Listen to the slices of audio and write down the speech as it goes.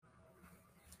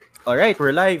All right,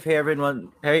 we're live. Hey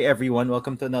everyone. Hey everyone.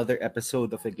 Welcome to another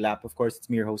episode of Iglap. Of course, it's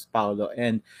me, your host Paolo.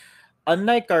 And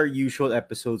unlike our usual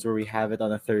episodes where we have it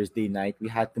on a Thursday night, we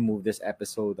had to move this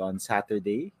episode on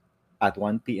Saturday at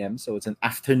 1 p.m. So it's an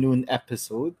afternoon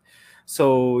episode.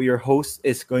 So your host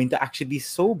is going to actually be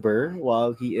sober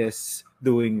while he is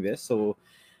doing this. So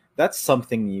that's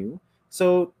something new.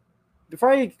 So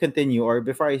before I continue, or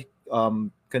before I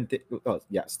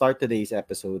start today's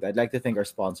episode, I'd like to thank our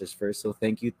sponsors first. So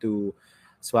thank you to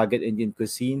Swagat Indian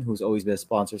Cuisine, who's always been a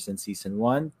sponsor since season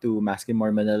one, to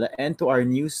Maskimore Manila, and to our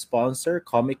new sponsor,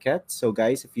 Comiket. So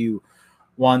guys, if you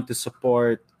want to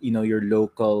support, your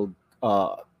local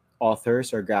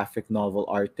authors or graphic novel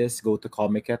artists, go to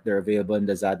Comiket. They're available in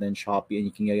Lazada and Shopee,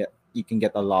 and you can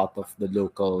get a lot of the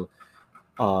local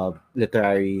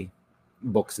literary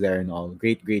books there and all.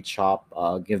 Great shop.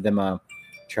 Give them a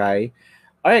try.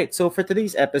 All right, so for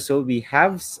today's episode, we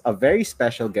have a very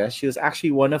special guest. She was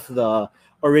actually one of the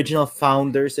original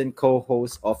founders and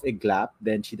co-hosts of Iglap.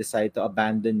 Then she decided to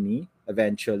abandon me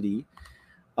eventually.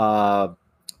 Uh,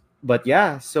 but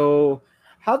yeah, so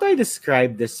how do I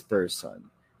describe this person?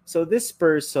 So this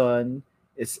person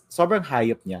is sobrang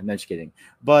hayop niya. No, just kidding.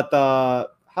 But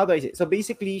how do I say? So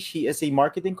basically, she is a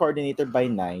marketing coordinator by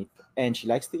night, and she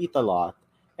likes to eat a lot,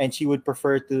 and she would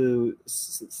prefer to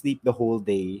sleep the whole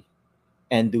day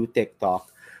and do TikTok.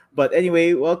 But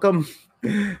anyway, welcome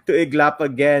to Iglap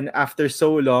again after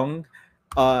so long.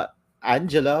 Uh,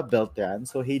 Angela Beltran.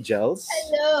 So hey, Gels.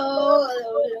 Hello!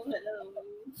 Hello, hello, hello.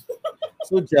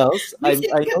 So Gels, I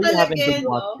Visit I ka know you haven't talaga been no?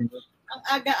 watching. Ang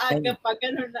aga-aga pa,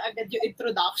 ganun na agad yung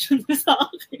introduction mo sa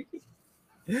akin.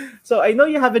 So I know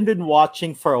you haven't been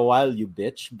watching for a while, you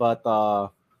bitch. But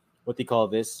what do you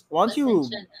call this? Why don't you?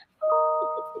 Pasensya na.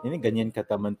 Yun, ganyan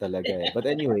kataman talaga eh. But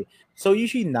anyway, so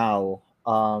usually now,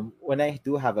 when I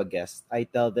do have a guest, I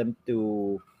tell them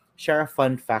to share a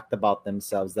fun fact about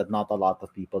themselves that not a lot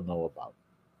of people know about.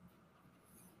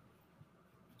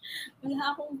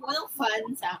 Walang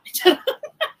fun sa akin.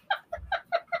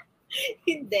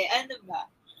 Hindi, ano ba?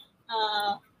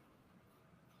 Uh,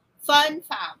 Fun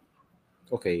fact.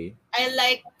 Okay. I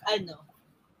like,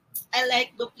 I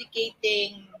like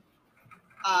duplicating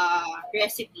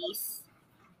recipes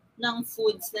ng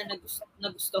foods na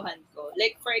nagustuhan ko.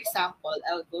 Like, for example,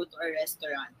 I'll go to a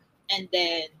restaurant and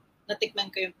then natikman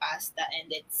ko yung pasta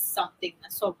and it's something na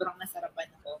sobrang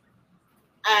nasarapan ako.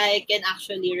 I can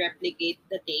actually replicate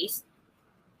the taste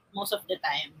most of the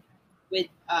time with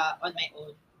on my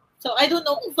own. So, I don't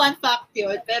know kung fun fact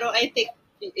yun, pero I think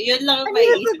yun lang ang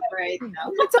maiisip ko right now.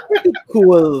 That's a pretty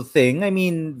cool thing. I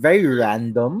mean, very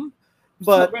random,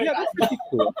 but Sobrang yeah, that's random. pretty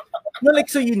cool. No, like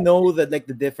so you know that like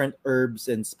the different herbs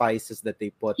and spices that they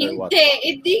put or what.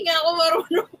 Hindi nga ako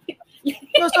marunong.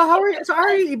 No, so how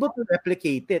are you able to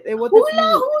replicate it? And what if you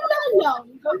Hula lang.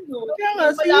 Ganun. yeah, nga,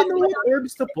 so you know what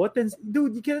herbs to put and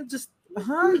dude, you can't just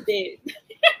huh? Hindi.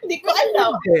 Hindi ko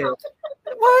alam. Okay.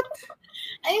 What?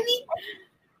 I mean,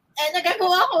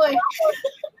 nagagawa ko eh.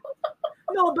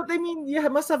 No, but I mean, you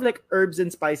must have like herbs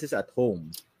and spices at home.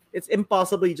 It's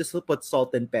impossible you just put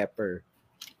salt and pepper.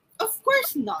 Of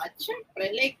course not.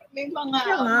 Siyempre, like, may mga,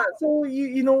 Yeah, nga. So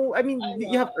you know, I mean,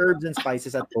 you have ano, herbs and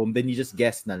spices at home, then you just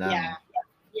guess na lang. yeah.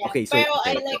 Yeah. Okay, so Pero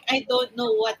okay. I don't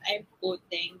know what I'm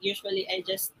putting. Usually, I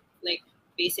just, like,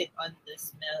 base it on the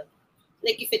smell.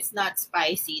 Like, if it's not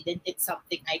spicy, then it's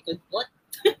something I could put.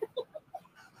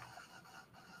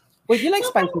 Wait, you like So,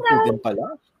 spicy food din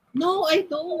pala? no, I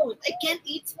don't. I can't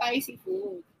eat spicy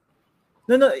food.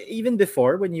 No, even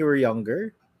before when you were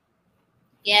younger.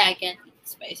 Yeah, I can't eat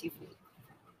spicy food.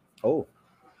 Oh,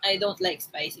 I don't like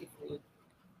spicy food.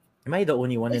 am I the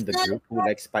only one in It's the not, group who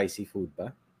likes spicy food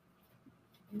ba?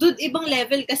 dude, ibang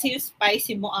level kasi yung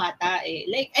spicy mo ata eh.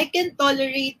 Like, I can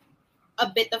tolerate a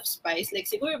bit of spice. Like,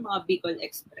 siguro yung mga Bicol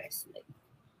Express. Like,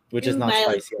 Which is yung not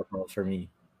mild. spicy at all for me.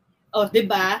 Oh, di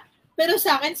ba? Pero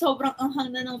sa akin, sobrang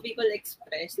anghang na ng Bicol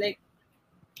Express. Like,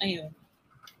 ayun.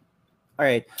 All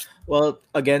right. Well,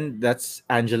 again, that's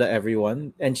Angela,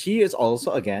 everyone. And she is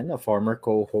also, again, a former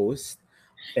co host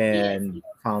Yes. and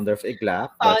founder of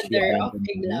Iglap. But she Founder of abandoned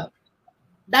me. Iglap.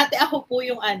 Dati ako po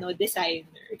yung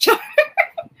designer.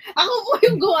 Ako po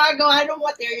yung gumagawa ng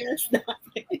materials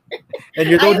natin. And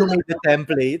you're the one Ayaw who made the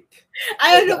template.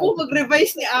 Ayaw na po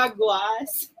mag-revise ni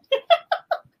Aguas.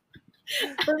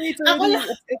 For me, it's Ako already, lang,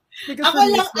 because ako for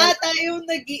me, lang it's like, ata yung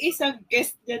nag-iisang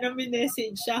guest niya na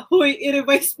minessage siya, huy,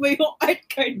 i-revise mo yung art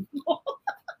card mo.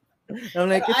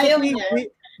 I'm like, Pero it's ayaw okay.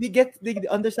 niya. They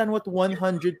understand what 100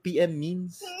 p.m.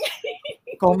 means.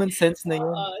 Common sense na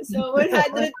yun. So,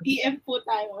 100 p.m. po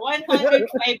tayo. 105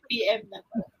 p.m. na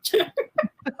po.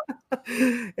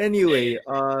 Anyway,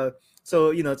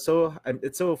 So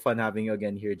it's so fun having you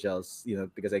again here, Gels.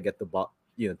 Because I get to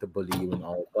to bully you and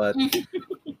all. But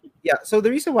yeah, so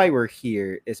the reason why we're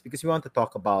here is because we want to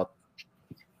talk about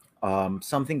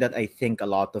something that I think a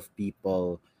lot of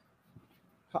people.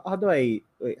 How do I?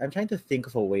 Wait, I'm trying to think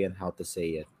of a way on how to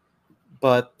say it,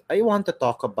 but I want to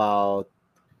talk about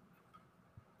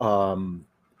um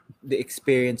the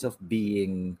experience of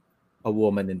being a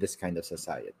woman in this kind of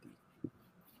society.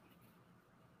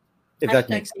 If that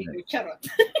Hashtag makes sense. triggered. Charot.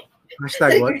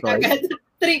 Hashtag what? Triggered Sorry. agad.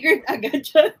 Triggered agad.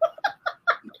 Charot.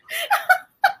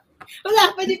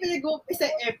 Wala pa, di pa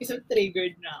nag-umpisa episode,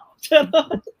 triggered now.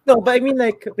 Charot. No, but I mean,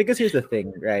 like, because here's the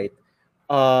thing, right?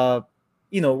 Uh,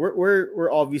 we're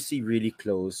obviously really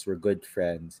close. We're good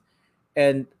friends,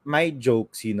 and my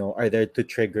jokes, are there to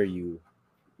trigger you,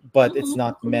 but it's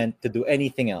not meant to do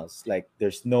anything else. Like,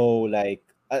 there's no like,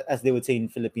 as they would say in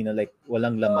Filipino, like,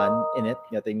 walang laman in it.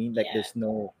 You know what I mean? Like, Yeah. there's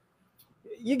no.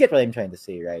 You get what I'm trying to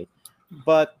say, right?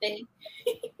 But They-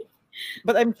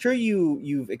 I'm sure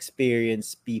you've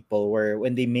experienced people where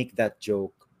when they make that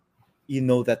joke, you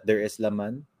know that there is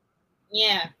laman.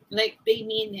 Yeah, like they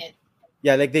mean it.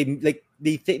 Yeah, like they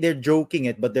think they're joking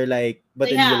it, but they're like,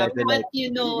 but in real Yeah, life they're but like, you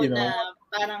know you na know,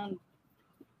 parang,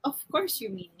 of course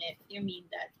you mean it. You mean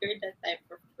that. You're that type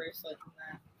of person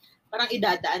na parang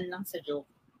idadaan lang sa joke.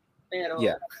 Pero,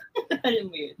 yeah, alam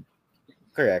mo yun.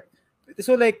 correct.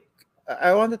 So like,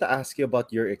 I wanted to ask you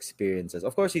about your experiences.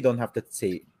 Of course, you don't have to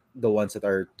say the ones that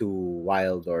are too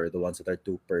wild or the ones that are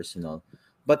too personal,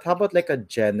 but how about like a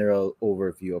general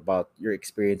overview about your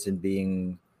experience in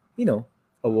being, you know,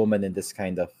 a woman in this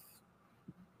kind of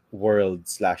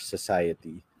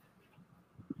world/society?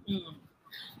 Mm.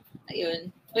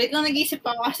 Ayun. Wait lang, nag-isip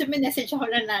ako kasi may message ako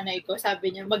ng nanay ko.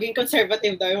 Sabi niya, maging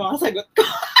conservative daw yung mga sagot ko.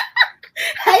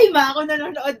 Hi ma, ako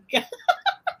nanonood ka.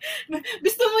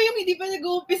 Gusto mo yung hindi pa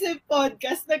nag-uumpisa yung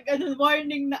podcast,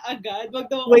 warning na agad. Wag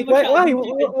daw ako Wait,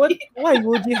 why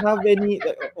would you have any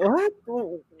what?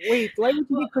 Wait, why would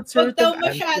you be Wag daw conservative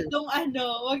answer?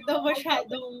 wag daw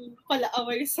masyadong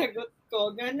palaaway yung sagot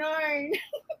ko. Ganon.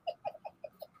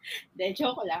 De,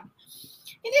 joke lang.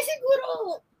 Hindi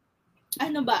siguro,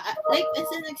 like as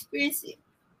an experience,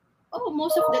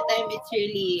 most of the time it's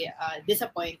really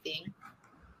disappointing.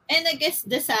 And I guess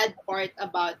the sad part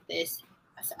about it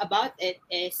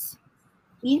is,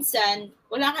 minsan,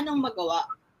 wala ka nang magawa.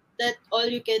 That all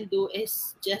you can do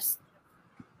is just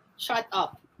shut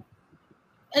up.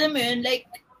 Alam mo yun, like,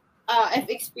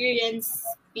 I've experienced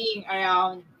being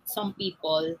around some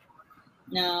people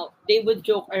na they would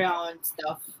joke around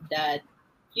stuff that,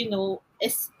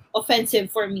 is offensive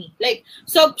for me. Like,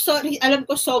 sorry, alam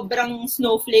ko sobrang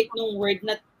snowflake nung word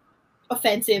na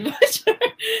offensive.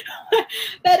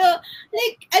 Pero,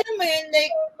 like, alam mo yun,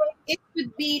 like, it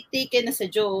would be taken as a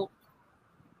joke.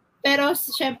 Pero,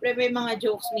 syempre, may mga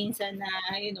jokes minsan na,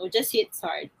 just hits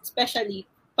hard. Especially,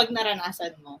 pag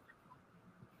naranasan mo.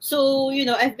 So,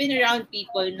 I've been around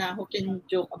people na who can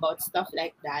joke about stuff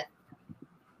like that.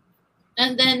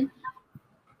 And then,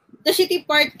 the shitty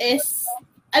part is,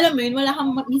 alam mo yun, wala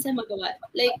kang minsan magawa.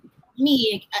 Like,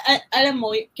 me, alam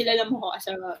mo, kilala mo ko as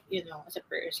a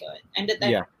person. I'm the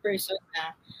type of person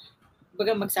na,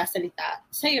 baga magsasalita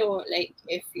sa'yo, like,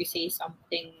 if you say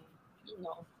something,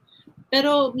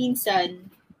 pero minsan,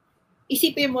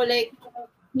 isipin mo, like,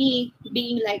 me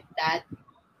being like that,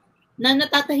 na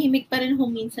natatahimik pa rin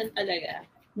minsan talaga,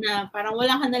 na parang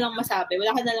wala ka na lang masabi,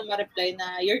 wala ka na lang ma-reply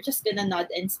na you're just gonna nod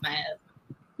and smile.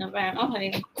 Na parang,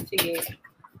 okay, sige,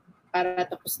 para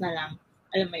tapos na lang.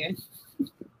 Alam mo yun?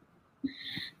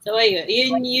 So, ayun.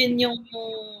 Yun yung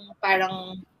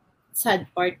parang sad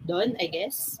part doon, I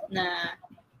guess, na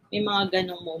may mga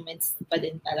ganong moments pa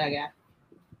din talaga.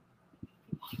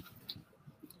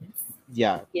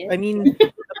 Yeah. Yes. I mean,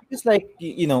 it's like,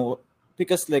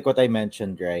 because like what I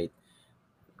mentioned, right?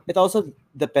 It also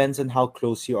depends on how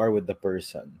close you are with the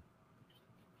person.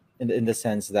 In the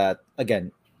sense that,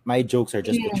 again, my jokes are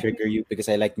just to trigger you because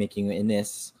I like making you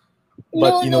inis.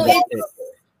 But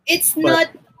it's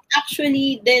not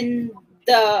actually then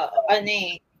the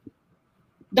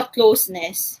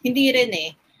closeness. Hindi rin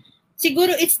eh.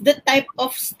 Siguro it's the type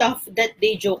of stuff that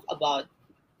they joke about.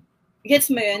 Gets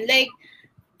mo yun? Like,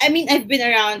 I mean, I've been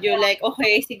around you, like,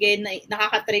 okay, sige,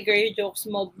 nakaka-trigger yung jokes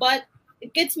mo, but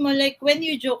it gets mo, like, when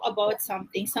you joke about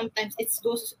something, sometimes it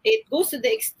goes to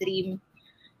the extreme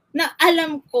na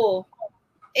alam ko,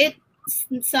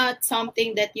 it's not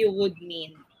something that you would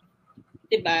mean.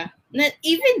 Diba? Na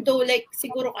even though, like,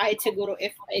 siguro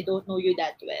if I don't know you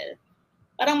that well,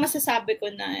 parang masasabi ko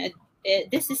na,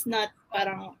 this is not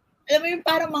parang, alam mo yung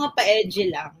parang mga pa-edgy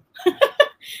lang.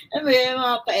 Alam mo yung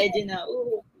mga pa-edgy na,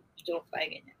 joke pa,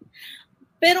 ganyan.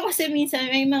 Pero kasi minsan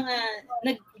may mga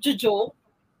nag-joke,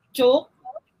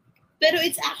 pero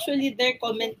it's actually their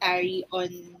commentary on,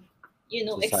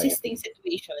 Society. existing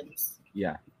situations,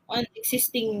 Yeah. on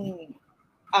existing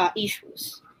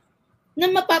issues. Na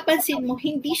mapapansin mo,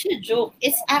 hindi siya joke.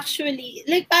 It's actually,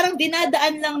 like, parang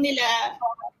dinadaan lang nila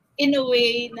in a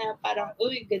way na parang,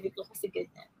 uy, ganito kasi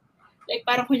ganyan. Like,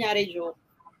 parang kunyari joke.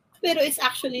 Pero it's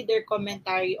actually their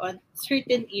commentary on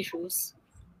certain issues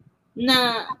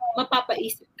na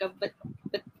mapapaisip ka, but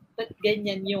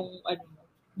ganyan yung,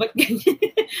 ba't ganyan?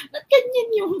 Ba't ganyan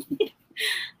yung,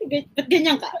 ba't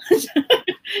ganyan ka?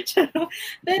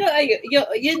 Pero,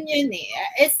 yun eh.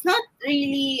 It's not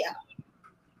really,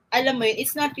 alam mo yun,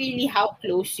 it's not really how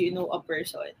close you know a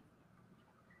person.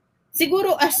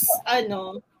 Siguro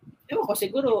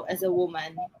siguro as a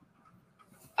woman,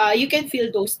 you can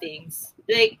feel those things.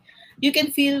 Like, you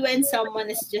can feel when someone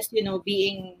is just,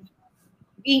 being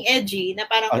edgy, na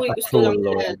parang, uy, gusto lang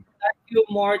nila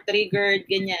humor, triggered,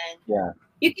 ganyan. Yeah.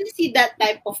 You can see that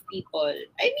type of people.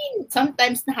 I mean,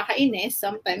 sometimes nakakainis,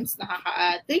 sometimes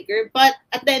nakaka-trigger, but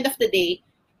at the end of the day,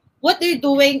 what they're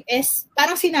doing is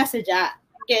parang sinasadya.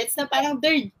 Gets na parang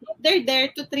they're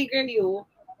there to trigger you.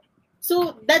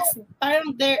 So that's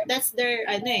their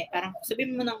parang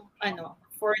sabihin mo ng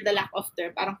for the lack of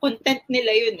term, parang content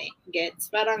nila yun eh. Gets?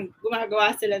 Parang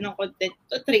gumagawa sila ng content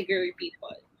to trigger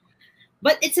people.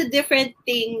 But it's a different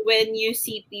thing when you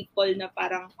see people na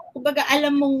parang, kumbaga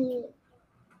alam mong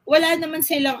wala naman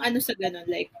silang sa ganun,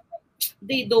 like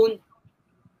they don't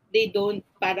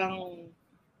parang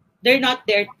they're not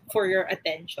there for your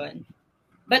attention.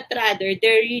 But rather,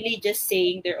 they're really just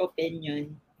saying their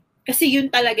opinion. Kasi yun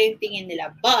talaga yung tingin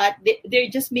nila. But they're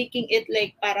just making it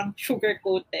like parang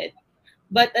sugar-coated.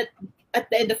 But at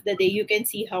the end of the day, you can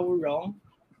see how wrong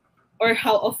or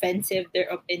how offensive their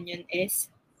opinion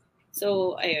is.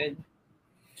 So, ayun.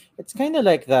 It's kind of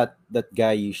like that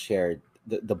guy you shared,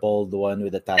 the bald one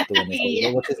with the tattoo on his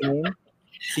Yeah. What's his name?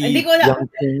 Hindi ko alam. Young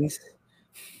Kings.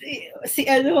 Si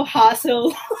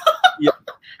Hustle. Yeah.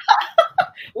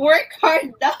 Work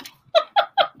hard daw.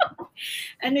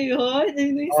 Ano yun?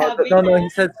 Sabi No, he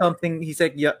said something. He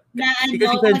said, yeah.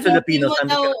 Because he said in Filipino, so I'm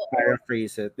going to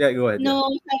paraphrase it. Yeah, go ahead. No,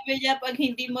 sabi niya, pag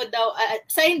hindi mo daw,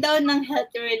 sign daw ng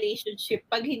healthy relationship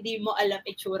pag hindi mo alam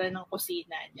itsura ng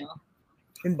kusina nyo.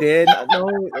 And then,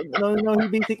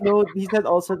 he said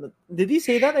also, did he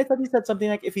say that? I thought he said something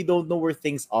like, if you don't know where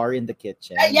things are in the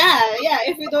kitchen. Yeah,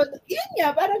 if you don't, yun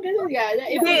nga, parang ganun nga.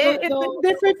 It's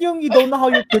different yung you don't know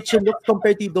how your kitchen looks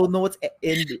compared to you don't know what's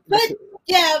in. But,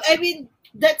 yeah, I mean,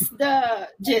 that's the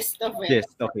gist of it.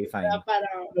 Okay, fine.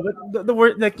 Parang, but the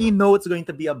word, like, it's going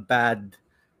to be a bad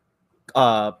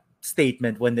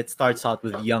statement when it starts out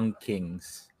with young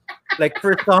kings. Like,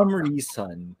 for some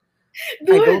reason,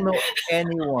 dude, I don't know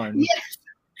anyone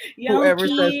who ever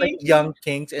says like young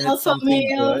kings and it's something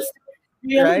males,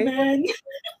 good, right? Men.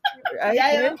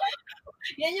 Right?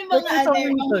 Yan yung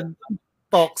mga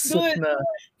toxic na.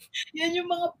 Yan yung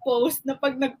mga post na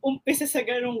pag nag-umpisa sa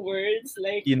ganong words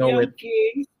like young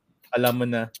kings, alam mo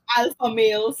na, alpha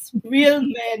males, real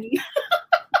men.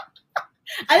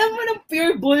 Alam mo na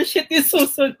pure bullshit yung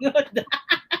susunod.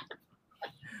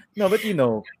 No, but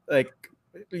like,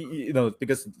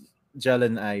 because Jella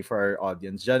and I, for our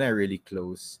audience, Jella and I are really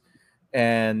close.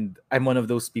 And I'm one of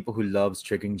those people who loves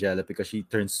triggering Jella because she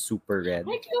turns super red.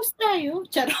 Ay, close tayo.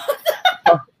 Charot.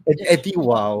 Eddie,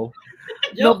 wow.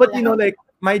 No, but like,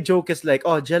 my joke is like,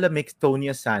 oh, Jella makes Tony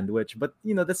a sandwich. But,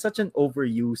 that's such an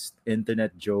overused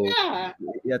internet joke. Yeah. You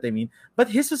know what I mean? But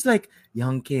his was like,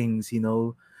 young kings,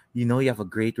 you have a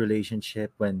great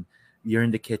relationship when you're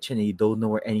in the kitchen and you don't know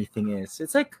where anything is.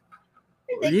 It's like,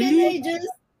 really? Can I just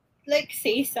like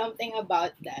say something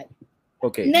about that?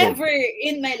 Okay. Never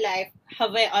in my life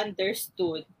have I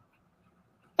understood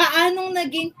paanong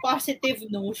naging positive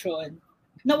notion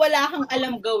na wala kang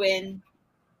alam gawin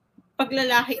pag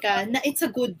lalaki ka na it's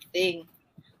a good thing.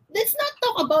 Let's not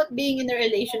talk about being in a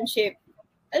relationship.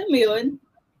 Alam mo yun?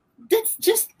 That's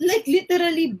just like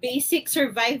literally basic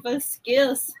survival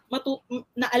skills.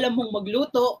 Na alam mong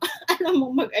magluto, alam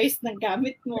mong mag-ayos ng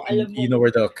gamit mo, alam mo. You know where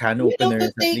the can opener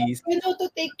is at least. You know to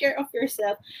take care of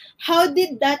yourself. How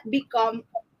did that become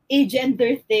a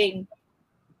gender thing?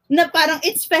 Na parang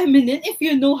it's feminine if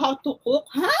you know how to cook.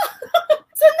 Ha?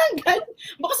 Saan nanggal?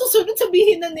 Baka susunod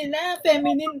sabihin na nila,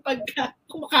 feminine pagka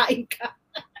kumakain ka.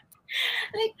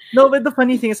 Like, no, but the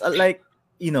funny thing is, like,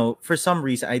 for some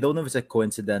reason, I don't know if it's a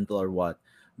coincidental or what,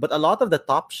 but a lot of the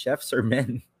top chefs are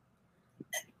men.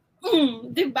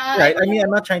 Diba? Right? I mean,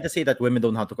 I'm not trying to say that women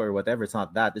don't know how to cook or whatever. It's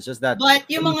not that. It's just that. But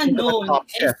yung mga known top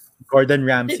chef, Gordon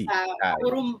Ramsay. Diba?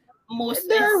 Puro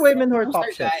There are women who are most top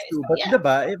are chefs guys. too, but Yeah.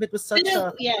 diba, if it was such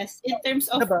Pero, a, yes, in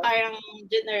terms of diba, parang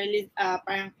generally,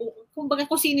 parang kumbaga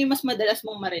kung sino yung mas madalas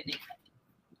mong marinig.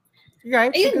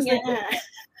 right? Ayun Because nga.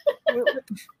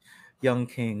 Young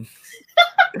King.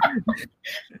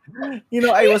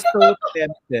 I was so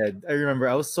tempted. I remember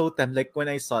I was so tempted. Like when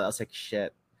I saw it, I was like,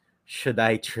 shit, should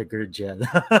I trigger Jel?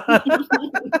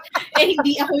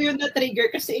 Hindi ako yung na-trigger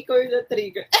kasi ikaw yung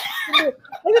na-trigger. I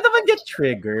didn't even get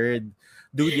triggered.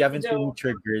 Dude, you haven't seen me Joke.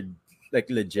 triggered. Like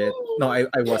legit. No, I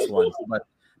was once, but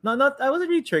no, not I wasn't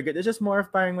really triggered. It's just more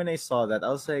of firing when I saw that. I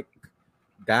was like,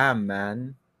 damn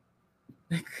man.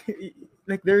 Like,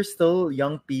 like there's still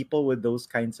young people with those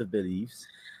kinds of beliefs.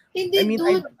 I Hindi, mean,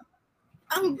 dude. he's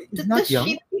The not young.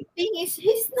 shitty thing is,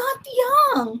 he's not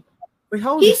young. Wait,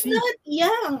 how old is He's he? not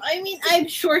young. I mean, I'm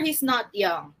sure he's not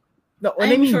young. No, when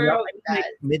I I'm mean sure young, of I mean like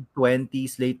that.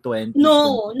 mid-20s, late 20s.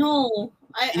 No. You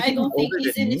I think he's don't think older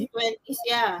he's than in his me? 20s.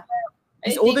 Yeah.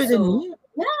 He's I think older than so. me?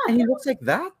 Yeah. And he looks like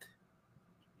that?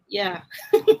 Yeah.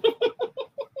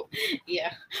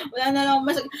 Yeah. Wala na lang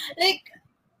mas... Like,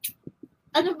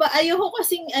 ano ba, ayoko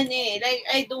kasing like,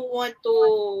 I don't want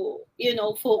to,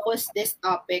 focus this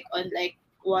topic on like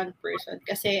one person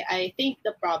kasi I think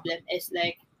the problem is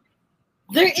like,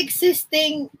 they're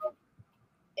existing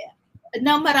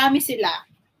na marami sila.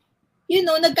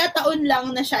 Nagkataon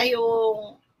lang na siya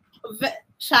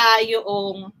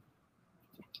yung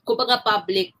kumbaga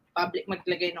public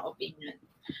maglagay ng opinion.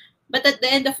 But at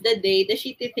the end of the day, the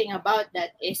shitty thing about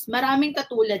that is maraming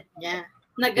katulad niya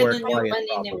na ganun yung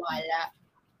paniniwala.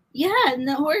 Yeah,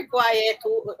 who are quiet,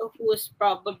 who's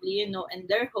probably, in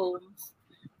their homes,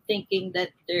 thinking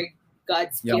that they're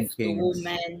God's Young gift kings. to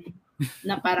women,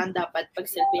 na parang dapat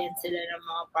pagsilbihan sila ng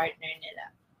mga partner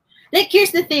nila. Like,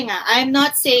 here's the thing, I'm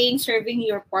not saying serving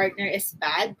your partner is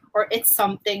bad, or it's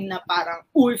something na parang,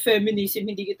 feminism,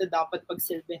 hindi kita dapat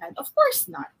pagsilbihan. Of course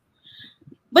not.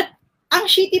 But, ang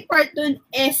shitty part dun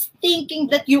is thinking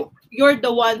that you're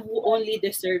the one who only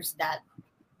deserves that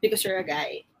because you're a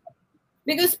guy.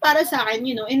 Because para sa akin,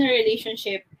 in a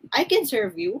relationship, I can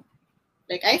serve you.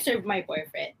 Like, I serve my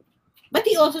boyfriend. But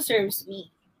he also serves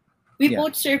me. We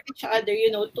both serve each other,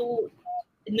 to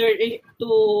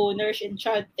nourish each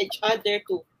other,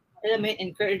 to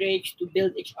encourage, to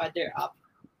build each other up.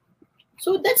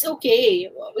 So, that's okay.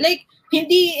 Like,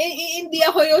 hindi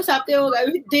ako yung sabi ko,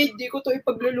 hindi ko to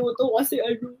ipagluluto kasi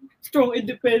strong,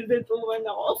 independent woman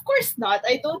ako. Of course not.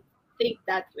 I don't think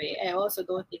that way. I also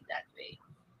don't think that way.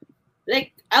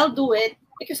 Like, I'll do it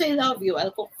because I love you.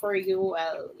 I'll cook for you.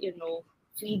 I'll,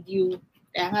 feed you.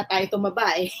 Kaya nga tayo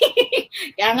tumaba eh.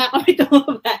 Kaya nga kami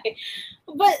tumaba eh.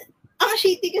 But, ang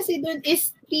shitty kasi dun is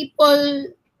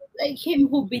people like him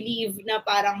who believe na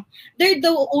parang they're the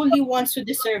only ones who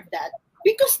deserve that.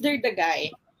 Because they're the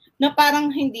guy. Na parang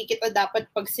hindi kita dapat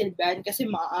pagsilbihan kasi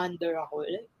ma-under ako.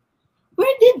 Like,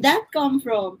 where did that come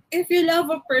from? If you love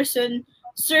a person,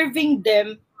 serving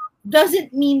them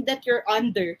doesn't mean that you're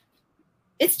under.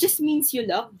 It just means you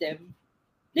love them.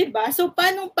 Diba? So,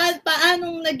 paanong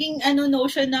naging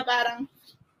notion na parang,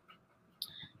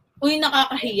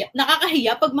 nakakahiya.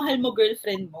 Nakakahiya pag mahal mo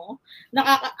girlfriend mo.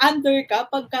 Under ka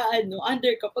pag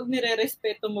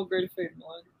nire-respeto mo girlfriend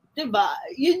mo. Diba?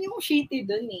 Yun yung shitty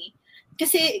dun eh.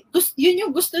 Kasi, yun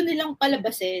yung gusto nilang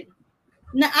palabasin.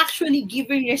 Na actually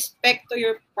giving respect to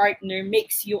your partner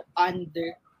makes you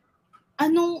under.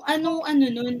 Anong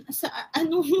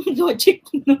logic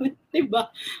nun, diba?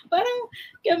 Parang,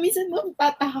 kaya minsan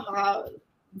magtataka ka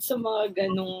sa mga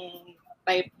ganong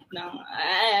type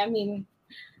ng,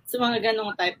 sa mga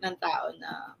ganong type ng tao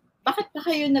na, bakit pa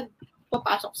kayo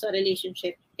nagpapasok sa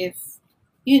relationship if,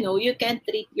 you can't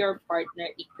treat your partner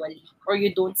equally or you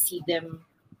don't see them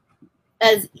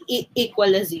as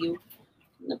equal as you?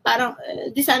 Parang,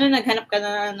 di sana naghanap ka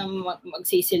na ng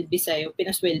magsisilbi sa'yo,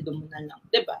 pinasweldo mo na lang,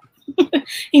 diba?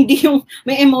 Hindi yung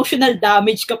may emotional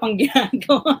damage ka pang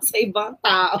ginagawa sa ibang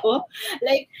tao.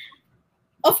 Like,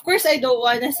 of course, I don't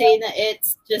wanna say na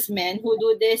it's just men who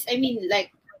do this. I mean,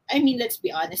 let's be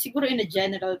honest. Siguro in a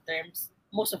general terms,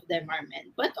 most of them are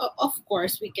men. But of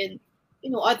course, we can,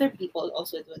 other people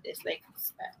also do this. Like,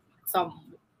 some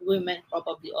women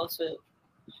probably also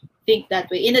think that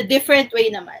way. In a different way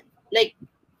naman. Like,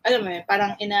 alam mo yun,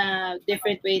 parang in a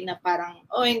different way na parang,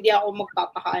 hindi ako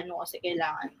magpapakaano kasi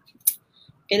kailangan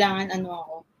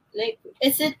ako. Like,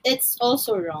 it's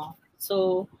also wrong.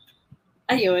 So,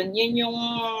 ayun, yun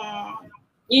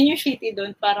yung shitty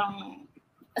doon, parang,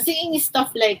 seeing stuff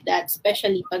like that,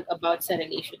 especially pag about sa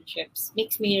relationships,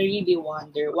 makes me really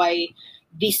wonder why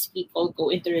these people go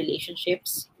into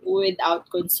relationships without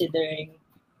considering,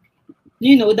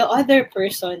 the other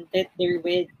person that they're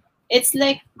with It's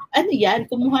like, ano yan,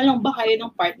 kumuha lang ba kayo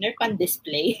ng partner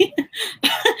pan-display?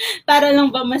 Para lang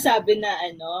ba masabi na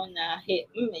hey,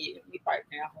 may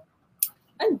partner ako.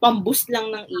 Ano, pamboost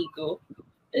lang ng ego.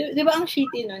 Di ba ang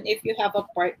shitty nun if you have a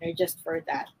partner just for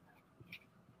that?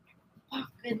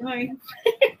 Fuck, annoying.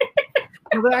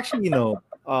 But actually, and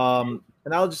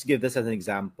I'll just give this as an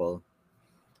example.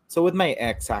 So with my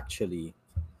ex, actually,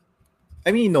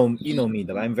 I mean, you know me,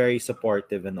 that I'm very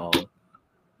supportive and all.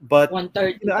 But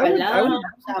 130 I pa would, lang.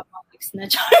 Sa ex na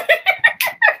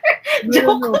no,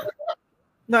 joke.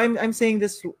 No, I'm saying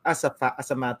this as as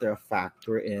a matter of fact.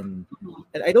 We're in,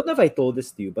 and I don't know if I told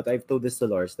this to you, but I've told this to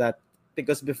Lars that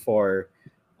because before,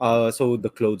 so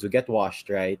the clothes would get washed,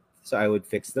 right? So I would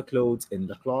fix the clothes in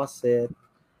the closet.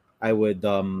 I would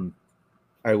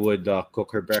cook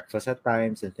her breakfast at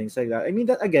times and things like that. I mean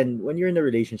that again, when you're in a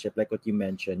relationship, like what you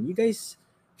mentioned, you guys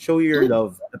show your Dude,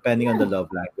 love depending on the yeah. love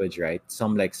language, right?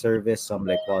 Some like service, some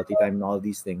like quality time, and all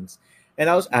these things. And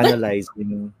I was But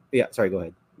analyzing. Yeah, sorry. Go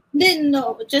ahead. then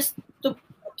no, just to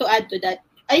add to that,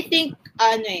 I think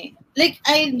like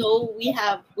I know we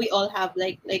all have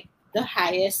like the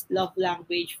highest love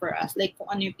language for us, like kung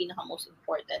ano yung pinaka most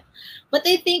important. But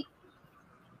I think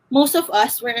most of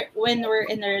us when we're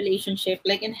in a relationship,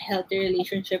 like in a healthy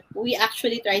relationship, we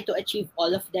actually try to achieve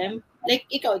all of them. Like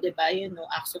ikaw, 'di ba?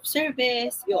 Acts of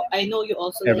service. I know you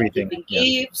also like Everything. giving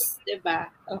Yeah. gifts, 'di ba?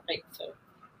 Okay, so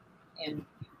and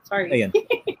sorry. Again.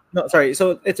 No, sorry.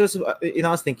 So it was.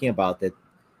 I was thinking about it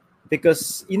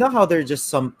because you know how there are just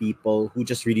some people who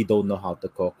just really don't know how to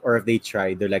cook, or if they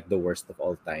try, they're like the worst of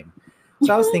all time.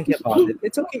 So I was thinking about it.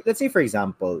 It's okay. Let's say, for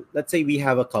example, let's say we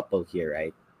have a couple here,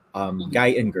 right?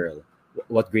 Guy and girl.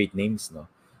 What great names, no?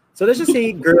 So let's just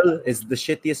say girl is the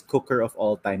shittiest cooker of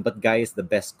all time, but guy is the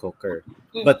best cooker.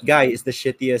 But guy is the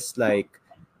shittiest like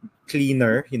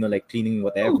cleaner, like cleaning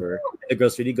whatever. The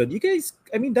girl's really good. You guys,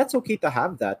 I mean, that's okay to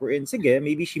have that. We're in sige.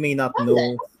 Maybe she may not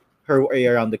know her way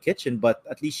around the kitchen, but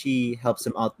at least she helps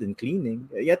him out in cleaning.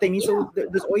 Yeah, I mean, so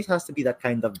there's always has to be that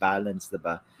kind of balance,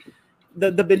 diba?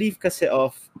 The belief kasi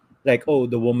of like, oh,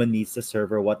 the woman needs to serve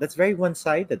her what? That's very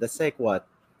one-sided. That's like what?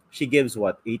 She gives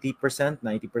what? 80%,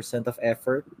 90% of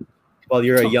effort while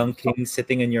you're a young king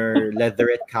sitting in your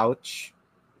leatherette couch.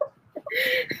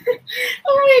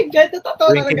 Oh my God,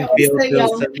 natatawa Drinking talaga ako sa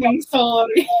young Pilsen. king,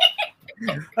 sorry.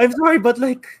 I'm sorry, but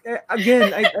like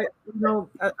again,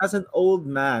 as an old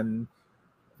man,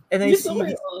 and I Gusto see ko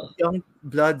these yun. young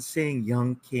blood saying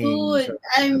young kings. Dude, Or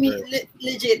I mean, whatever.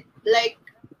 legit, like,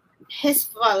 his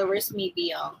followers may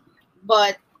be young,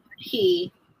 but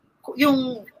the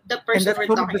And person that's we're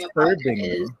so talking about disturbing,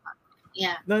 is, no?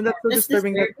 yeah, No, that's so that's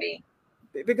disturbing that disturbing.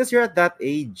 because you're at that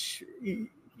age.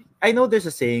 I know there's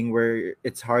a saying where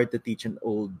it's hard to teach an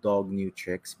old dog new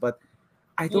tricks, but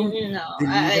I don't No,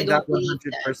 believe I in that don't believe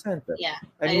that. 100%. Yeah,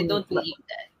 I I mean, don't believe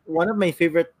that. one of my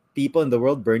favorite people in the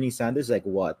world, Bernie Sanders, like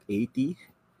what, 80?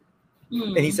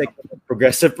 And he's Hmm. like the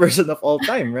progressive person of all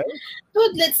time, right?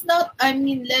 Dude, let's not,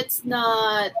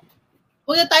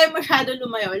 huwag na tayo masyado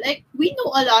lumayo. Like, we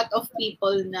know a lot of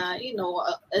people na,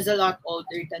 is a lot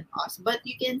older than us. But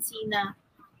you can see na,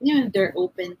 they're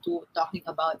open to talking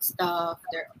about stuff.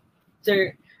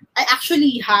 I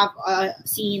actually have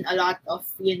seen a lot of,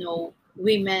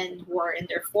 women who are in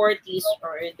their 40s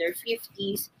or in their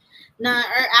 50s na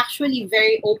are actually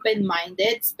very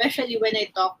open-minded, especially when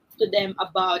I talk to them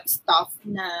about stuff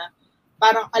na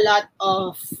parang a lot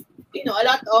of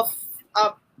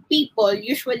uh, people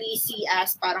usually see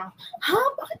as parang,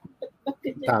 Bakit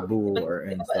ganyan? Taboo or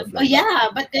and stuff Oh like that.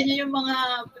 yeah, but ganyan yung mga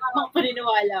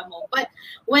paniniwala mo. But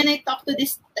when I talk to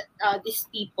these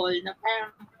people na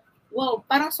parang, wow,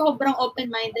 parang sobrang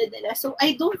open-minded nila. So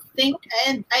I don't think,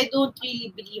 and I don't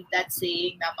really believe that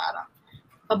saying na parang,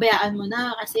 pabayaan mo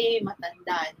na kasi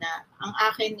matanda na. Ang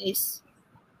akin is,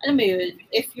 alam mo yun,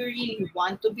 if you really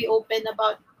want to be open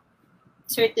about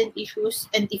certain issues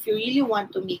and if you really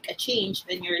want to make a change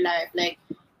in your life, like,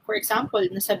 for example,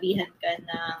 nasabihan ka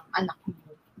ng anak mo.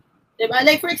 Diba?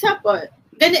 Like, for example,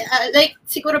 like,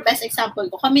 siguro best example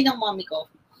ko, kami ng mommy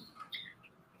ko,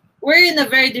 we're in a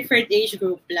very different age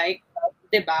group, like,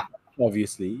 diba?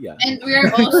 Obviously, yeah. And we're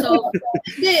also,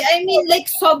 I mean, like,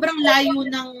 sobrang layo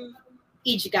ng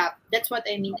age gap. That's what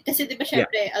I mean. Kasi diba,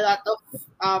 syempre, a lot of,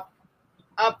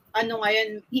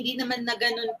 ngayon, hindi naman na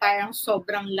ganun parang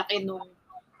sobrang laki nung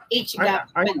age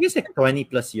gap. Aren't you guys like 20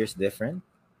 plus years different?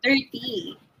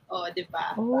 30. Oh,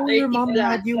 diba? Oh, 30 your mom plus.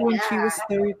 had you when she Yeah. was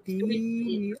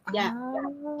 30. Yeah.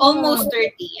 Ah. Almost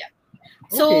 30.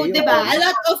 So, Okay, diba,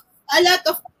 okay. a lot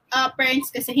of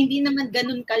parents kasi hindi naman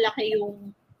ganun kalaki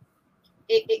yung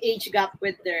age gap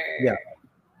with their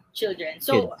children.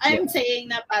 So, Kids, I'm saying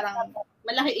na parang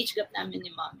malaki age gap namin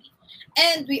ni mommy.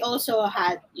 And we also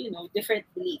had, different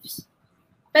beliefs.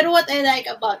 But what I like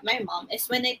about my mom is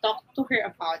when I talk to her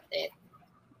about it,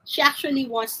 she actually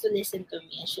wants to listen to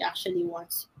me and she actually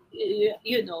wants,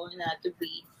 na to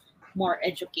be more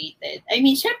educated. I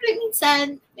mean, syempre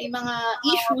minsan may mga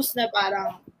issues na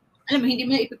parang, alam mo, hindi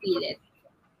mo na ipipilit.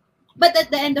 But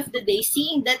at the end of the day,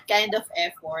 seeing that kind of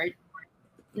effort,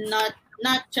 not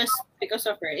just because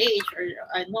of her age or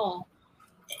ano,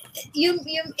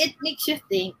 it makes you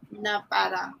think na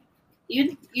parang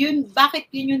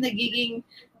bakit yun yung nagiging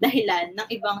dahilan ng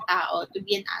ibang tao to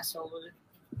be an asshole.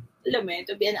 Alam mo yun,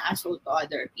 to be an asshole to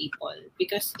other people.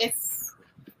 Because if,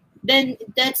 then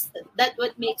that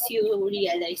what makes you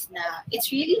realize na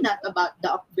it's really not about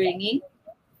the upbringing.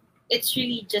 It's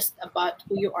really just about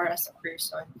who you are as a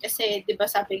person. Kasi, di ba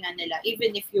sabi nga nila,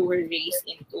 even if you were raised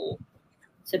into,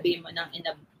 sabihin mo nang in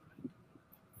a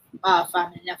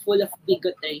family na full of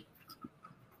bigotry,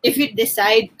 if you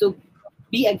decide to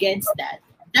be against that,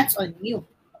 that's on you.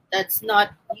 That's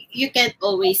not, you can't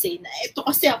always say na, ito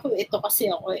kasi ako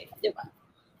eh. Di ba?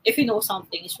 If you know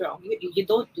something is wrong, you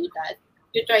don't do that.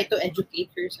 You try to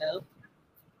educate yourself.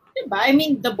 Di ba? I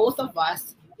mean, the both of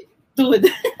us, dude,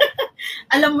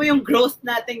 alam mo yung growth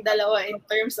nating dalawa in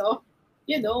terms of,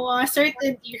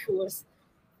 certain issues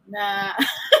na,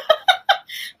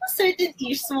 certain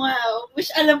issues mga, which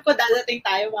alam ko dadating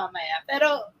tayo mamaya.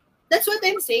 Pero, that's what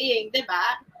I'm saying, di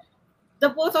ba? The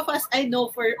both of us, I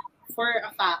know for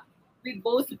a fact, we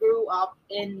both grew up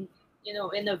in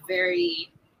a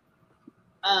very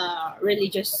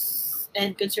religious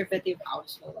and conservative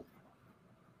household.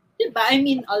 Diba? I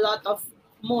mean,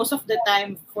 most of the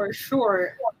time, for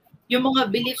sure, yung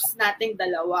mga beliefs nating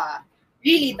dalawa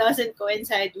really doesn't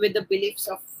coincide with the beliefs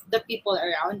of the people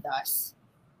around us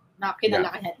na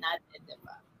kinalakihan natin,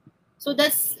 diba? So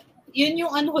yun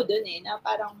yung ano ko dun na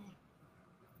parang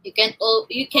you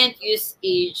can't use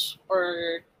age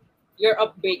or your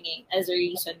upbringing as a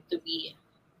reason to be,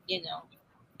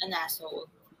 an asshole.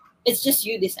 It's just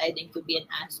you deciding to be an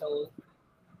asshole.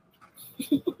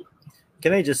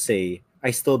 Can I just say,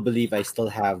 I still believe I still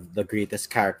have the greatest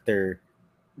character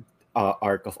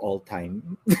arc of all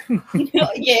time.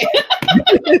 Yeah.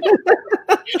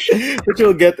 Which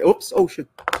you'll get. Oops. Oh shit.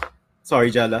 Sorry,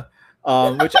 Jala.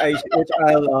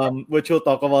 Which we'll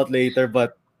talk about later.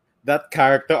 But that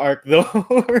character arc, though,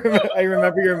 I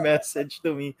remember your message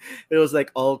to me. It was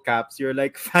like all caps. You're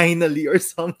like, finally, or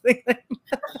something.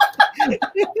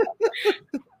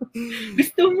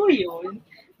 Gusto mo yun,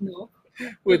 no?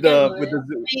 with the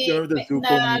remember the Zuko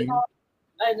meme?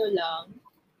 Ano lang,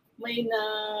 may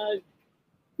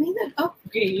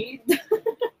nag-upgrade.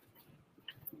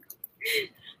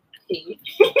 Okay.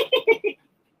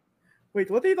 Wait,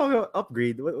 what are you talking about?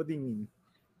 Upgrade? What do you mean?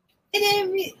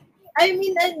 I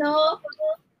mean, parang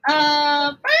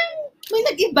may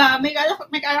nag-iba, may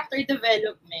character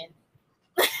development.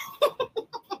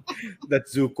 That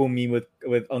Zuko meme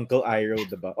with Uncle Iroh,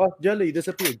 diba? Oh, Jolly, you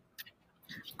disappeared.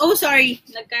 Oh, sorry.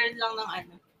 Nagkaroon lang ng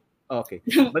ano. Okay.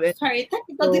 But sorry,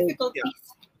 technical difficulties. Yeah.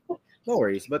 No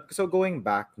worries. But so going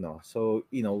back, no. So,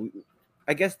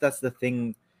 I guess that's the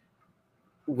thing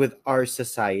with our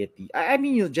society. I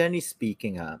mean, generally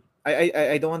speaking,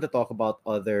 I don't want to talk about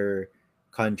other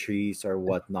countries or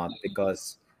whatnot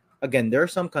because again, there are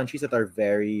some countries that are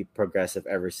very progressive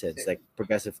ever since, like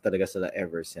progressive talaga sila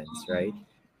ever since, right?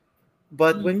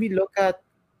 But when we look at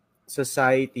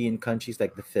society in countries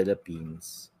like the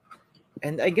Philippines,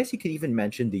 and I guess you could even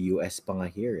mention the US pa nga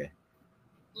here.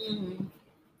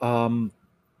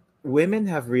 Women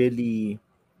have really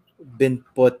been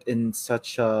put in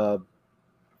such a,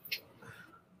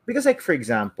 because like for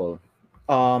example,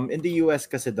 in the US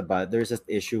kasi diba, there's this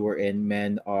issue wherein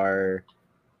men are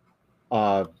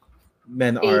what do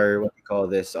you call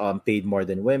this, paid more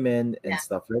than women and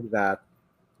stuff like that.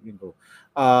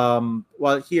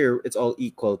 While here it's all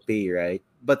equal pay, right?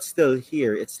 But still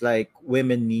here it's like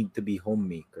women need to be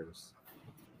homemakers.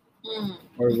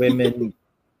 Or women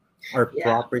are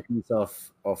properties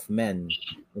of men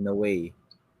in a way,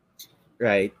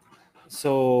 right?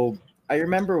 So I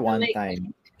remember one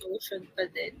time. Pa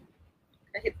din.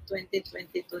 Kahit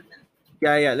 2022 na.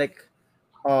 Yeah, like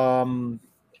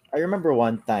I remember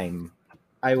one time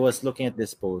I was looking at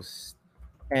this post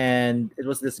and it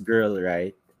was this girl,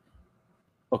 right?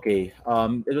 Okay,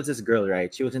 it was this girl,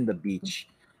 right? She was in the beach,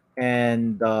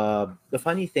 and the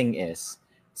funny thing is,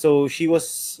 so she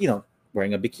was,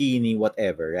 wearing a bikini,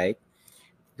 whatever, right?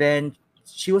 Then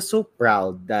she was so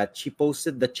proud that she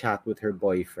posted the chat with her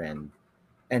boyfriend,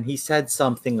 and he said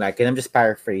something like, and I'm just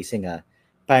paraphrasing,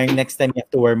 parang next time you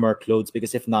have to wear more clothes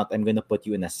because if not, I'm gonna put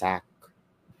you in a sack.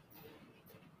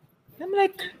 I'm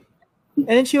like, And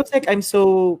then she was like, I'm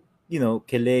so,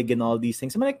 kilig and all these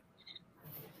things. I'm like,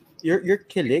 you're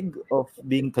kilig of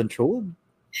being controlled?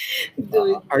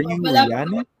 Dude, Are you malapit,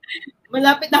 Rihanna?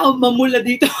 malapit na ako mamula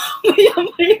dito.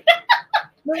 Maya-maya,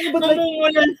 No, but like,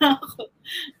 mamumula na ako.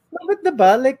 no, but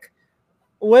diba, like,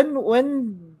 when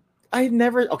I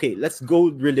never, okay, let's go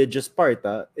religious part.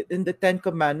 In the Ten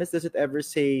Commandments, does it ever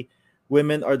say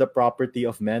women are the property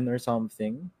of men or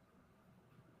something?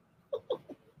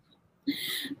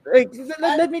 Like,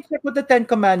 let me check what the Ten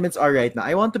Commandments are right now.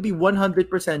 I want to be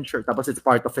 100% sure. Tapos it's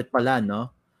part of it pala,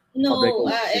 no? I'll be like, No,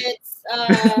 oh, shit. it's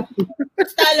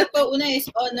basta alam ko una is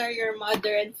honor your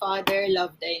mother and father,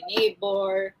 love thy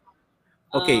neighbor,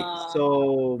 Okay, uh,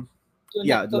 so do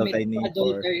yeah, not love commit thy neighbor.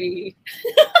 adultery.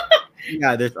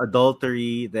 Yeah, there's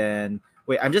adultery. Then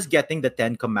wait, I'm just getting the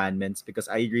Ten Commandments because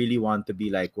I really want to be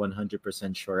like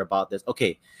 100% sure about this.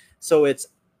 Okay, so it's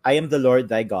I am the Lord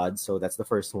thy God. So that's the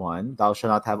first one. Thou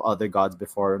shalt not have other gods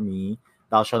before me.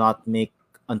 Thou shalt not make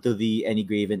unto thee any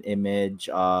graven image.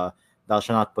 Thou shalt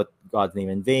not put God's name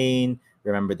in vain.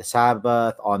 Remember the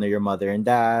Sabbath. Honor your mother and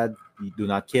dad. You do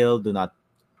not kill. Do not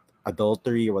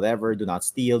adultery or whatever. Do not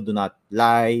steal. Do not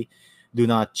lie. Do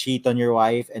not cheat on your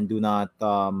wife, and do not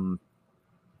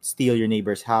steal your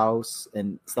neighbor's house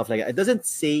and stuff like that. It doesn't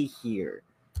say here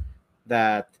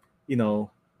that you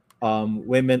know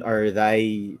women are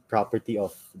thy property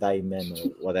of thy men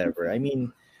or whatever. I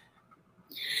mean,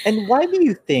 and why do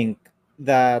you think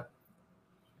that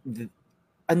th-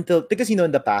 until because in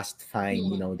the past, fine,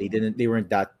 Mm, they weren't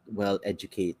that well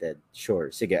educated. Sure,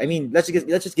 sige. I mean, let's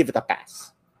just give it a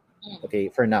pass. mm. Okay,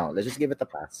 for now, let's just give it a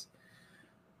pass.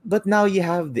 But now you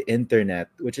have the internet,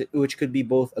 which could be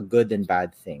both a good and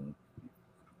bad thing,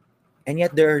 and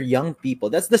yet there are young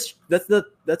people. That's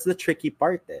the tricky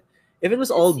part. Eh. If it was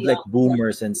all It's like young.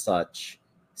 boomers and such,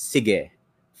 sige,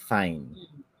 fine.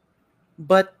 Mm.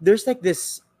 But there's like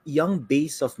this young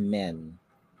base of men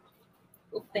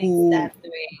Who thinks who that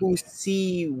way? who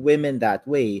see women that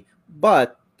way.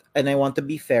 But and I want to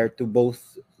be fair to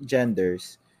both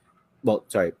genders. Well,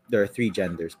 sorry, there are three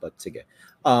genders, but sige.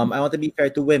 I want to be fair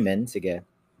to women, sige.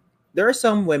 There are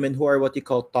some women who are what you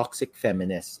call toxic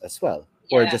feminists as well,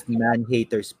 who are Yeah. just man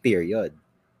haters. Period.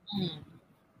 Mm,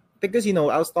 Because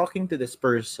I was talking to this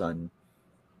person,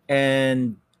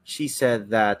 and she said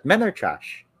that men are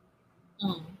trash,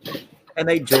 mm. and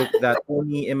I joked that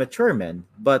only immature men.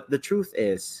 But the truth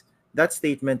is that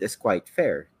statement is quite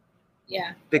fair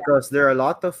Yeah. because there are a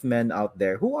lot of men out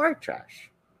there who are trash.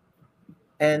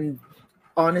 And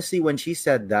honestly, when she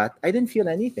said that, I didn't feel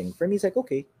anything. For me, it's like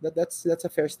okay, that's a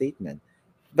fair statement.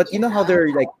 But you know how Yeah. there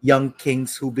are like young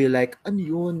kings who be like, ano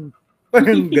yun?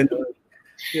 Parang ganun.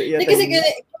 You know Like, what I kasi, mean?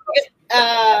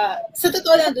 sa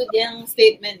totoo lang, dude, yung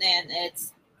statement na yan,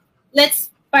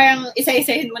 let's, parang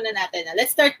isa-isahin muna natin.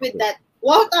 Let's start with that.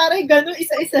 Wow, taray, gano'n,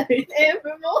 isa-isahin.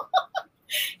 mo.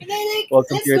 Like, Welcome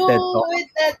to let's your go TED Talk.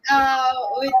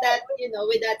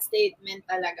 with that statement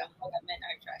talagang mga men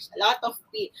are trash. A lot of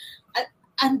people,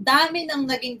 ang dami nang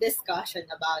naging discussion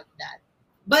about that.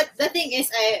 But the thing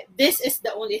is, this is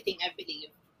the only thing I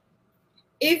believe.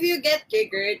 If you get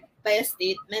triggered by a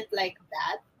statement like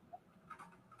that,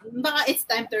 baka it's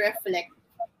time to reflect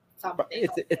something.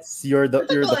 It's you're the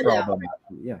Totoo lang. problem.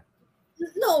 Yeah.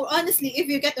 No, honestly, if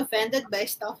you get offended by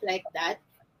stuff like that,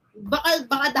 baka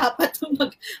dapat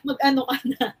mag-ano ka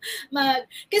na.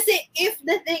 Kasi if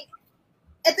the thing,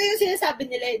 ito yung sinasabi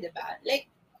nila, di ba? Like,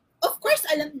 of course,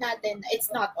 alam natin na it's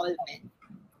not all men.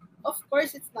 Of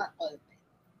course, it's not all men.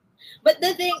 But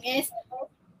the thing is,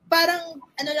 parang,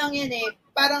 ano lang yan eh,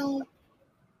 parang,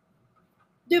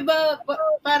 di ba,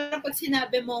 parang pag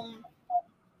sinabi mong,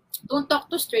 don't talk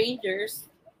to strangers,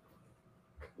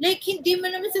 like, hindi mo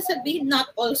naman sasabihin not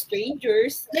all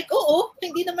strangers. Like, oo,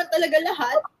 hindi naman talaga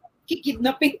lahat.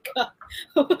 Kikidnapin ka.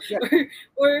 Yeah.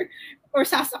 or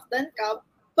sasaktan ka.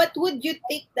 But would you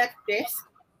take that risk?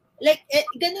 Like,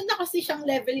 ganun na kasi siyang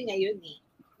level ngayon eh.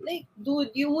 Like, dude,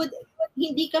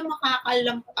 hindi ka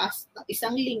makakalampas ng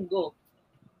isang linggo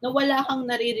na wala kang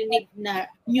naririnig na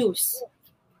news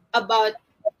about,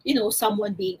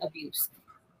 someone being abused.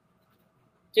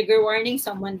 Trigger warning,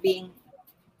 someone being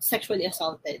sexually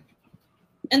assaulted.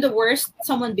 And the worst,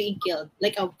 someone being killed.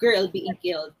 Like a girl being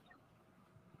killed.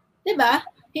 Diba?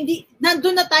 Hindi,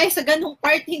 nandun na tayo sa ganung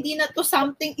part, hindi na to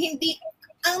something, hindi,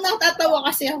 ang natatawa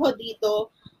kasi ako dito,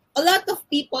 a lot of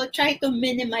people try to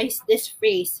minimize this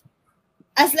phrase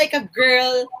as like a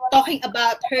girl talking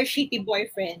about her shitty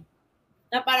boyfriend.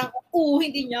 Na parang,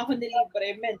 hindi niya ako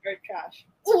nilibre, men are trash.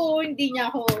 Hindi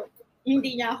niya ako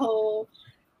hindi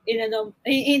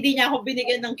niya ako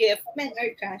binigyan ng gift, men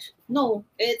are trash. No,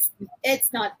 it's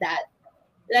not that.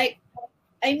 Like,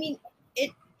 I mean,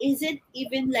 isn't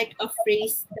even like a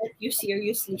phrase that you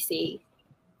seriously say.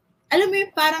 Alam mo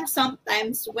yung parang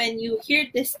sometimes when you hear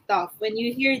this stuff, when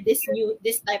you hear this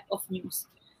type of news,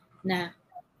 na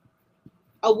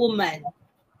a woman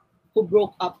who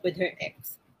broke up with her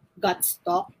ex got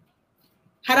stalked,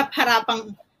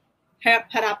 harap-harapang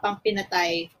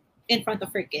pinatay in front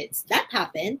of her kids. That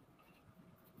happened.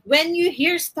 When you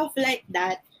hear stuff like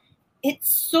that,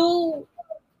 it's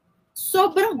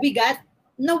sobrang bigat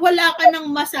na wala ka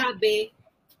nang masabi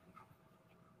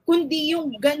kundi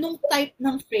yung ganong type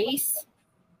ng phrase.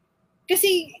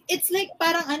 Kasi it's like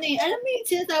parang alam mo yung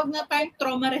sinatawag na parang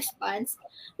trauma response,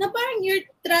 na parang you're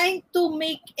trying to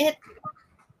make it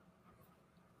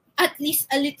at least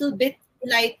a little bit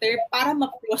lighter para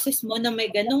ma-process mo na may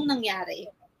ganong nangyari.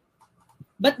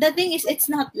 But the thing is, it's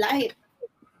not light.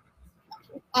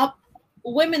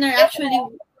 Women are actually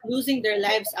losing their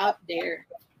lives out there.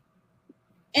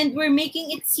 And we're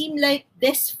making it seem like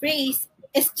this phrase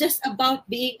is just about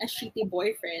being a shitty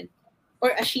boyfriend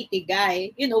or a shitty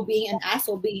guy, being an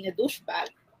asshole, being a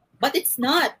douchebag. But it's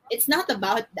not. It's not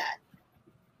about that.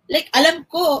 Like, alam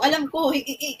ko,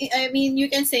 I mean, you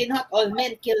can say not all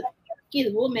men kill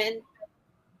women.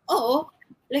 Oo,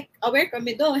 like, aware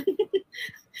kami doon.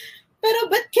 Pero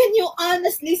but can you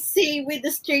honestly say with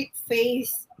a straight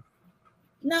face,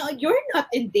 no, you're not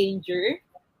in danger?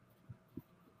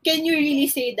 Can you really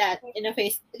say that in a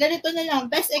face? Ganito na lang,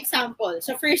 best example,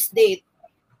 sa first date,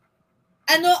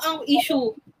 ano ang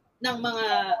issue ng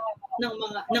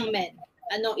men?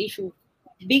 Ano issue?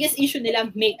 Biggest issue nila,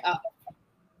 makeup.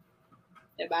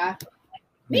 Diba?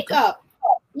 Makeup.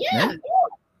 Yeah.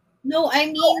 No, I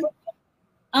mean,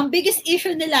 ang biggest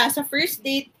issue nila sa first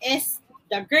date is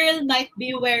the girl might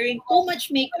be wearing too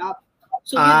much makeup,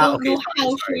 so you don't know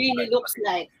how she really looks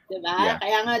like. Diba? Yeah.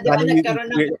 Kaya nga, di ba nagkaroon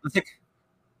ng...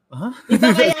 Huh?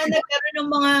 Diba kaya nagkaroon ng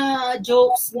mga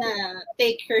jokes na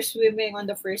take her swimming on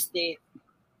the first date?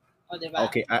 O, diba?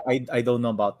 Okay, I don't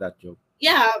know about that joke.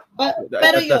 Yeah,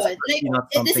 pero yun, like,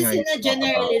 this is in a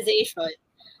generalization.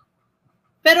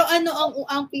 Pero ano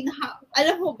ang pinaka,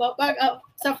 alam mo ba, pag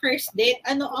sa first date,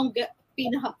 ano ang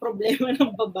pinaka problema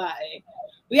ng babae?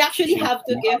 We actually have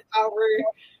to give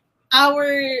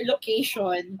our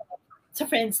location sa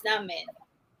friends namin.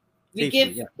 We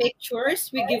give pictures,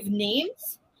 we give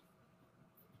names.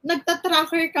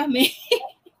 Nagtatracker kami.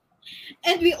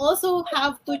 And we also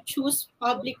have to choose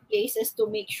public places to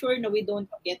make sure na we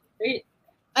don't get hurt.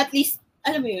 At least,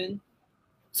 alam mo yun?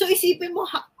 So, isipin mo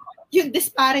yung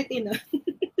disparity, no?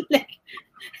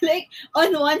 like,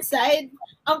 on one side,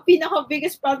 ang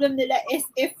pinaka-biggest problem nila is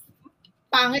if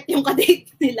pangit yung kadate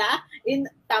nila,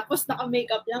 tapos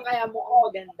naka-makeup lang, kaya mukhang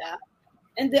maganda.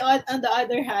 And on the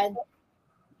other hand,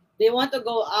 they want to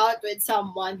go out with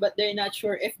someone, but they're not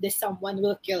sure if this someone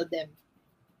will kill them.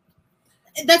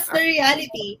 That's the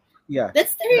reality. Yeah.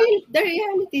 That's the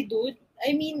reality, dude.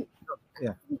 I mean,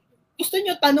 gusto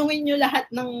nyo, tanungin nyo lahat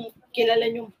ng kilala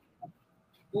nyo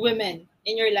women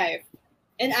in your life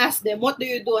and ask them, what do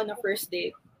you do on a first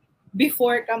date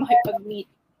before ka makipag-meet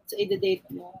sa i-date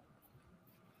mo?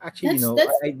 Actually,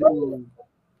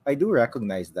 I do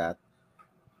recognize that.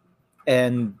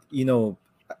 And, no,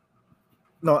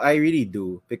 I really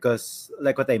do, because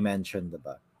like what I mentioned,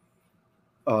 diba?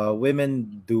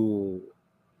 Women do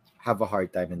have a hard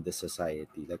time in this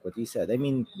society, like what you said. I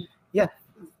mean, yeah,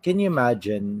 can you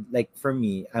imagine, like for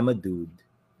me, I'm a dude,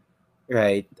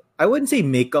 right? I wouldn't say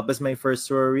makeup is my first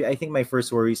worry. I think my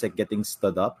first worry is like getting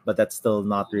stood up, but that's still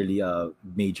not really a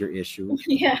major issue.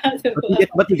 Yeah.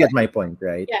 But you get my point,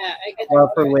 right? Yeah, I get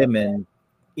Well, for women,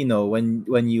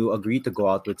 when you agree to go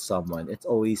out with someone, it's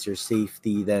always your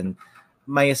safety. Then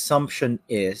my assumption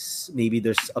is maybe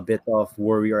there's a bit of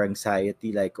worry or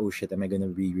anxiety, like, oh shit, am I gonna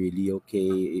be really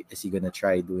okay? Is he gonna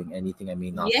try doing anything I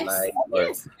may not like?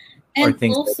 Yes. Or And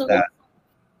things also, like that.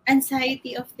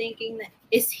 anxiety of thinking,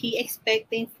 is he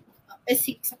expecting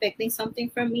something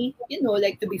from me?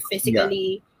 Like to be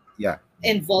physically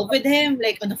involved with him,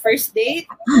 like on the first date,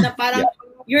 na parang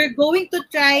you're going to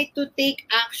try to take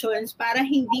actions para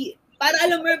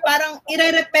alam mo, parang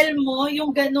ire-repel mo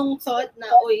yung ganong thought na,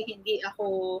 oy, hindi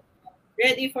ako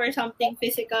ready for something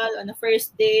physical on a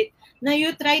first date, na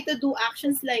you try to do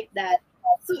actions like that.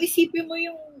 So, isipin mo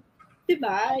yung,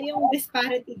 diba, yung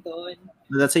disparity doon.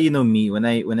 Let's say, me, when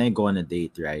I go on a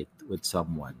date, right, with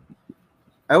someone,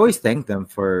 I always thank them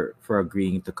for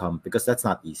agreeing to come, because that's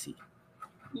not easy.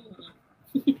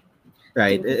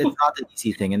 Right? It's not an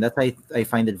easy thing, and that's why I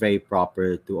find it very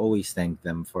proper to always thank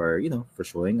them for for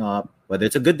showing up, whether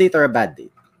it's a good date or a bad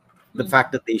date. The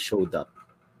fact that they showed up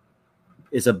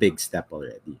is a big step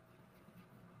already,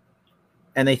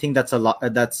 and I think that's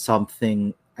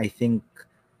something I think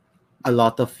a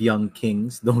lot of young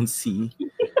kings don't see,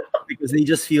 because they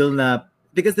just feel na,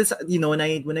 because this, when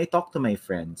I talk to my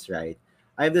friends, right?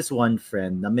 I have this one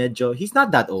friend na medyo, he's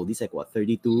not that old. He's like what,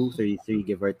 32, 33,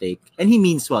 give or take. And he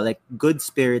means well, like good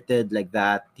spirited like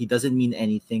that. He doesn't mean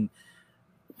anything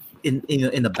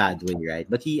in a bad way, right?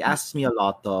 But he asks me a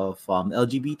lot of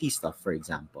LGBT stuff, for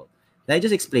example. And I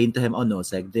just explained to him, oh no,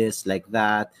 it's like this, like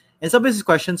that. And some of his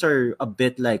questions are a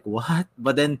bit like, what?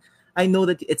 But then I know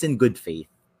that it's in good faith.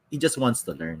 He just wants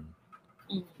to learn.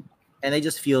 Mm. And I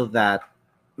just feel that,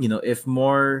 if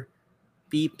more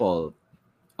people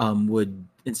would,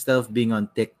 instead of being on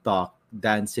TikTok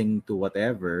dancing to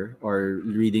whatever or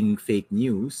reading fake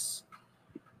news,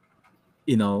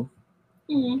 you know,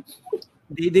 Mm.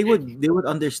 they would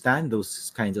understand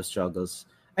those kinds of struggles.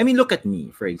 I mean, look at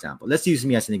me, for example. Let's use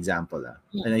me as an example.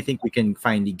 And I think we can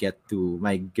finally get to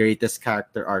my greatest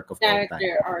character arc of all time.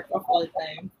 Character arc of all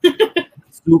time.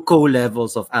 Zuko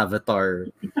levels of Avatar.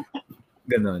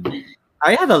 Ganon.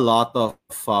 I had a lot of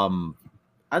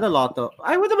I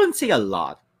wouldn't say a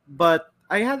lot, but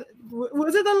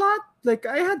was it a lot? Like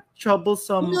I had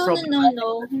troublesome No, no, problem. no,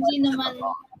 no. Hindi naman.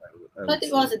 I But would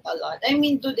it say. wasn't a lot. I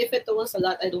mean, dude, if it was a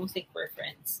lot, I don't think we're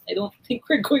friends. I don't think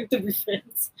we're going to be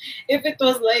friends. If it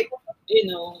was like,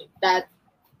 that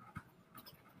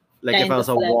Like if kind I of was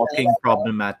a walking level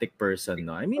problematic person,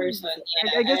 no. I mean, person,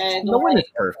 I guess I no don't one is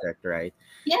think. perfect, right?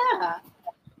 Yeah.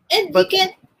 And you But can,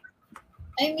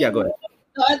 I yeah, go mean, ahead.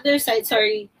 the other side,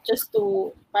 sorry, just to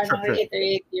Sure, parang sure.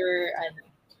 reiterate your,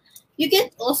 you can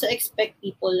also expect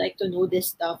people like to know this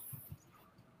stuff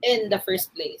in the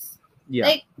first place. Yeah,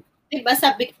 Like, diba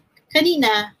sabi,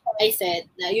 kanina, I said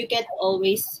na you can't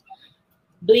always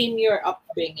blame your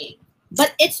upbringing.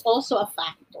 But it's also a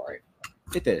factor.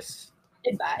 it is.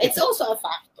 Diba? It It's is. also a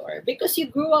factor because you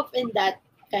grew up in that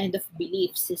kind of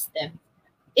belief system.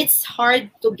 It's hard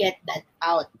to get that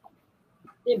out.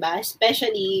 Diba?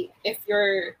 Especially if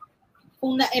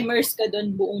kung na-immerse ka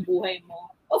doon buong buhay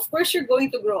mo. Of course, you're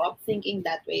going to grow up thinking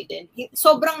that way din.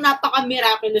 Sobrang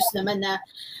napaka-miraculous naman na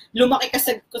lumaki ka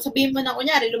kung sabihin mo na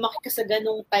kunyari, lumaki ka sa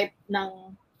ganong type ng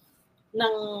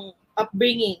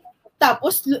upbringing.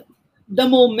 Tapos, the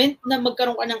moment na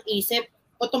magkaroon ka ng isip,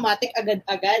 automatic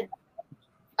agad-agad,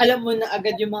 alam mo na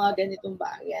agad yung mga ganitong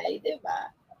bagay, di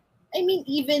ba? I mean,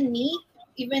 even me,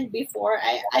 even before,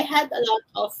 I had a lot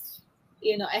of,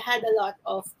 I had a lot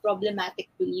of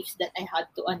problematic beliefs that I had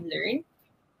to unlearn.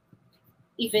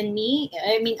 Even me,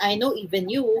 I mean, I know even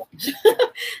you.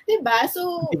 di ba? I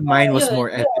So, think mine was yun. more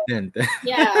evident.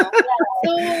 Yeah. So,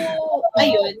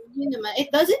 ayun, yun naman. It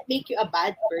doesn't make you a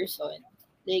bad person.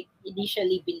 Like,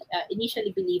 initially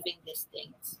believing these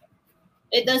things.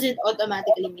 It doesn't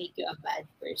automatically make you a bad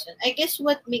person. I guess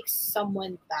what makes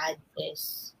someone bad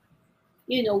is,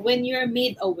 when you're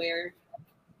made aware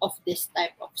of this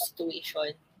type of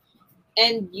situation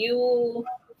and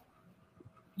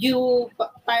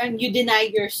parang you deny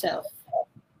yourself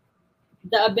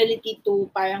the ability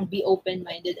to parang be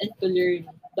open-minded and to learn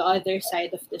the other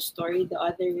side of the story, the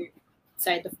other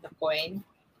side of the coin.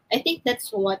 I think that's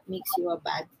what makes you a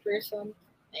bad person.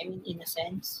 I mean, in a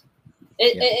sense,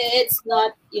 Yeah. it's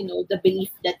not the belief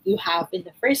that you have in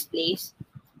the first place,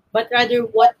 but rather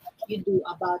what you do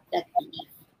about that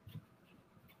belief.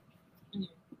 Mm.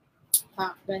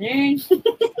 Ah, ganun.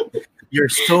 You're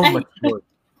so mature.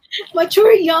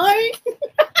 Mature yarn.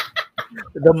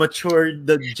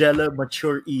 The Jella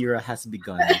mature era has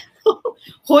begun.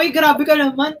 Hoy, grabe ka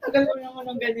naman. Tagal ko naman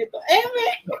ng ganito.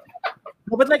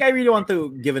 No, but like I really want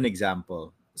to give an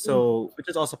example. So, which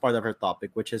is also part of our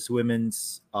topic, which is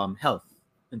women's health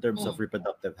in terms of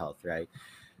reproductive health, right?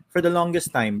 For the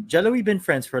longest time, Jella, we've been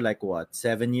friends for like what,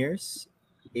 7 years,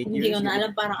 8 Hindi years? ko na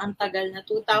alam, parang ang tagal na.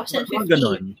 Mga 2015.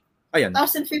 ganon. Ayan,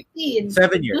 2015.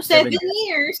 7 years. No, 7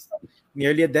 years.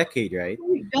 Nearly a decade, right? Oh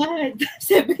my God.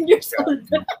 7 years old.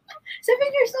 7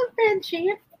 years old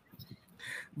friendship.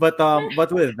 But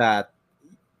with that,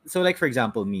 so like for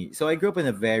example, me. So I grew up in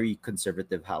a very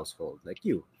conservative household, like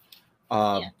you.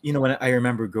 When I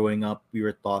remember growing up, we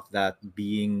were taught that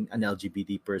being an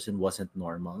LGBT person wasn't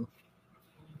normal,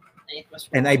 It was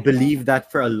and I wrong. believed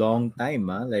that for a long time.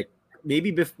 Like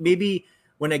maybe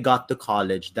when I got to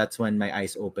college, that's when my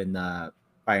eyes opened na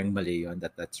parang mali yun,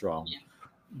 that's wrong. Yeah.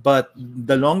 But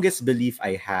the longest belief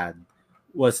I had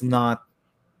was not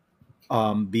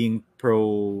being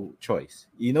pro-choice.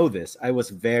 You know this. I was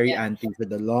very Yeah. anti for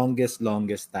the longest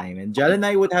time, and Jal and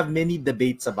I would have many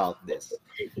debates about this.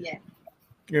 Yeah.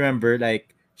 Remember,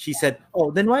 like she said, "Oh,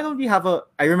 then why don't we have a?"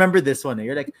 I remember this one.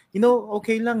 You're like,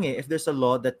 okay lang eh, if there's a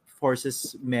law that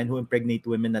forces men who impregnate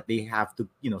women that they have to,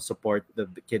 support the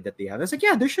kid that they have. I was like,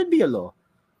 yeah, there should be a law.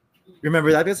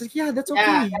 Remember that? It's like, yeah, that's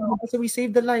Yeah. okay. So we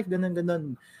saved the life. Ganun,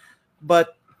 ganun.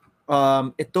 But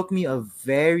it took me a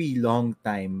very long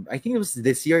time. I think it was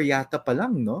this year yata pa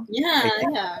lang, no? I Yeah,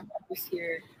 think. yeah. Was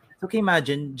here. Okay,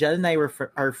 imagine, Jel and I were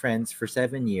our friends for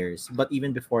 7 years. But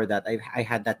even before that, I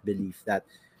had that belief that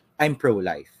I'm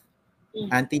pro-life,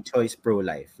 Mm, anti-choice,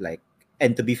 pro-life. Like,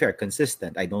 and to be fair,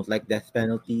 consistent. I don't like death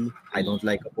penalty. I don't mm,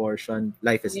 like abortion.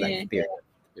 Life is life, yeah. period.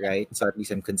 Right? So at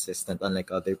least I'm consistent, unlike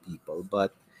other people.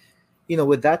 But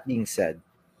with that being said,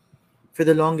 for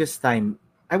the longest time,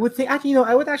 I would think actually,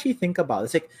 I would actually think about it.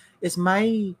 It's like, is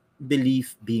my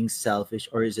belief being selfish,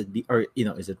 or is it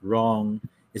wrong?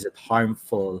 Is it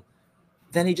harmful?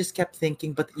 Then I just kept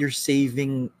thinking, but you're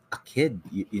saving a kid,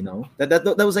 that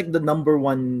was like the number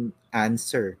one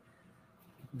answer.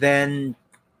 Then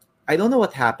I don't know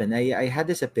what happened. I had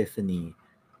this epiphany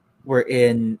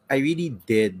wherein I really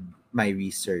did my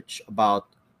research about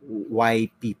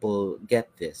why people get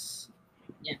this,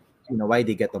 Yeah. why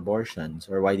they get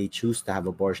abortions, or why they choose to have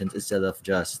abortions instead of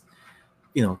just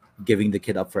giving the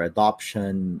kid up for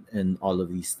adoption and all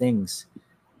of these things.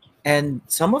 And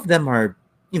some of them are,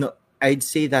 I'd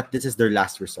say that this is their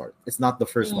last resort. It's not the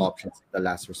first Mm, option, it's the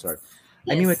last resort.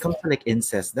 I mean, when it yes. comes to like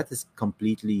incest, that is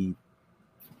completely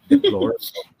deplorable.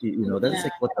 That is Yeah.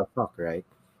 like, what the fuck, right?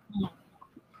 Mm,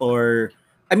 Or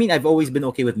I mean, I've always been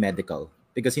okay with medical,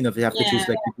 because if you have to choose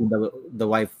yeah. like between the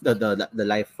wife, the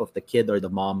life of the kid or the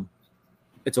mom,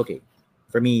 it's okay.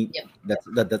 For me, Yep.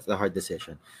 that's a hard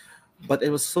decision. But it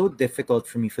was so difficult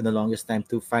for me for the longest time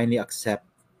to finally accept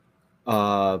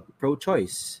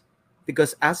pro-choice,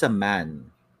 because as a man,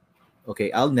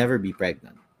 okay, I'll never be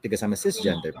pregnant because I'm a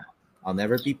cisgender Mm, man. I'll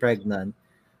never be pregnant.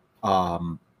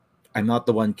 um I'm not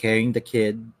the one carrying the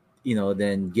kid.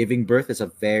 Then giving birth is a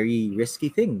very risky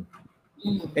thing,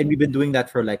 and mm. we've been doing that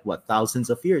for like what, thousands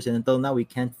of years, and until now we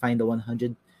can't find a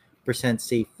 100%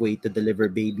 safe way to deliver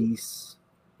babies,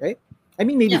 right? I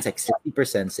mean, maybe Yeah. it's like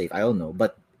 60% safe, I don't know,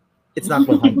 but it's not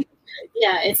 100, right?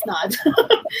 Yeah, it's not.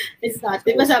 It's not.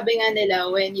 Di ba So sabi nga nila,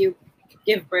 when you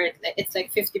give birth, like, it's like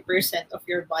 50% of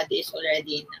your body is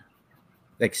already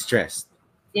like stressed.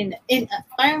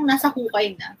 parang nasa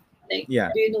hukay na. Like,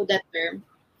 Yeah, do you know that term?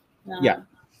 yeah, Na,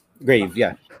 grave,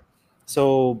 yeah.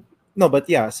 So no, but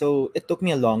yeah, so it took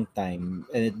me a long time,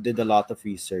 and it did a lot of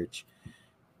research.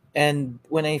 And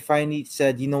when I finally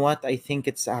said, you know what, I think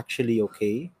it's actually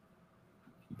okay,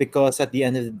 because at the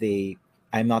end of the day,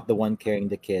 I'm not the one carrying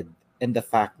the kid, and the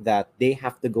fact that they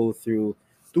have to go through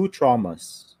two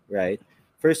traumas, right?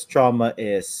 First trauma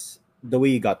is the way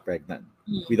you got pregnant.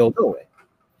 We mm, don't know it.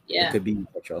 It yeah. could be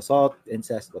sexual assault,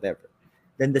 incest, whatever.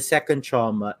 Then the second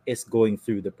trauma is going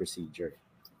through the procedure.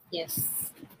 Yes.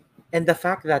 And the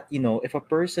fact that, if a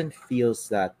person feels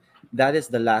that that is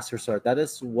the last resort, that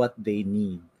is what they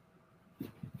need,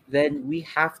 then we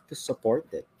have to support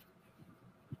it.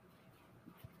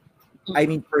 I Mm.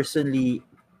 mean, personally,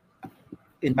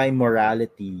 in my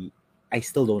morality, I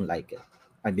still don't like it.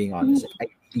 I'm being honest. Mm. I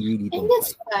really, really And don't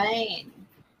that's like it. fine.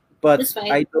 But That's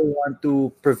fine. I don't want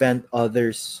to prevent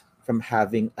others from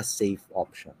having a safe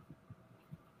option.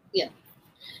 Yeah.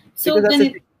 Because So, that's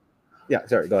the thing. Yeah,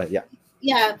 sorry, go ahead. Yeah.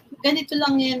 yeah, ganito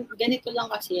lang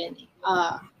kasi yan eh.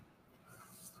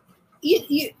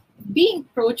 You being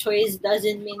pro-choice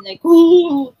doesn't mean like,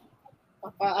 ooh,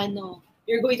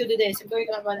 you're going to do this, you're going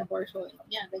to have an abortion.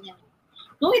 Yeah, ganyan.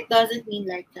 No, it doesn't mean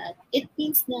like that. It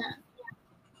means na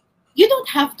you don't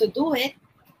have to do it,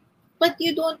 but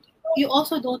you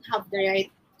also don't have the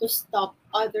right to stop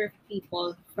other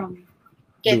people from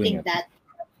Doing getting it. that,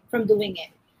 from doing it.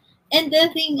 And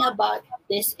the thing about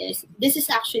this is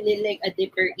actually like a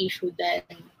deeper issue than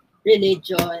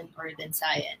religion or than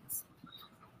science.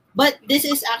 But this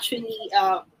is actually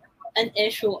an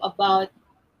issue about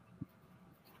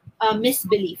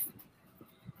misbelief.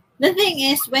 The thing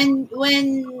is, when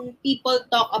people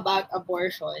talk about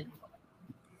abortion,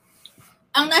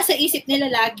 ang nasa isip nila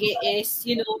lagi is,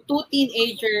 two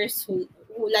teenagers who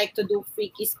like to do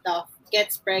freaky stuff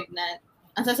gets pregnant.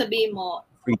 Ang sasabihin mo,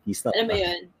 Freaky stuff. alam mo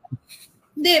yun?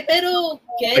 Hindi, pero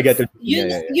I get gets, it. Yeah,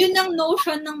 yeah, yeah. yun ang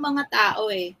notion ng mga tao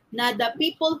eh, na the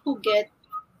people who get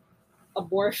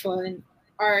abortion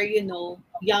are,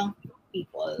 young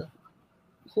people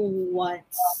who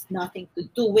wants nothing to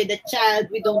do with the child.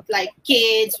 We don't like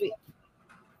kids.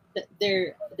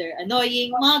 They're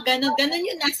annoying. Mga ganon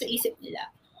yung nasa isip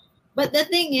nila. But the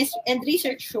thing is, and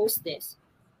research shows this,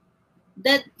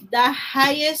 that the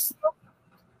highest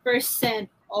percent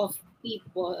of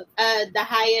people, the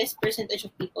highest percentage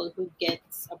of people who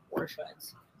gets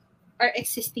abortions are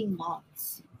existing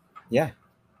moms. Yeah,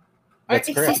 Are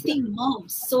that's correct. existing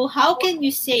moms. So how can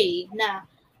you say na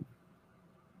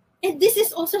And this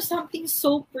is also something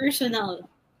so personal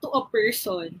to a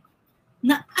person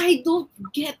na I don't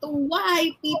get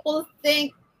why people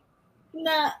think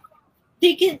na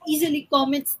they can easily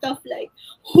comment stuff like,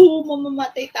 who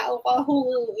mamamatay tao ka, who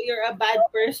you're a bad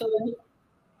person,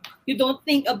 you don't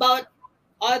think about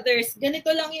others. Ganito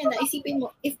lang yan, naisipin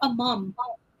mo, if a mom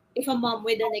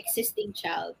with an existing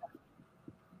child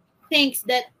thinks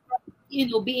that,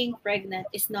 being pregnant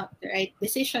is not the right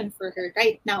decision for her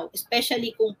right now,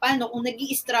 especially kung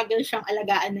nag-i-struggle siyang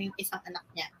alagaan na yung isang anak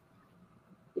niya.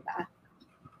 Diba?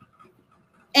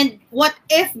 And what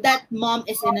if that mom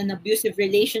is in an abusive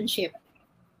relationship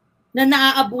na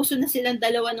naaabuso na silang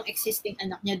dalawa ng existing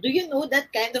anak niya? Do you know that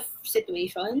kind of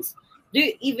situations? Do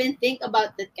you even think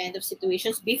about that kind of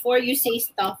situations before you say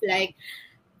stuff like,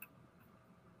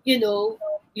 you're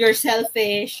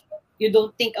selfish, you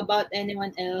don't think about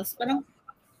anyone else? Parang,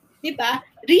 di ba?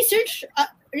 Research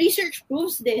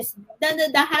proves this.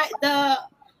 The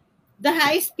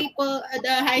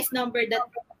highest number that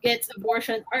gets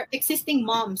abortion are existing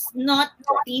moms, not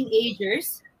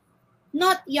teenagers,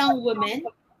 not young women.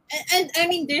 And I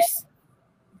mean, there's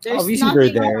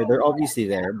Obviously, nothing. they're obviously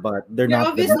there, but they're They're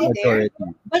not the obviously there,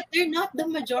 majority. but they're not the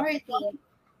majority.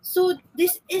 So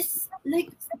this is like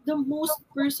the most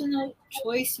personal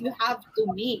choice you have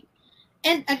to make.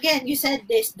 And again, you said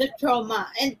this, the trauma.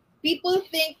 And people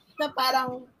think na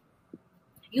parang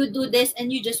you do this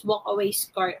and you just walk away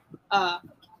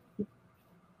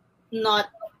not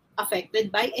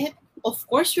affected by it. Of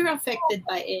course you're affected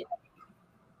by it.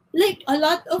 Like a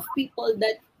lot of people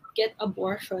that get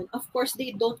abortion, of course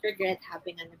they don't regret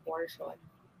having an abortion.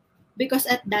 Because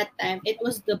at that time it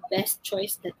was the best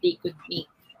choice that they could make.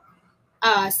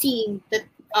 Seeing their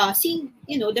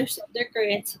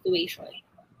current situation.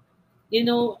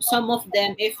 Some of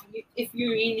them, if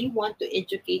you really want to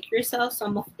educate yourself,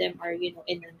 some of them are in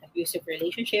an abusive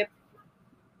relationship,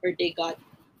 or they got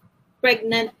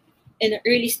pregnant in an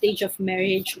early stage of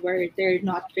marriage where they're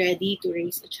not ready to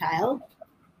raise a child,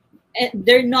 and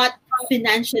they're not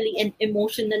financially and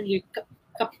emotionally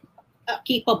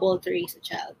capable to raise a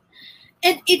child.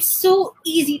 And it's so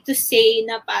easy to say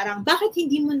na parang, bakit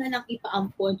hindi mo na lang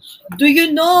ipaampon? Do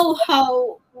you know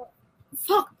how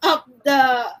fucked up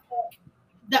the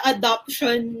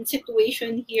adoption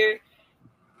situation here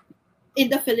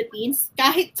in the Philippines?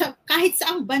 Kahit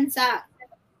saang bansa,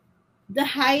 the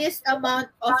highest amount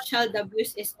of child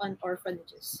abuse is on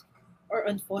orphanages or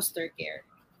on foster care.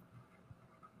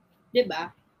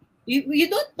 Diba? You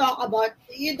don't talk about,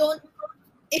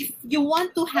 if you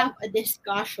want to have a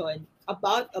discussion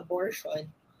about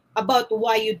abortion, about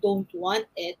why you don't want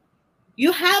it,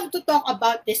 you have to talk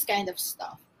about this kind of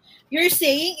stuff. You're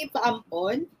saying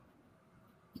ipaampon,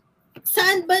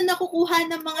 saan ba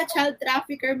nakukuha ng mga child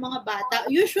trafficker mga bata?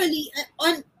 Usually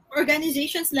on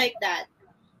organizations like that.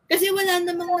 Kasi wala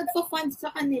namang nagfa-fund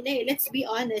sa kanila eh. Let's be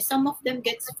honest, some of them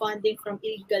gets funding from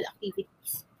illegal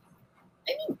activities.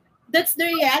 I mean, that's the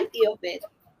reality of it.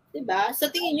 Diba? Sa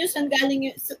tingin nyo,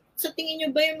 sa tingin nyo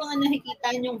ba yung mga nakikita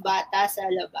nyong bata sa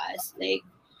labas? Like,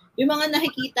 yung mga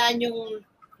nakikita nyong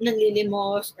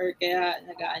nanlilimos or kaya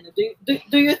nag-ano,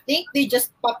 do you think they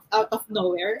just popped out of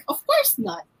nowhere? Of course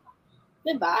not.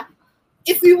 Diba?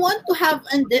 If we want to have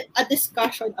a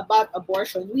discussion about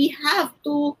abortion, we have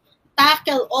to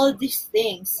tackle all these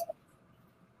things.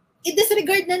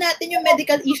 I-disregard na natin yung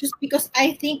medical issues because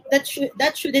I think that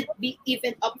shouldn't be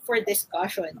even up for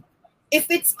discussion. If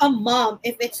it's a mom,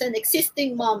 if it's an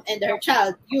existing mom and her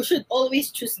child, you should always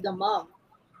choose the mom.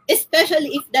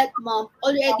 Especially if that mom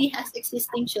already has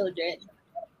existing children.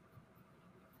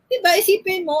 Diba,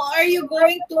 isipin mo, are you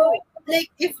going to,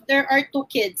 like, if there are 2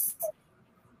 kids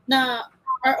na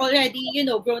are already,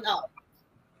 grown up,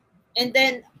 and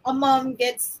then a mom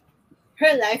gets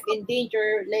her life in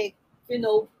danger, like,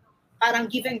 parang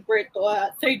giving birth to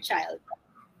a 3rd child.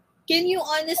 Can you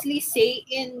honestly say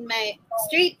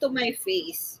straight to my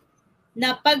face,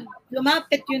 na pag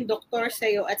lumapit yung doktor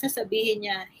sa'yo at sasabihin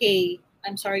niya, hey,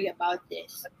 I'm sorry about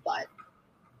this, but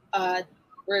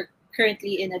we're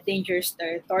currently in a dangerous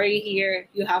territory here.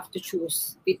 You have to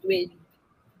choose between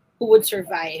who would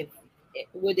survive.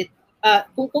 Would it,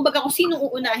 kung sino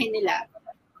uunahin nila,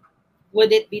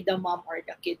 would it be the mom or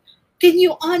the kid? Can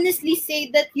you honestly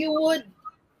say that you would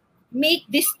make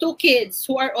these 2 kids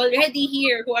who are already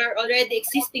here, who are already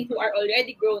existing, who are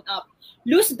already grown up,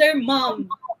 lose their mom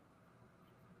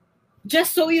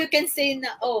just so you can say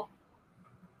na, oh,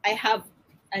 I have,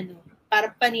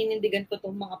 para paninindigan ko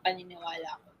itong mga paniniwala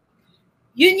ko.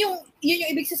 Yun yung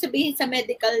ibig sasabihin sa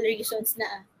medical reasons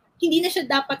na hindi na siya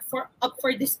dapat up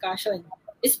for discussion,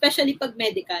 especially pag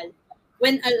medical.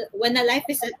 When a life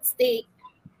is at stake,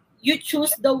 you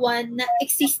choose the one na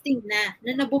existing na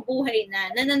nabubuhay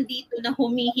na nandito, na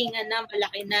humihinga na,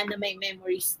 malaki na may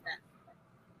memories na.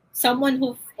 Someone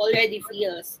who already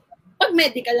feels. Pag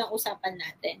medical ang usapan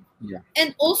natin. Yeah.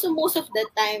 And also, most of the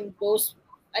time, those,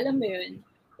 alam mo yun,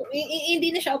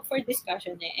 hindi na siya up for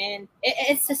discussion and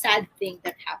it's a sad thing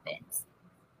that happens.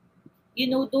 You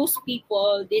know, those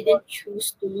people didn't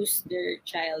choose to lose their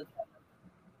child.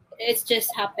 It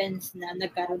just happens na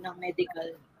nagkaroon ng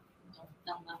medical,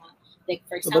 ng mga, like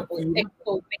for example,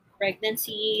 ectopic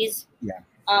pregnancies,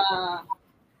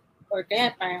 or kaya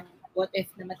parang what if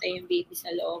namatay yung baby sa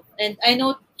loob. And I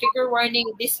know, trigger warning,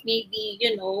 this may be,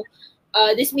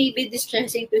 this may be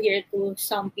distressing to hear to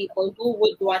some people who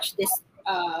would watch this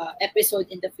episode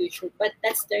in the future, but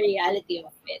that's the reality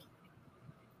of it.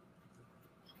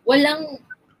 Walang,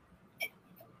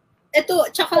 ito,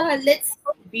 tsaka let's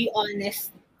be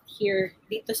honest here,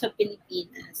 dito sa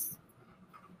Pilipinas,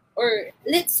 or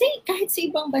let's say kahit sa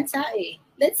ibang bansa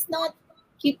let's not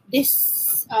keep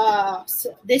this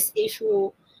this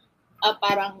issue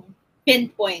parang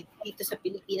pinpoint dito sa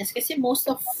Pilipinas, kasi most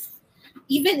of,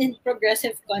 even in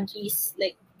progressive countries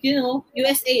like,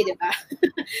 USA, di ba?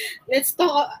 Let's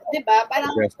talk, di ba? Parang,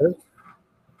 progressive?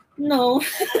 No.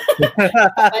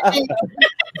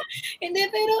 Hindi,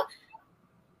 pero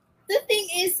the thing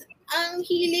is, ang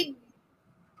hilig,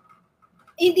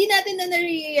 hindi natin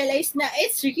na-realize na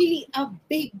it's really a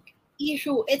big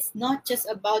issue. It's not just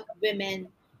about women.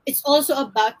 It's also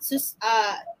about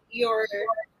your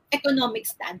economic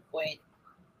standpoint.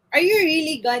 Are you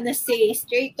really gonna say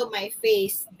straight to my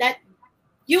face that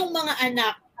yung mga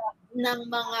anak ng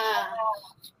mga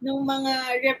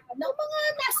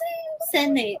nasa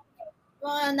Senate,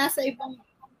 mga nasa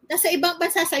ibang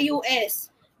bansa sa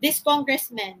US, this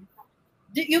congressman,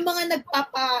 yung mga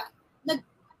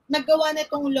naggawa na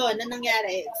itong law na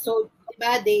nangyari. So,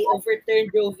 diba, they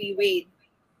overturned Roe v. Wade.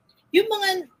 Yung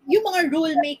mga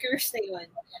rule makers na yun,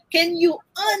 can you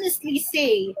honestly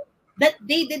say that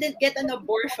they didn't get an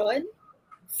abortion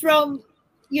from,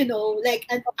 like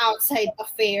an outside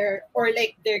affair, or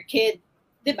like their kid,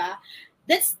 diba?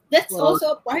 That's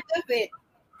also a part of it.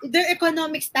 Their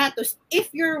economic status. If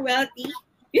you're wealthy,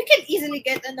 you can easily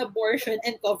get an abortion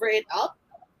and cover it up.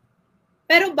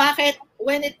 Pero bakit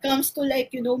when it comes to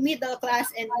like, middle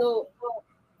class and low,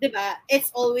 diba?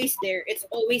 It's always there. It's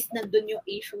always nandun yung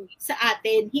issue sa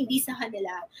atin, hindi sa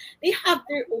kanila. They have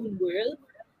their own world.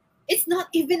 It's not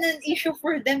even an issue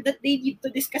for them that they need to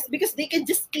discuss because they can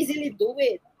just easily do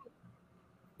it.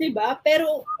 Diba?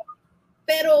 Pero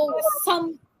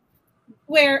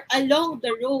somewhere along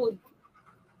the road,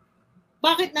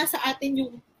 bakit nasa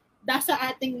atin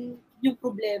yung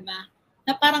problema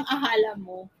na parang akala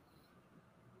mo,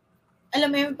 alam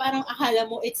mo yun, parang akala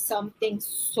mo it's something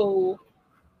so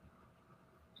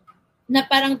na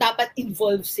parang dapat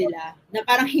involved sila, na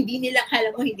parang hindi nila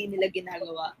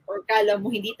ginagawa, or kala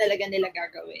mo hindi talaga nila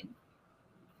gagawin.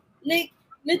 Like,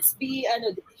 let's be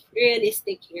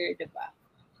realistic here, diba?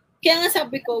 Kaya nga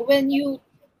sabi ko, when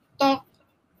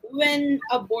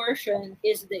abortion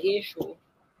is the issue,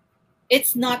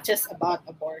 it's not just about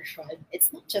abortion.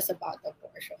 It's not just about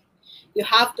abortion. You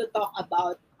have to talk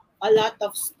about a lot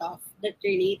of stuff that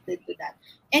related to that.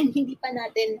 And hindi pa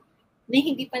natin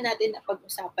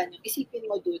napag-usapan yung, isipin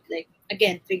mo, dude, like,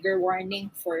 again, trigger warning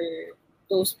for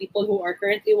those people who are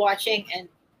currently watching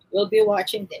and will be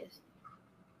watching this.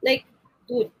 Like,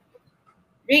 dude,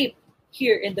 rape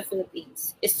here in the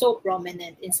Philippines is so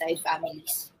prominent inside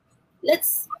families.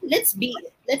 It's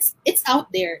out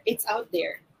there. It's out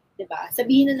there. Diba?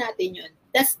 Sabihin na natin yun.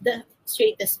 That's the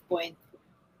straightest point.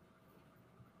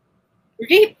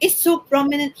 Rape is so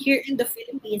prominent here in the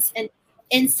Philippines, and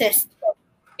incest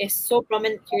is so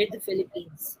prominent here in the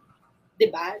Philippines.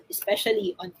 Diba?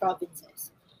 Especially on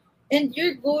provinces. And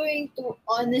you're going to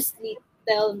honestly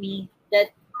tell me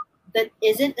that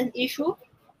isn't an issue?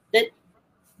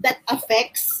 That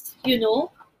affects,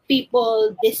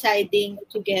 people deciding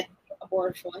to get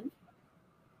abortion?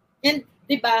 And,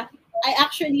 diba, I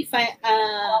actually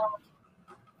I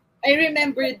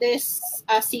remember this,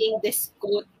 seeing this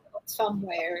quote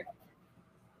somewhere,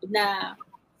 na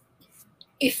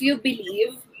if you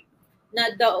believe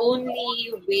na the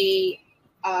only way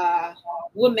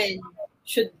women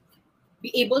should be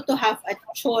able to have a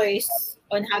choice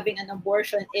on having an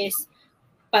abortion is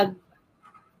pag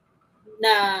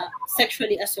na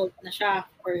sexually assault na siya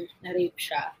or na rape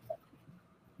siya,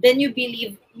 then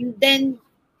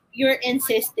you're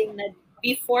insisting that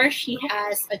before she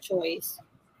has a choice,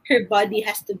 her body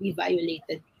has to be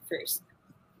violated first.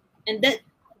 And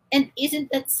And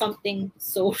isn't that something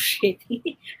so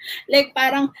shitty? Like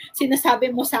parang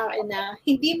sinasabi mo sa akin na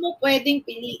hindi mo pwedeng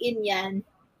piliin yan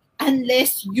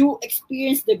unless you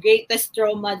experience the greatest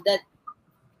trauma that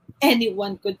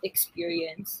anyone could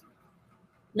experience.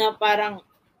 Na parang,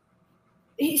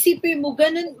 isipin mo,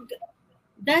 ganun,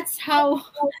 that's how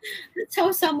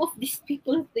some of these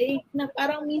people think, na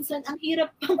parang minsan ang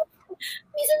hirap pang,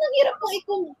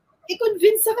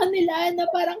 i-convince sa kanila na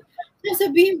parang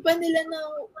sasabihin pa nila na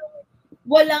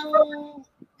walang,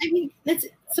 I mean,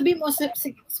 sabihin mo,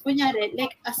 kunyari,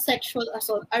 like a sexual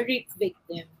assault, a rape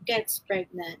victim gets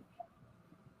pregnant.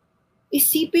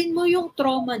 Isipin mo yung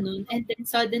trauma nun and then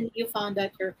suddenly you found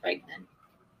out you're pregnant.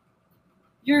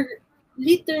 You're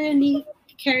literally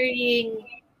carrying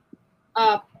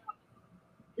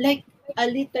like a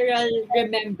literal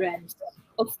remembrance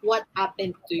of what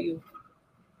happened to you.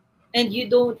 And you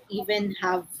don't even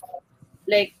have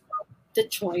like the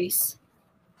choice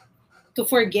to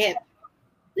forget.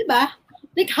 Diba?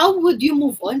 Like how would you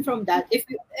move on from that if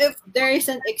there is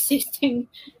an existing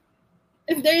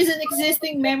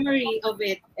memory of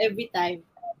it every time?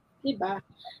 Diba?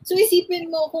 So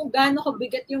isipin mo kung gaano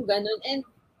kabigat yung ganun and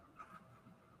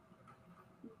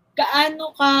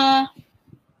gaano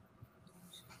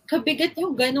kabigat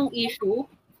yung ganong issue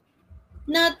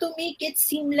na to make it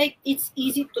seem like it's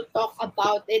easy to talk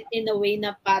about it in a way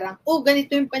na parang, oh,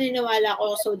 ganito yung paniniwala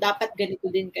ko, so dapat ganito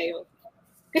din kayo.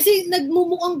 Kasi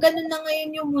nagmumukhang ganun na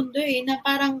ngayon yung mundo na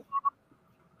parang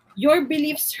your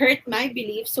beliefs hurt my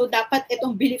beliefs, so dapat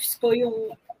itong beliefs ko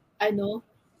yung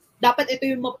dapat ito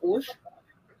yung ma-push.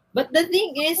 But the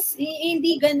thing is,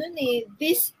 hindi ganun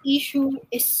This issue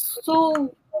is so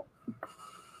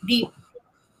deep.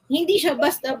 Hindi siya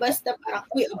basta-basta parang,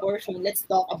 uy, abortion, let's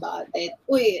talk about it.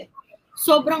 Uy,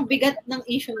 sobrang bigat ng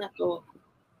issue na to.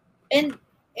 And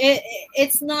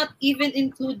it's not even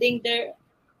including the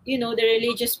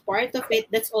religious part of it.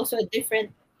 That's also a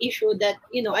different issue that,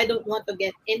 I don't want to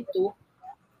get into.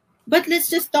 But let's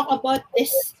just talk about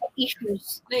these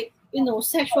issues, like,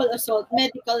 sexual assault,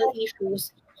 medical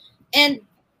issues, and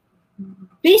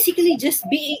basically just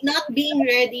not being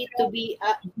ready to be,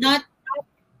 not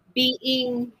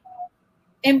being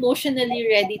emotionally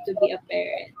ready to be a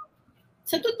parent.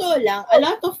 Sa totoo lang, a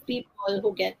lot of people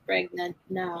who get pregnant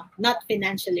na not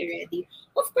financially ready,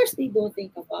 of course they don't think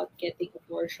about getting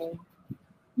abortion.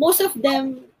 Most of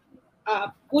them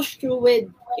push through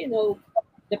with,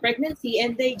 the pregnancy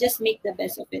and they just make the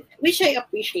best of it, which I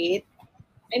appreciate.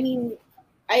 I mean,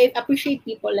 I appreciate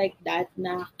people like that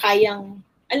na kayang,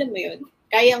 alam mo yun,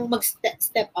 kayang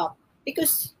mag-step up.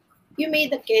 Because you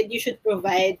made a kid, you should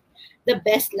provide the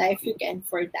best life you can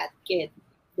for that kid.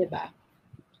 Diba?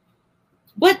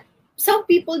 But some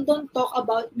people don't talk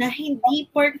about na hindi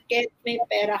porket may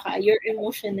pera ka, you're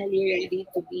emotionally ready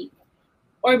to be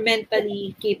or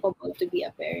mentally capable to be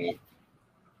a parent.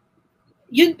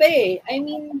 Yun pa I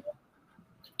mean,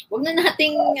 wag na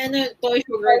nating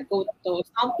sugarcoat to.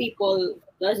 Some people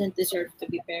doesn't deserve to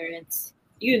be parents.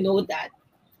 You know that.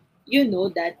 You know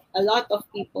that a lot of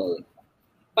people,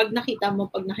 pag nakita mo,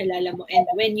 pag nakilala mo, and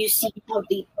when you see how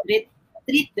they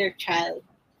treat their child,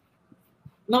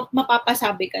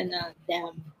 mapapasabi ka na,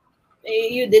 damn,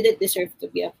 you didn't deserve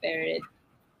to be a parent.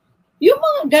 Yung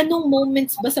mga ganong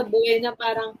moments ba sa buhay na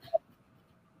parang,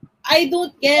 I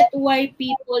don't get why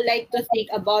people like to think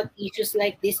about issues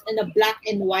like this in a black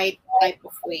and white type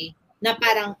of way. Na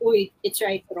parang, uy, it's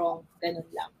right, wrong, ganun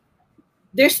lang.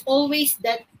 There's always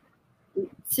that,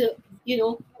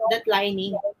 that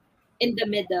lining in the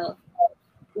middle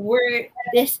where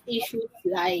these issues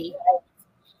lie.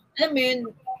 Alam mo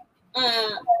yun,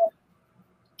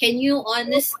 can you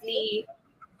honestly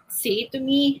say to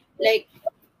me, like,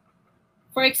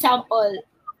 for example,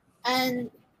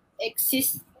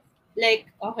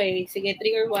 okay, sige,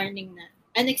 trigger warning na.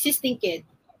 An existing kid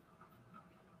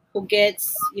who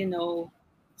gets,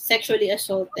 sexually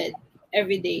assaulted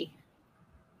every day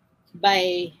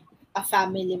by a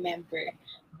family member.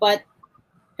 But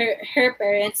their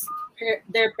parents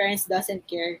doesn't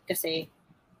care kasi,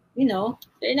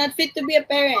 they're not fit to be a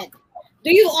parent.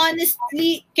 Can you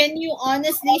honestly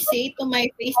say to my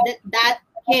face that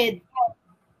kid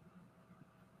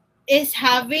is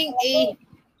having a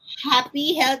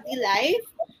happy, healthy life?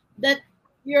 That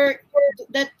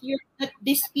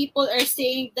these people are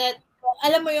saying that,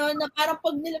 alam mo yun, na parang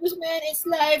pag nilabas mo yan, it's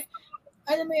life,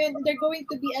 alam mo yun, they're going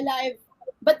to be alive.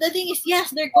 But the thing is,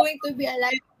 yes, they're going to be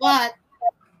alive, but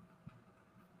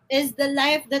is the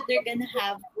life that they're gonna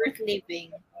have worth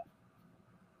living?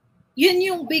 Yun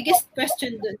yung biggest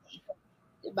question dun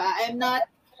Diba?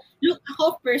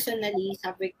 Ako personally,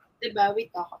 sabi, diba, we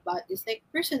talk about this, like,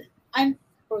 I'm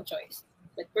pro-choice.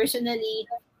 But personally,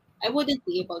 I wouldn't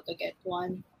be able to get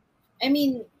one. I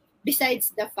mean,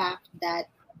 besides the fact that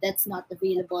that's not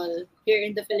available here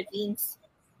in the Philippines,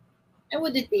 I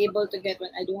wouldn't be able to get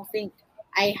one. I don't think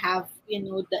I have,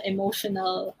 the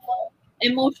emotional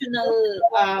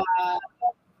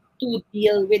to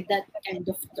deal with that kind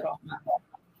of trauma.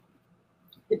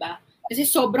 'Di ba? Kasi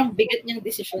sobrang bigat niyang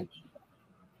desisyon.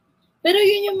 Pero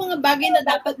yun yung mga bagay na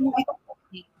dapat mo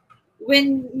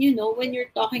when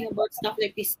you're talking about stuff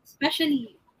like this,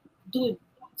 especially, dude,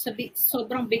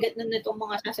 sobrang bigat na nitong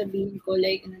mga sasabihin ko,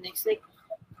 like, in the next, like,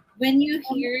 when you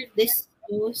hear this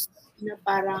news na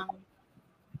parang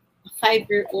a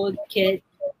 5-year-old kid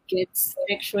gets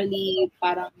sexually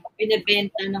parang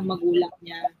binebenta ng magulang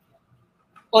niya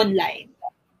online.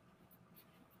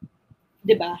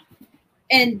 'Di ba?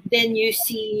 And then you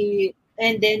see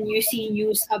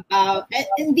news about,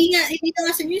 hindi na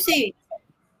nga sa news eh.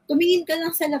 Tumingin ka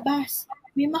lang sa labas.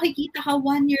 May makikita ka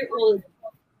 1-year-old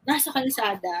nasa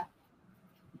kalsada,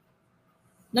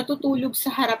 natutulog sa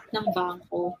harap ng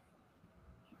bangko.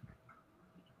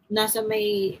 Nasa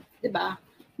may, 'di ba?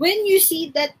 When you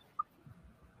see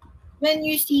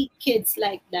kids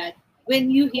like that,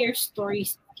 when you hear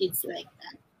stories of kids like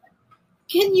that,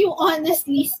 can you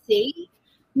honestly say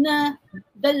na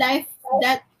the life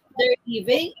that they're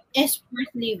living is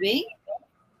worth living?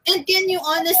 And can you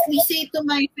honestly say to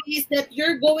my face that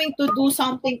you're going to do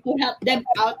something to help them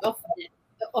out of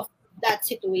that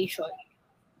situation?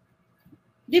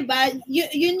 'Di ba?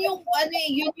 Yun yung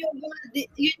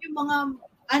mga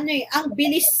ang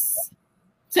bilis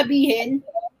sabihin,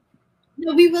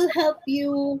 no, we will help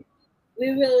you.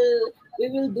 We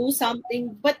will do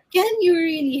something, but can you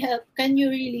really help? Can you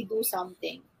really do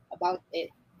something about it?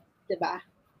 'Di ba?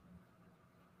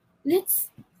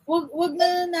 Wag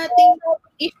na nating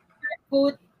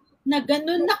i-quote na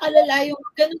ganun kalala yung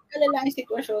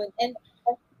sitwasyon. And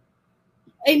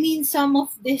I mean, some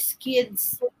of these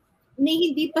kids,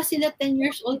 hindi pa sila 10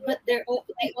 years old, but they're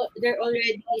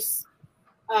already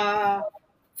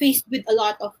faced with a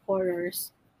lot of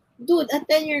horrors. Dude,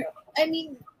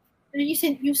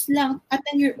 recent news lang, a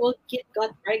 10-year-old kid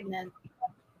got pregnant.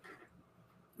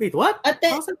 Wait, what?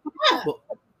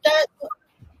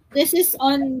 This is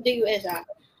on the US.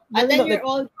 A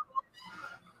 10-year-old.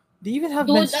 Do you even have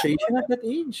menstruation at that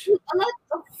age?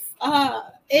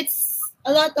 It's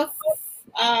a lot of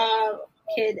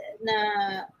kid na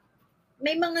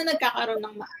may mga nagkakaroon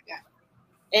ng maaga.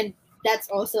 And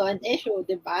that's also an issue,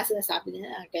 'di ba? Sinasabi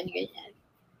nila ganyan.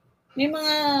 May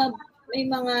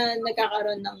mga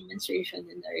nagkakaroon ng menstruation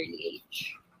in the early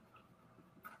age.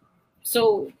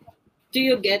 So, do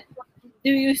you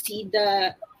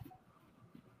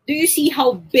see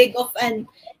how big of an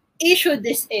issue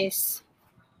this is?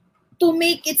 To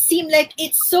make it seem like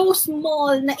it's so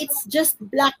small na it's just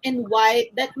black and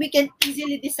white that we can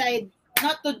easily decide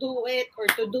not to do it or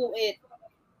to do it.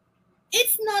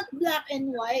 It's not black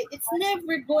and white. It's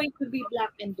never going to be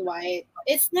black and white.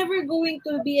 It's never going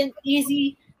to be an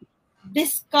easy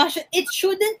discussion. It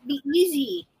shouldn't be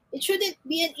easy. It shouldn't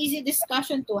be an easy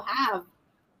discussion to have.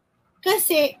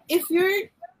 Kasi if you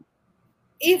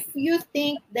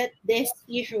think that this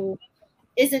issue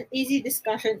is an easy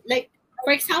discussion, like, for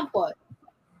example,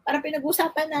 para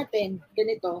pinag-usapan natin,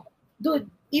 ganito, dude,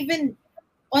 even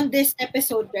on this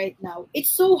episode right now,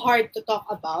 it's so hard to talk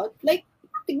about. Like,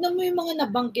 tignan mo yung mga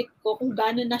nabanggit ko kung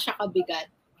gaano na siya kabigat.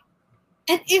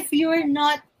 And if you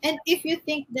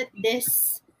think that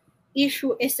this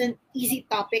issue is an easy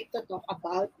topic to talk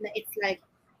about, na it's like,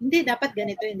 hindi dapat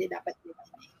ganito, hindi dapat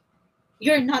ganito.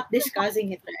 You're not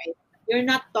discussing it right. You're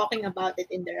not talking about it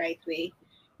in the right way.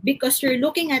 Because you're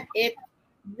looking at it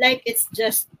like it's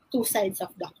just two sides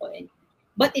of the coin.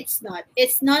 But it's not.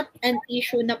 It's not an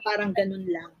issue na parang ganun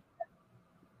lang.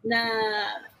 Na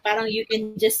parang you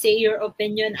can just say your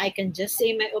opinion, I can just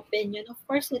say my opinion. Of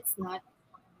course, it's not.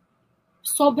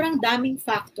 Sobrang daming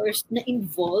factors na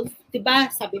involved.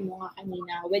 Diba, sabi mo nga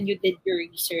kanina, when you did your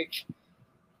research,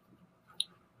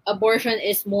 abortion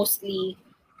is mostly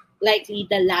likely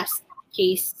the last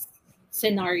case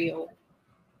scenario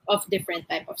of different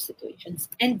type of situations.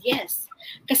 And yes,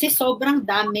 kasi ang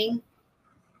daming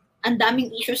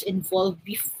issues involved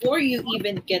before you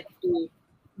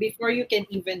can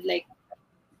even like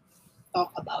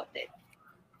talk about it.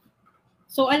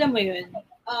 So alam mo yun,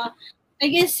 I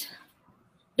guess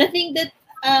the thing that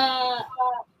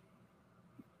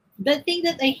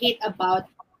I hate about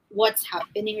what's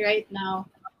happening right now,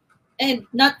 and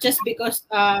not just because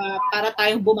para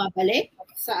tayong bumabalik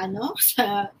sa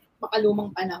makalumang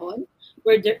panahon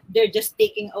where they're just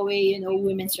taking away,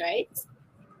 women's rights.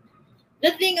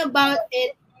 The thing about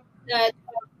it that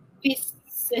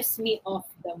pisses me off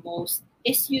the most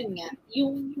is yun nga,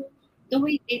 yung the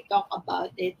way they talk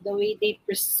about it, uh, the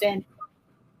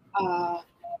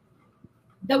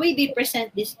way they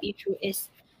present this issue is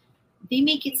they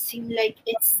make it seem like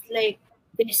it's like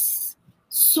this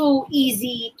so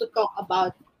easy to talk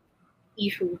about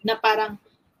issue na parang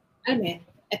ano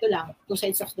eto lang, two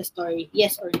sides of the story,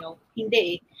 yes or no. Hindi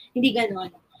eh. Hindi ganon.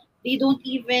 They don't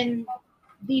even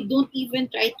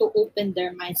try to open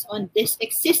their minds on this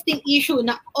existing issue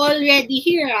na already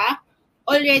here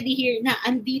already here na,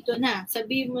 andito na.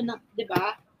 Sabihin mo na, di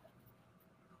ba?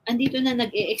 Andito na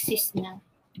nag-e-exist na.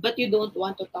 But you don't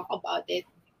want to talk about it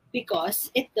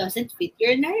because it doesn't fit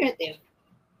your narrative.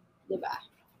 Di ba?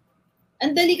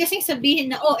 Ang dali kasing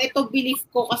sabihin na, oh, ito belief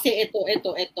ko kasi ito.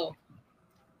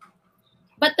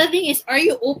 But the thing is, are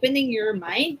you opening your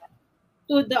mind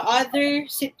to the other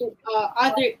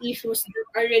issues that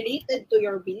are related to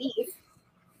your belief?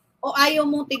 O ayaw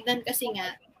mong tignan kasi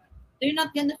nga, they're not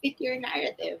gonna fit your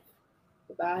narrative.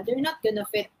 Diba? They're not gonna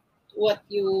fit what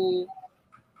you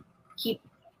keep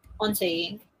on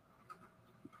saying.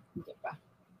 Diba?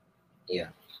 Yeah.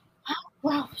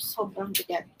 Wow, sobrang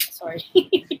bigat. Sorry.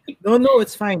 No,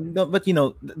 it's fine. No, but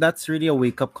that's really a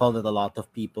wake up call that a lot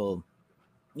of people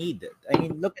need it. I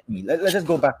mean, look at me. Let's just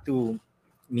go back to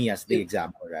me as the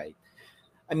example, right?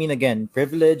 I mean, again,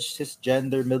 privileged,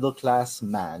 cisgender, middle class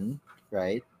man,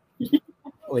 right?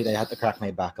 Wait, I had to crack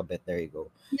my back a bit. There you go.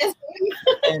 Yes.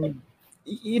 And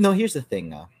here's the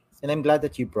thing, and I'm glad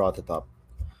that you brought it up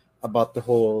about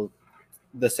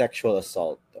the sexual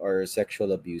assault or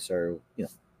sexual abuse, or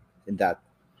in that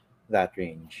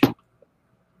range.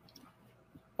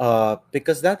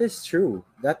 Because that is true.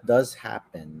 That does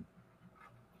happen.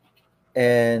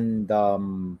 And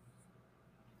the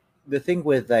thing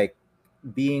with like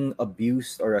being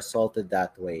abused or assaulted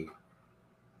that way,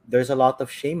 there's a lot of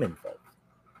shame involved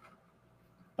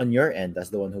on your end as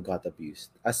the one who got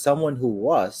abused. As someone who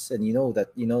was, and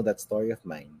that story of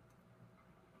mine,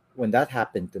 when that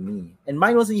happened to me, and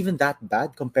mine wasn't even that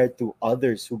bad compared to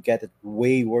others who get it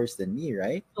way worse than me,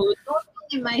 right? So don't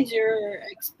minimize your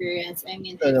experience. I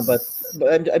mean, No, but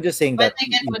I'm just saying but that I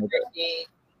get what you're saying.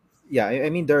 yeah, I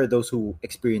mean, there are those who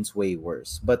experience way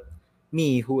worse, but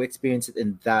me who experienced it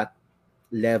in that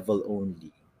level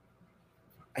only,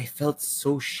 I felt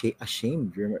so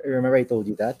ashamed. Remember I told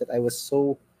you that I was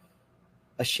so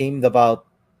ashamed about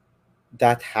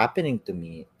that happening to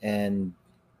me. And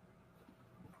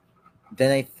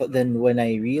then when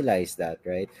I realized that,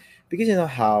 right, because you know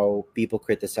how people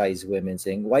criticize women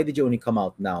saying, why did you only come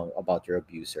out now about your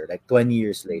abuser, like 20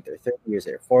 years later, 30 years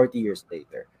later, 40 years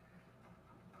later?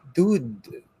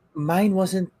 Dude, mine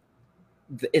wasn't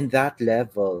in that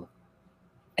level,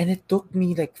 and it took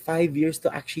me like 5 years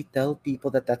to actually tell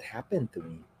people that happened to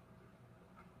me,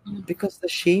 because the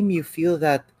shame you feel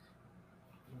that,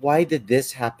 why did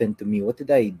this happen to me, what did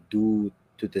I do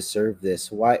to deserve this,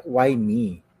 why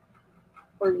me?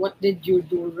 Or what did you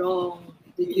do wrong?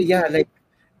 Yeah, like,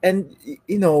 and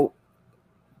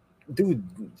dude,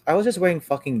 I was just wearing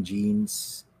fucking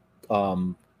jeans,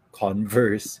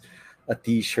 Converse, a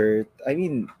t-shirt. I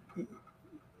mean,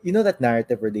 that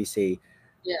narrative where they say,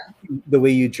 Yeah. the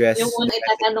way you dress, Yung una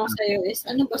itatanong sa'yo is,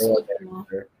 ano ba suot mo?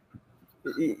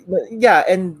 Yeah,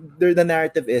 and the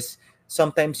narrative is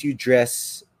sometimes you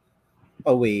dress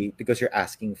away because you're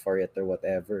asking for it or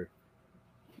whatever.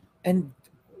 And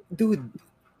dude,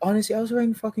 honestly, I was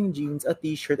wearing fucking jeans, a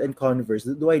t-shirt, and Converse.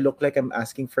 Do I look like I'm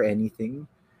asking for anything?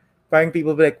 Parang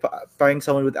people be like, parang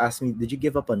someone would ask me, did you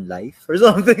give up on life or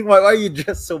something? Why are you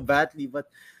dressed so badly? But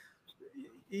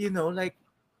like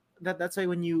that's why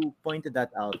when you pointed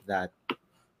that out, that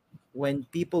when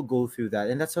people go through that,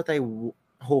 and that's what I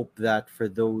hope that for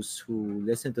those who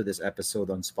listen to this episode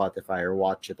on Spotify or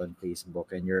watch it on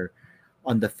Facebook, and you're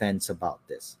on the fence about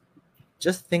this,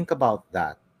 just think about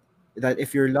that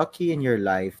if you're lucky in your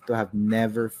life to have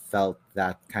never felt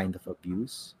that kind of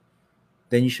abuse,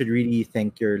 then you should really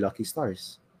thank your lucky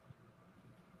stars.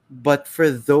 But for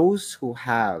those who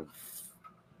have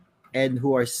and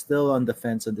who are still on the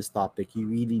fence on this topic, you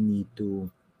really need to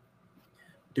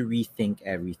rethink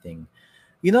everything.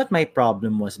 You know what my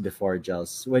problem was before,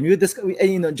 Gels? When we discuss,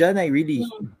 Jen and I really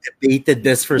debated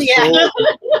this for Yeah. so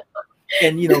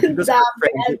and because Dami, we're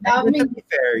friends, and to dami. be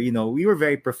fair, we were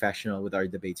very professional with our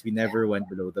debates. We never went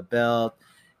below the belt.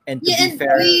 And to Yeah, be and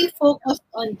fair, we focused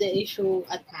on the issue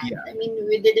at hand. yeah, I mean,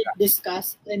 we didn't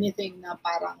discuss anything na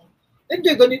parang,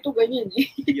 hindi, ganito, ganyan eh.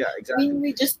 yeah, I exactly. mean,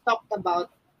 we just talked about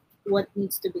what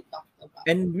needs to be talked about.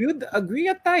 And we would agree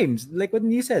at times, like what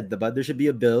you said, about there should be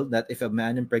a bill that if a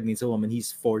man impregnates a woman,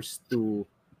 he's forced to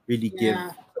really give.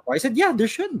 Yeah. I said, yeah, there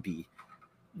should be.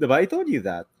 I told you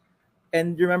that.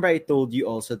 And remember, I told you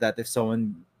also that if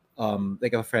someone,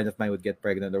 like a friend of mine would get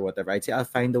pregnant or whatever, I'd say I'll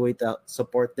find a way to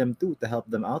support them too, to help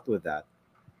them out with that,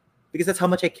 because that's how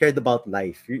much I cared about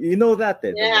life. You know that,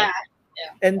 eh, diba? Yeah.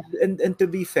 Yeah. And to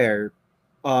be fair,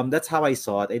 that's how I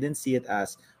saw it. I didn't see it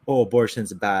as, oh,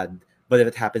 abortion's bad, but if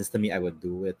it happens to me, I would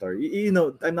do it. Or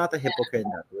I'm not a hypocrite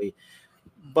in that way.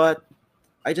 But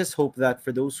I just hope that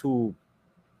for those who,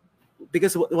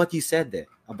 because what you said there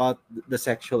about the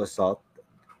sexual assault,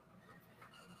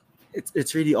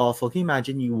 it's really awful. Can you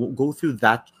imagine you go through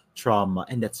that trauma,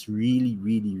 and that's really,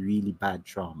 really, really bad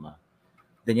trauma.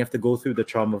 Then you have to go through the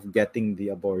trauma of getting the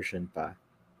abortion pa.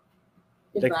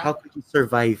 Like, Diba? how could you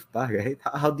survive pa, right?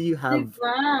 How do you have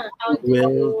Diba? How do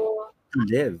will you to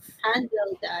live?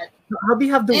 handle that? How do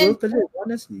you have the will And to live,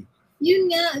 honestly?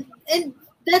 yun nga, and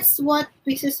that's what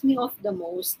pisses me off the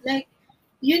most. Like,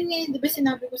 yun nga, di ba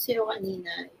sinabi ko sa'yo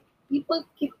kanina, people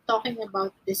keep talking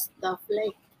about this stuff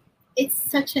like, it's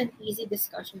such an easy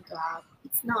discussion to have.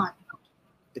 It's not.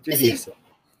 It really Kasi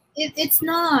is. it's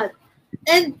not.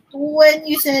 And when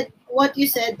you said, what you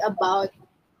said about,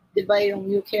 di ba, yung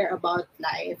you care about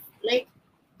life, like,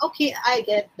 okay, I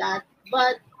get that.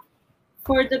 But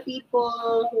for the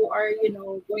people who are,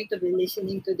 going to be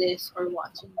listening to this or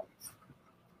watching this,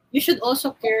 you should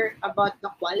also care about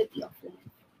the quality of life,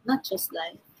 not just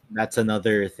life. That's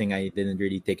another thing I didn't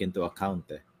really take into account,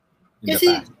 in the Kasi,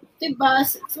 past. diba,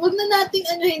 huwag na nating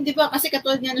anuhin, diba, kasi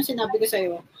katulad nga nung sinabi ko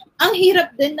sa'yo, ang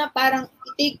hirap din na parang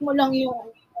i-take mo lang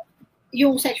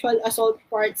yung sexual assault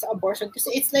part sa abortion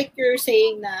kasi it's like you're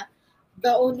saying na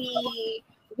the only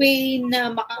way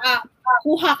na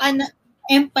makakakuha ka na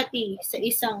empathy sa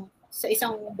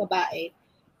isang babae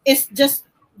is just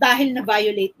dahil na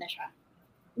violate na siya.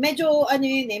 Medyo ano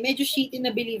yun medyo shitty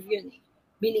na belief.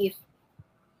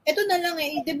 Ito na lang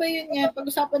 'di ba yun nga,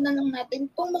 pag-usapan na lang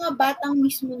natin tong mga batang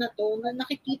mismo na to na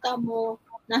nakikita mo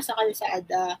nasa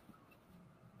kalsada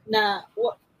na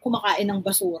kumakain ng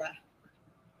basura.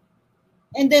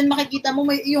 And then makikita mo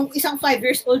may yung isang 5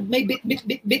 years old may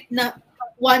bit na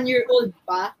 1-year-old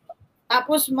pa.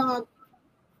 Tapos mga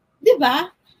 'di ba?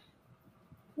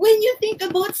 When you think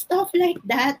about stuff like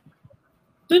that,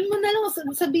 dun mo na lang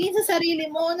sabihin sa sarili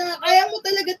mo na kaya mo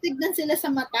talaga tignan sila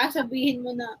sa mata, sabihin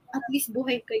mo na at least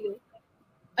buhay kayo.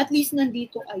 At least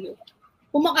nandito kayo.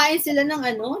 Kumakain sila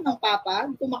ng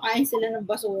papag, kumakain sila ng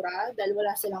basura dahil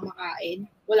wala silang makain.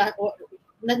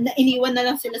 Iniwan na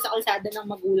lang sila sa kalsada ng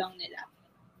magulang nila.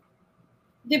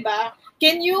 'Di ba?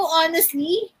 Can you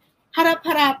honestly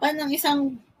harap-harapan ng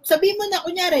isang, sabihin mo na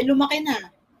kunyari lumaki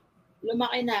na.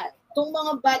 Tong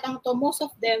mga batang to, most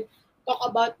of them talk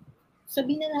about,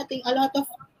 sabihin na natin, a lot of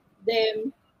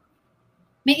them,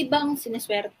 may ibang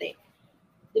sineswerte.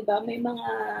 Diba? May mga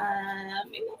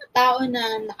tao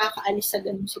na nakakaalis sa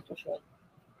ganung sitwasyon.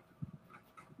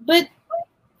 But,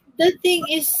 the thing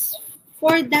is,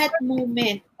 for that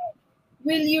moment,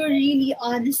 will you really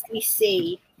honestly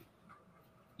say,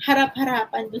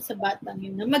 harap-harapan dun sa batang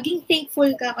yun, na maging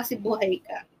thankful ka kasi buhay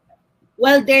ka,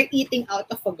 while they're eating out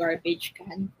of a garbage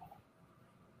can,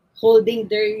 holding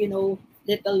their,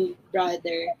 little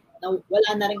brother na wala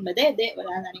na ring madede,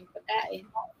 wala na ring pagkain.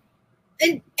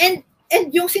 And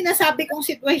yung sinasabi kong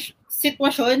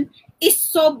sitwasyon is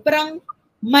sobrang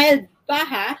mild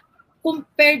pa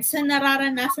compared sa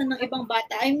nararanasan ng ibang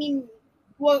bata. I mean,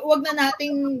 wag na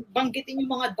nating banggitin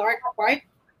yung mga dark part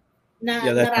na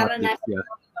nararanasan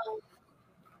ng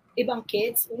ibang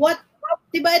kids.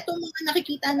 Diba itong mga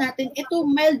nakikita natin, ito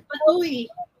mild pa to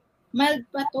Mild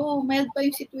pa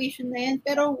yung situation na yan.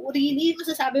 Pero really,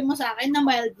 masasabi mo sa akin na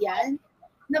mild yan?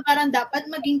 Na parang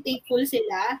dapat maging thankful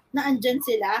sila, na andyan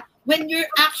sila, when you're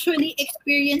actually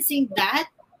experiencing that?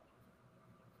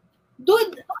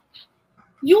 Dude,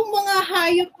 yung mga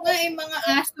hayop nga, mga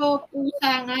aso,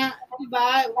 pusa nga,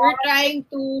 diba? We're trying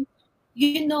to,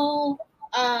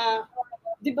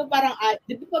 diba parang,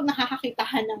 diba pag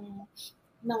nakakakitahan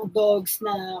ng dogs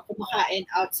na kumakain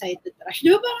outside the trash. Di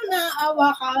ba parang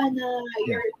naaawa ka na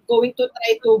you're going to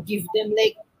try to give them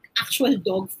like actual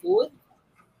dog food?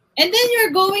 And then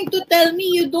you're going to tell me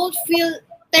you don't feel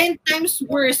 10 times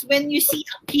worse when you see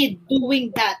a kid doing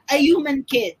that, a human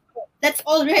kid that's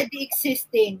already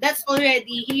existing, that's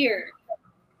already here,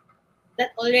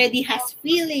 that already has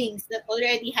feelings, that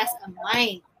already has a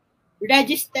mind,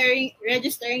 registering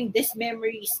these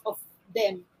memories of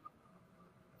them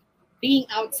being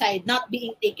outside, not being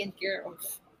taken care of.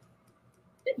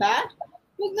 Diba?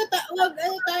 Wag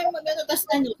tayo mag-ano, tas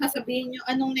sasabihin nyo,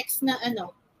 anong next na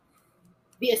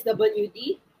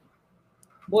BSWD?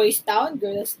 Boys Town?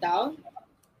 Girls Town?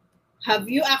 Have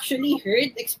you actually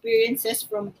heard the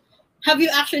experiences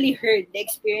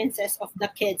of the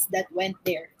kids that went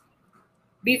there?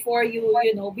 before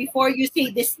before you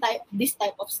say this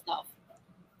type of stuff.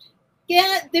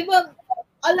 Kaya, 'di ba,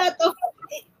 a lot of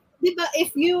 'di ba,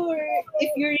 if you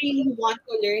really want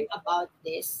to learn about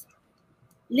this,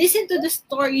 listen to the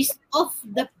stories of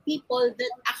the people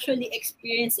that actually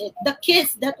experience it. The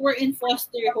kids that were in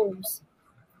foster homes,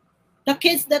 the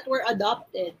kids that were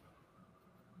adopted.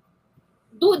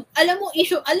 Dude, alam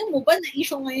mo ba na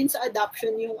issue ngayon sa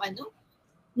adoption yung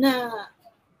na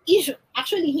issue,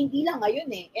 actually hindi lang ngayon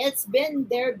eh. It's been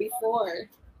there before.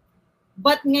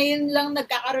 But ngayon lang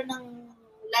nagkakaroon ng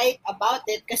light about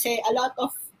it kasi a lot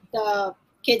of the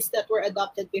kids that were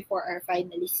adopted before are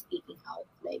finally speaking out.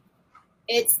 Like,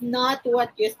 it's not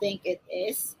what you think it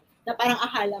is. Na parang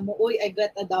akala mo, uy, I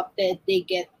got adopted, they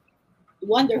get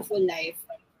wonderful life.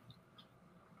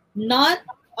 Not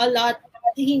a lot,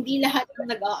 hindi lahat ng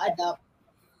nag-a-adopt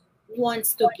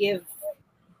wants to give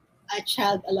a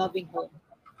child a loving home.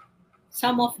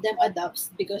 Some of them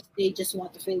adopts because they just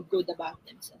want to feel good about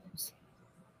themselves.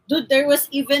 Dude, there was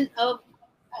even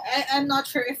I'm not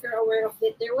sure if you're aware of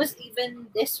it. There was even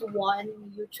this one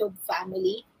YouTube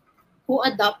family who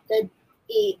adopted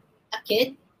a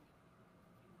kid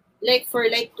like for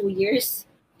like 2 years,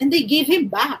 and they gave him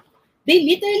back. They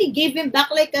literally gave him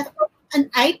back like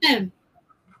an item,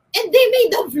 and they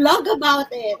made a vlog about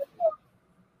it.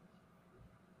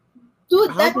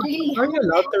 Dude, that really Are you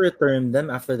allowed to return them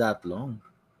after that long?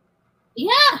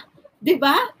 Yeah, 'di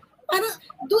ba? Parang,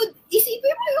 dude,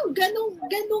 isipin mo yung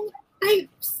ganong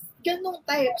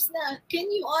types na, can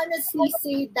you honestly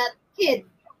say that kid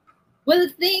will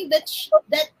think that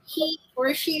he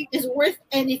or she is worth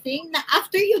anything na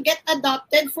after you get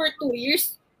adopted for 2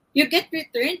 years, you get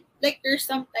returned like there's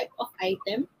some type of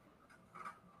item?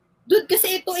 Dude,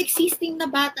 kasi ito existing na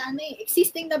bata na eh.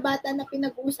 Existing na bata na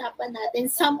pinag-uusapan natin.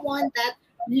 Someone that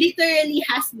literally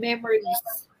has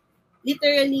memories.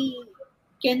 Literally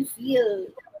can feel.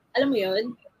 Alam mo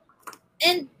yun?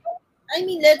 And, I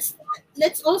mean, let's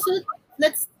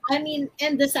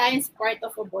end the science part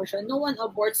of abortion. No one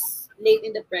aborts late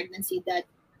in the pregnancy. That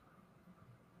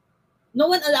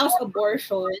no one allows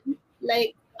abortion,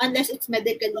 like, unless it's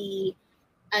medically,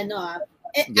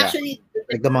 actually,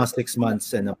 like the mga 6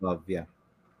 months and above, yeah.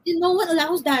 No one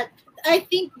allows that. I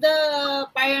think the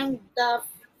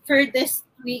furthest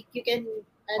week you can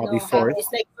have is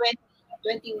like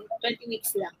 20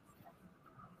 weeks lang.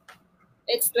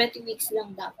 It's 20 weeks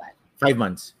lang dapat. 5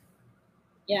 months.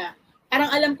 Yeah.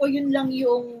 Parang alam ko yun lang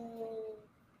yung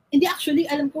hindi, actually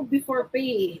alam ko before pa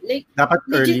eh. Like dapat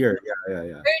legit, earlier.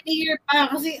 Yeah. Earlier pa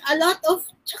kasi a lot of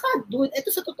tsaka dude, ito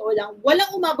sa totoo lang,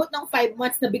 walang umabot ng 5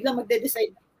 months na biglang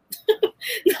magde-decide.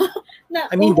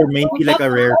 I mean, there may be like a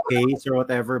rare case or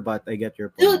whatever, but I get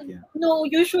your point. Dude, no,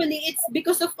 usually it's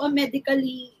because of a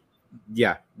medically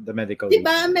the medical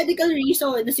diba, medical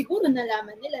reason na siguro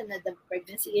nalaman nila na the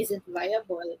pregnancy isn't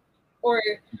viable, or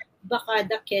baka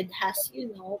the kid has,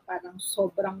 parang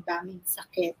sobrang daming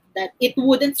sakit that it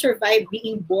wouldn't survive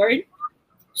being born.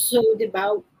 So,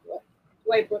 diba,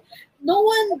 why no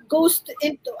one goes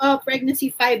into a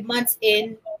pregnancy 5 months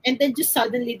in and then just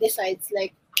suddenly decides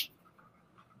like,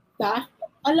 a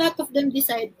lot of them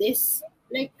decide this.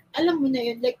 Like, alam mo na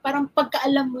yun, like parang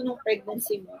pagkaalam mo ng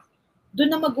pregnancy mo, doon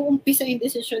na mag-uumpisa yung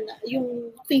decision na, yung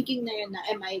thinking na yun na,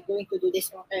 am I going to do this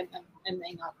or am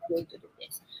I not going to do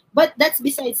this? But that's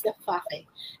besides the fact eh.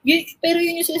 Pero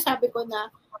yun yung sinasabi ko na,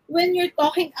 when you're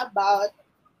talking about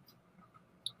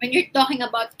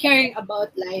caring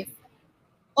about life,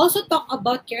 also talk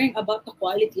about caring about the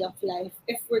quality of life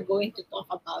if we're going to talk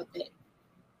about it.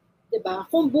 Diba?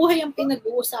 Kung buhay ang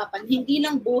pinag-uusapan, hindi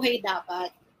lang buhay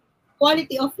dapat.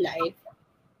 Quality of life.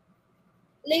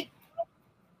 Like,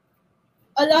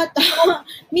 a lot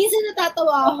minsan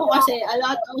natatawa ako kasi a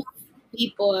lot of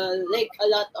people, like a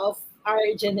lot of our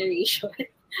generation,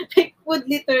 like would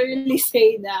literally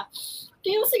say na,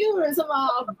 kaya siguro sa mga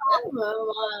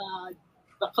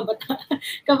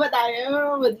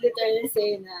kabataan would literally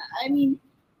say na, I mean,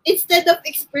 instead of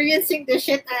experiencing the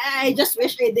shit, I just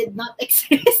wish I did not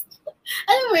exist.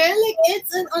 Anyway, like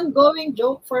it's an ongoing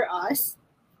joke for us.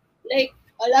 Like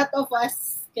a lot of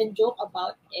us can joke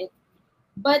about it.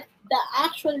 But the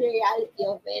actual reality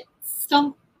of it,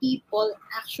 some people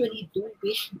actually do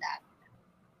wish that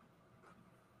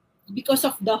because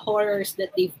of the horrors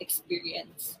that they've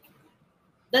experienced.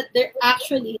 That they're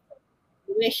actually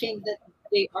wishing that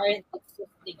they aren't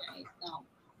existing right now.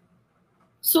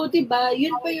 So, diba,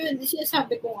 yun pa yun,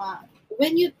 sinasabi ko nga,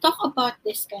 when you talk about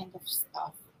this kind of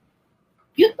stuff,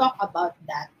 you talk about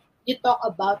that. You talk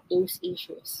about those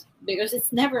issues. Because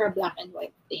it's never a black and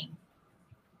white thing.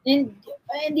 And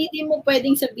hindi mo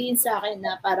pwedeng sabihin sa akin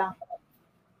na parang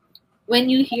when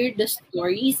you hear the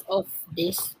stories of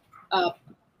these uh,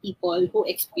 people who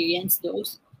experience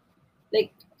those,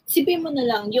 like, isipin mo na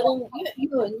lang,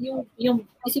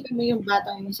 isipin mo yung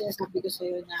batang yung sinasabi ko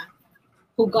sa'yo na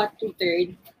who got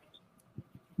returned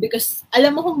because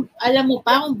alam mo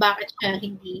pa kung bakit siya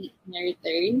hindi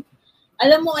na-return.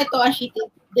 Alam mo ito,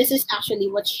 this is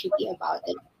actually what's shitty about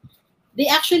it.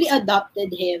 They actually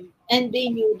adopted him and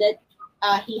they knew that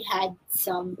he had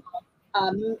some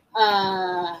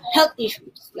health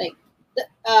issues. Like,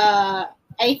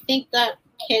 I think that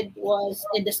kid was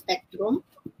in the spectrum.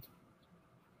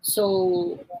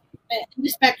 So, the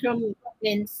spectrum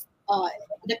means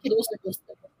the kid was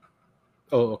autistic.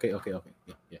 Oh, okay, okay, okay.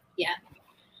 Yeah, yeah. Yeah.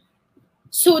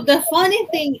 So the funny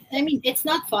thing, I mean, it's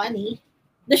not funny.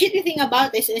 The shitty thing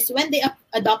about this is when they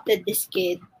adopted this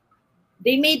kid,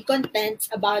 they made contents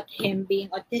about him being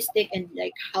autistic and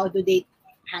like how do they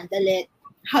handle it,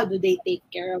 how do they take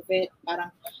care of it,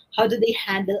 parang how do they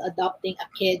handle adopting a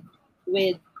kid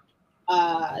with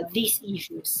these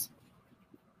issues.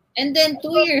 And then 2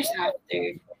 years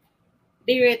after,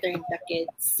 they returned the kid,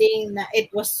 saying that it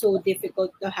was so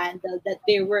difficult to handle that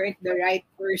they weren't the right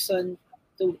person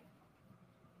to.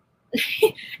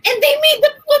 And they made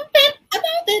the content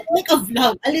about it, like a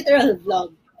vlog, a literal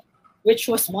vlog, which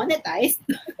was monetized.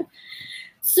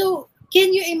 So,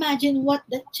 can you imagine what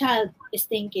the child is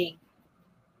thinking,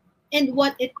 and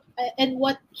what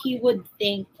he would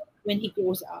think when he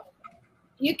grows up?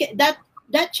 You can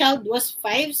that child was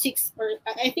 5, 6, or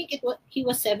I think he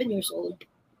was 7 years old,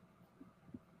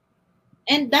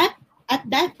 and that at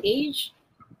that age,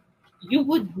 you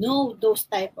would know those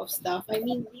type of stuff. I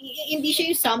mean, hindi siya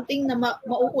yung something na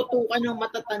mauutukan ng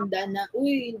matatanda na,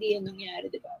 uy, hindi yan nangyari,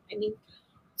 di ba? I mean,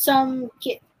 some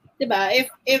kid, di ba? If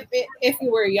you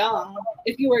were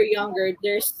younger,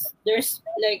 there's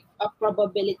like a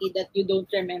probability that you don't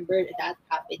remember that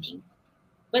happening.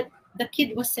 But the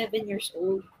kid was 7 years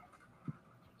old.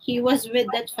 He was with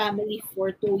that family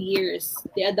for 2 years.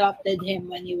 They adopted him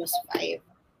when he was 5.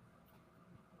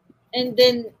 And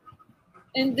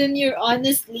then you're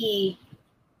honestly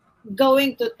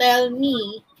going to tell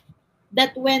me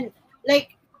that when,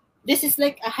 like, this is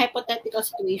like a hypothetical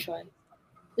situation.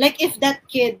 Like, if that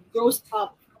kid grows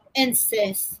up and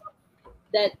says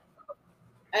that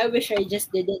I wish I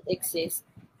just didn't exist,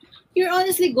 you're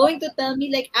honestly going to tell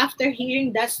me, like, after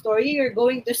hearing that story, you're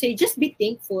going to say, just be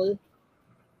thankful.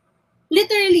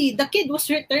 Literally, the kid was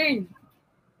returned.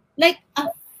 Like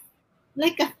a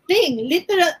thing.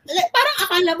 Literal. Like, parang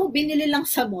akala mo binili lang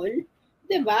sa mall.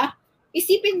 Diba?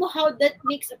 Isipin mo how that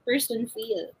makes a person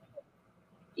feel.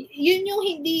 Yun yung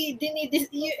hindi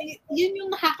yun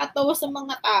yung nakakatawa sa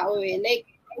mga tao eh. Like,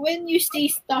 when you say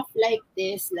stuff like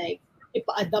this, like,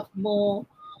 ipa-adopt mo,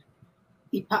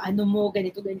 ipa-ano mo,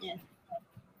 ganito, ganyan.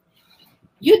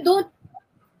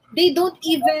 They don't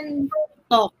even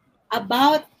talk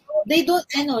about, they don't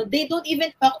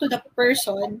even talk to the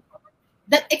person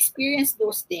that experienced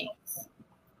those things.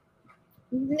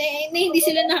 Hindi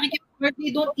sila nakikipag,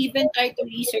 they don't even try to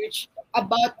research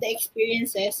about the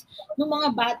experiences ng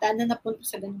mga bata na napunta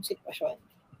sa ganung sitwasyon.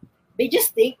 They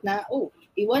just think na, oh,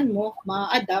 iwan mo,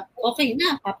 ma-adapt, okay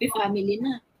na, happy family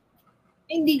na.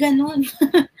 Hindi ganun.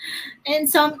 And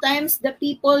sometimes the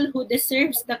people who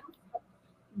deserves to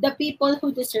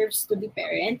be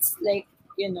parents, like,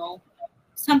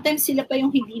 sometimes sila pa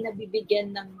yung hindi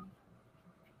nabibigyan ng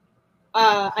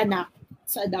anak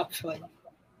sa adoption.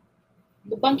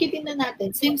 Bangkitin na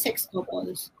natin, same-sex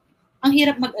couples. Ang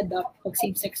hirap mag-adopt pag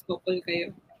same-sex couple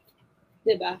kayo.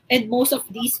 Diba? And most of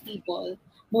these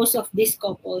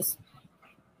couples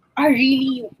are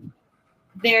really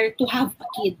there to have a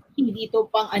kid. Hindi to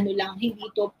pang hindi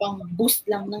to pang boost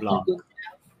lang ng ego.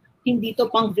 Hindi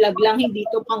to pang vlog lang, hindi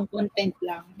to pang content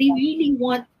lang. They really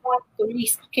want to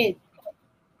raise a kid.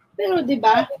 Pero 'di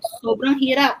ba, sobrang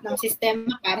hirap ng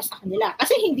sistema para sa kanila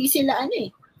kasi hindi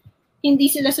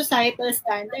sila societal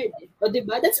standard. O 'di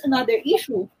ba? That's another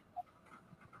issue.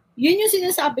 Yun yung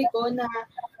sinasabi ko na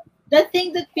the thing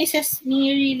that pisses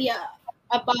me really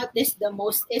about this the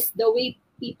most is the way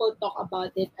people talk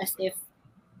about it as if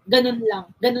ganun lang.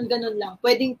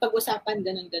 Pwedeng pag-usapan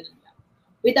ganun lang.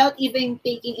 Without even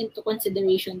taking into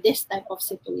consideration this type of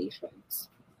situations.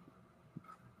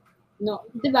 No,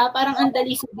 'di ba? Parang ang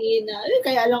dali sabihin na,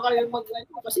 kaya lang kayo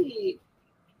kasi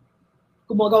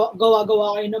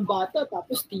gawa kayo ng bata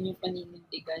tapos di nyo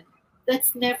paninindigan.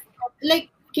 That's never,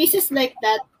 like, cases like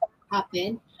that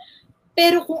happen.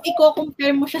 Pero kung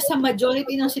i-compare mo siya sa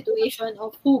majority ng situation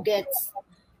of who gets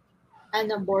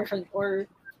an abortion or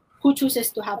who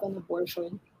chooses to have an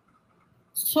abortion,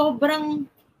 sobrang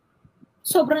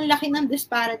laki ng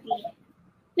disparity.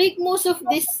 like most of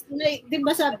this, like, di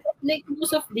ba sabi, like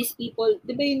most of these people,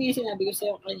 di ba yun yung sinabi ko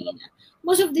sa'yo kanina,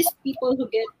 most of these people who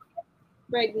get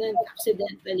pregnant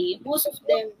accidentally, most of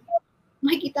them,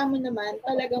 makikita mo naman,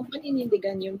 talagang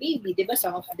paninindigan yung baby. Di ba?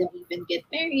 Some of them even get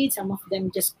married, some of them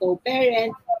just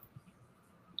co-parent.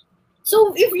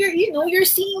 So, if you're, you're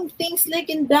seeing things like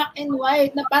in black and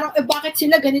white, na parang, bakit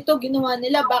sila ganito ginawa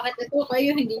nila? Bakit ito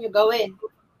kayo hindi nyo gawin?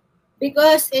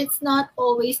 Because it's not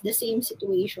always the same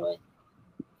situation.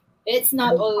 It's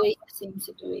not always the same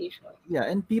situation. Yeah,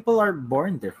 and people are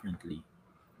born differently.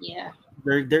 Yeah.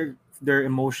 Their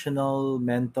emotional,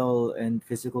 mental, and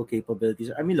physical capabilities.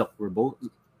 I mean, look, we're both.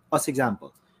 As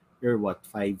example, you're what,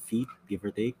 5 feet, give or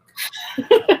take.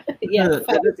 Yeah.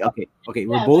 Okay.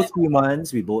 We're Yeah, both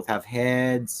humans. We both have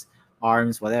heads,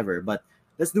 arms, whatever. But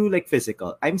let's do like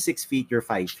physical. I'm 6 feet. You're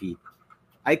 5 feet.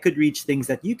 I could reach things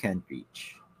that you can't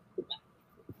reach.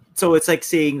 So it's like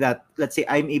saying that, let's say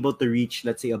I'm able to reach,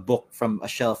 let's say, a book from a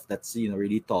shelf that's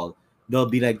really tall. They'll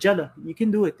be like, Jella, you can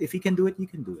do it. If you can do it, you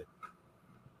can do it.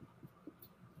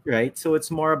 Right? So it's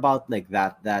more about like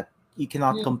that you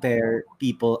cannot compare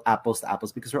people apples to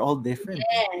apples because we're all different.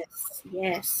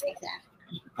 Yes,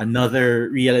 exactly. Another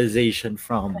realization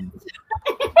from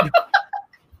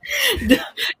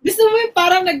Gusto mo yung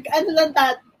parang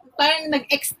parang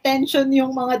nag-extension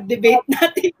yung mga debate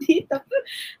natin dito.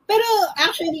 Pero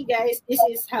actually, guys, this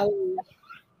is how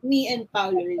me and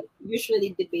Paulo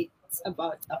usually debate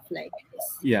about stuff like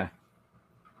this. yeah.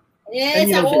 Yes,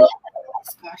 And, actually a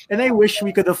discussion. And I wish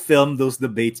we could have filmed those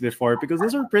debates before because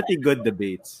those were pretty good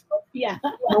debates. Yeah.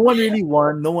 No one really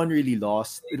won. No one really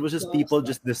lost. It was just people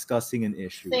just discussing an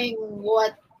issue. Saying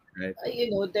what, right?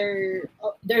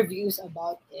 Their views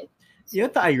about it. You know,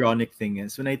 the ironic thing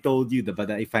is when I told you that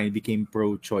I finally became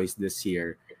pro-choice this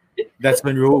year, that's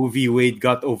when Roe v. Wade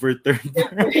got overturned.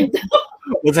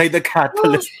 Was I the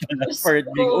catalyst for it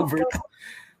being overturned?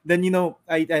 Then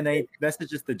I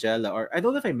messaged it to Jella, or I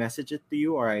don't know if I messaged it to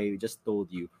you or I just told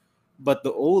you, but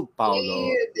the old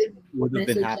Paulo would have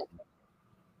been happy.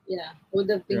 Yeah, would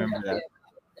have been Remember happy.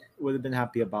 that? Would have been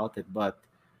happy about it, but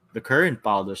the current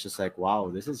Paulo is just like, wow,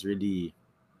 this is shitty.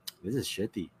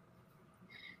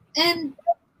 And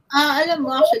alam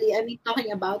mo, actually, I mean,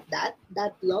 talking about that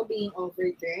law being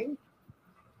overturned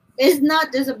is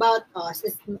not just about us.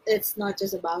 It's not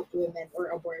just about women or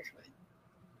abortion.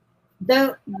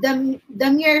 The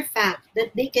mere fact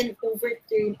that they can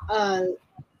overturn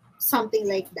something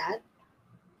like that,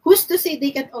 who's to say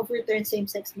they can overturn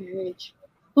same-sex marriage?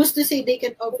 Who's to say they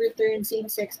can overturn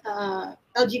same-sex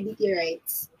LGBT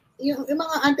rights? Yung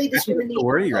mga anti-discrimination. That's the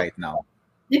worry right now.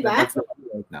 Diba? That's the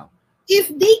worry right now.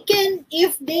 If they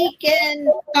can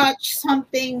touch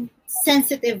something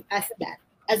sensitive as that,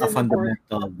 as a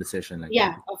fundamental decision like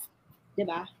yeah, that.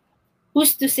 Diba?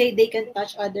 Who's to say they can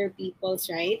touch other people's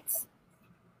rights?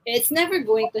 It's never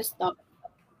going to stop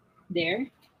there.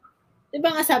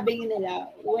 Diba nga sabi nila,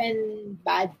 when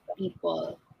bad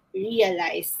people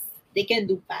realize they can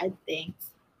do bad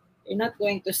things, they're not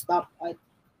going to stop at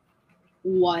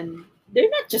one. They're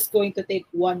not just going to take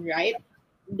one right.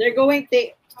 They're going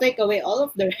to take away all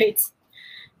of the rights.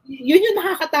 Yun yung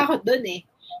nakakatakot dun eh.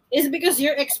 Is because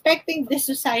you're expecting this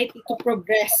society to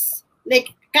progress.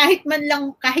 Like, kahit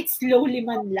slowly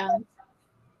man lang.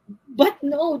 But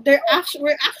no, we're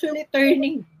actually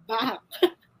turning back.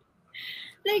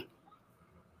 Like,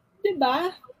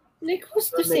 diba? Like, who's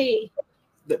to say?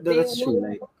 That's true.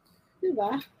 Like,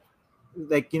 diba?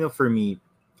 Like, for me,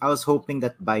 I was hoping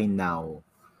that by now,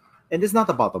 and it's not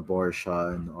about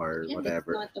abortion or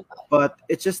whatever, but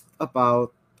it's just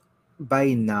about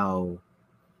by now.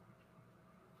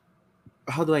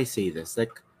 How do I say this?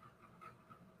 Like,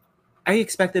 I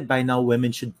expected by now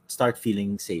women should start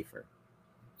feeling safer.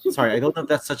 Sorry, I don't know if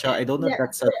that's such a. I don't know if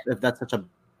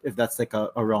that's like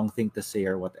a wrong thing to say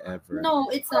or whatever. No,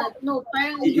 it's not. No,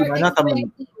 it's not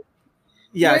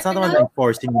the one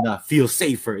enforcing you to feel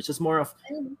safer. It's just more of.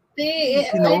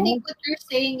 I think what you're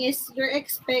saying is you're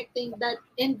expecting that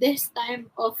in this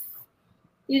time of,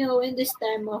 in this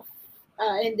kind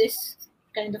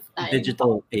of time,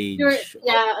 digital age.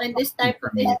 In this type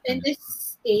of in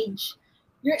this age,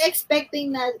 you're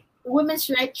expecting that women's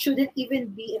rights shouldn't even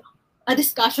be a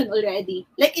discussion already.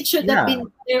 Like, it should have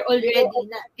been there already.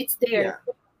 It's there.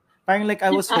 Yeah. Parang like I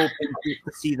was hoping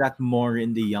to see that more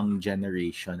in the young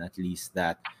generation, at least,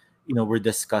 that we're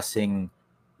discussing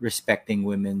respecting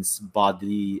women's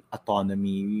bodily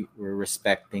autonomy. We're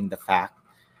respecting the fact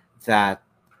that,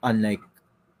 unlike,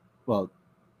 well,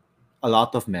 a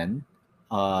lot of men,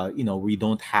 we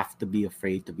don't have to be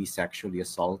afraid to be sexually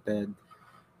assaulted.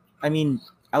 I mean,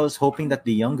 I was hoping that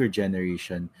the younger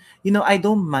generation, I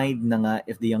don't mind na nga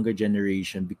if the younger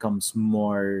generation becomes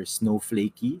more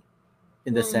snowflakey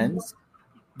in the Mm. sense,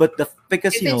 but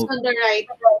because If it's on the right,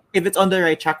 if it's on the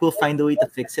right track, we'll find a way to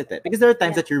fix it. Because there are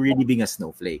times yeah. that you're really being a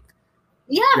snowflake,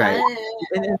 right? Yeah.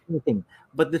 And anything.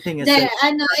 But the thing is, There,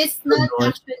 like, it's not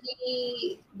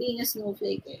actually being a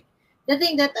snowflake. Eh. The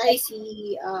thing that I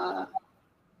see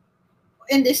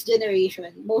in this generation,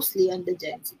 mostly on the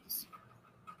Gen Zs.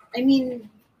 I mean,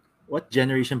 what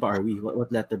generation ba are we?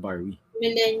 What letter ba are we?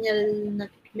 millennial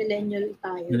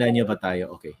tayo. Millennial ba tayo?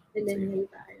 Okay. Millennial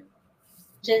tayo.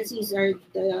 Gen Zs are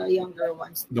the younger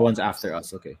ones. The ones after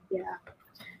us, okay. Yeah.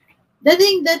 The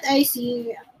thing that I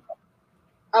see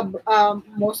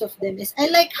most of them is I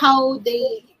like how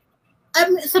they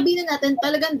sabihin na natin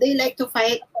talagang they like to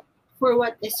fight for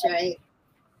what is right.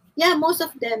 Yeah, most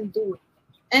of them do.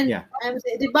 And Yeah. I'm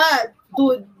saying, di ba,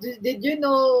 dude, did you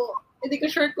know, hindi ko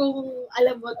sure kung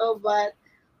alam mo to, but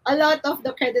a lot of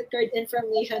the credit card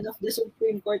information of the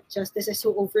Supreme Court justices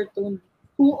who overturned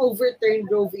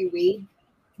Roe v. Wade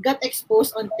got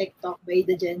exposed on TikTok by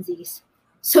the Gen Zs.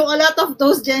 So a lot of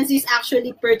those Gen Zs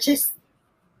actually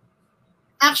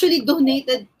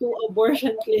donated to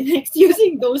abortion clinics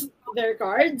using their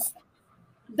cards.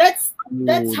 That's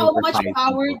how much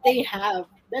power they have.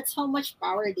 That's how much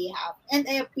power they have. And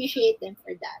I appreciate them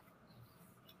for that.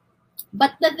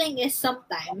 But the thing is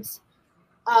sometimes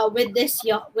with this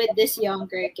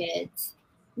younger kids,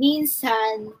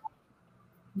 minsan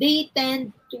they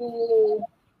tend to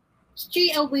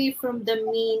stray away from the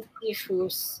main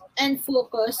issues and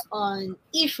focus on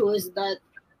issues that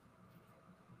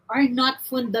are not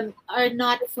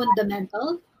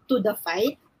fundamental to the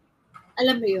fight.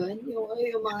 Alam mo yun?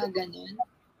 Yung mga ganun.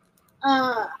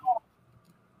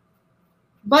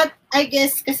 But I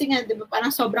guess, kasi nga, di ba,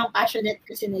 parang sobrang passionate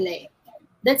kasi nila eh.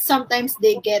 That sometimes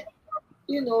they get,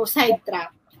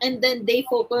 sidetracked. And then they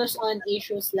focus on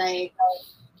issues like,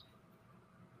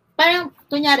 parang,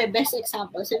 kunyari, best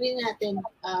example, sabihin natin,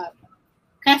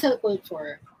 cancel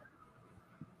culture.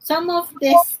 Some of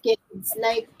these kids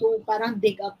like to parang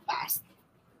dig up past.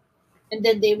 And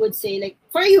then they would say like,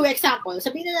 for you, example,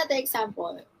 sabihin na natin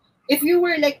example, if you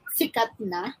were like sikat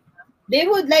na, they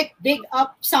would like dig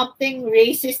up something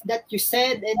racist that you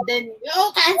said and then,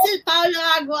 cancel Paolo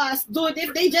Aguas. Dude,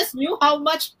 if they just knew how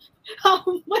much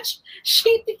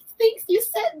shitty things you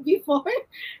said before,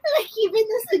 like even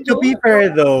as a joke.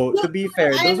 To be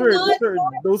fair,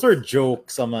 those are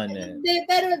jokes, man.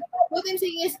 Pero what I'm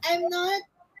saying is, I'm not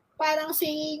parang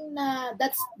saying na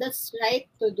that's right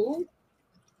to do.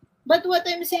 But what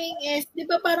I'm saying is, di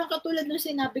ba parang katulad ng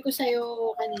sinabi ko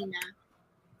sa'yo kanina,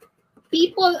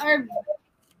 people are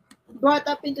brought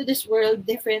up into this world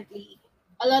differently.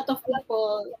 A lot of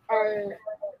people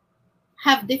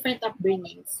have different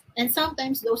upbringings. And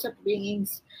sometimes those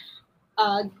upbringings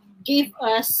give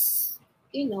us,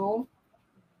 a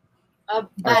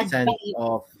bad sense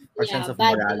of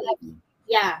morality.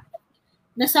 Yeah.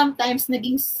 Na sometimes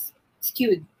naging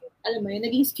skewed. Alam mo yun,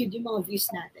 naging skewed yung mga views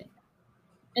natin.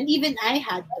 And even I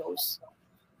had those.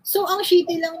 So, ang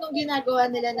shitty lang nung ginagawa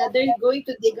nila na they're going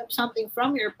to dig up something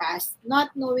from your past,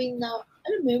 not knowing na,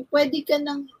 alam mo yun, pwede ka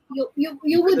nang, you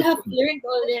would have learned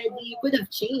already, you could have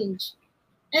changed.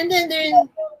 And then,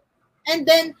 ang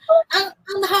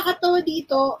nakakatawa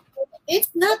dito,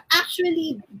 it's not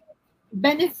actually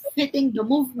benefiting the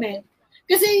movement.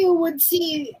 Kasi you would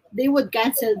see, they would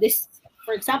cancel this,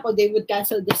 for example, they would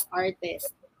cancel this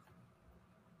artist.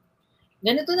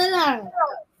 Ganito na lang.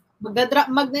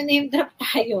 Magna-name drop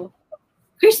tayo.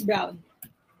 Chris Brown.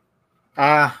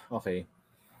 Okay.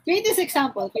 Greatest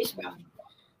example, Chris Brown.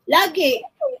 Lagi,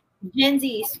 Gen Z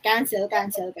is cancel.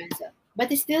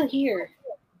 But he's still here.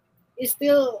 He's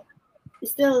still, he's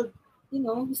still in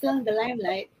the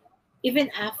limelight.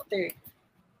 Even after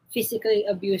physically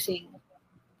abusing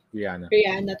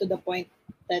Rihanna to the point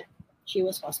that she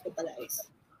was hospitalized.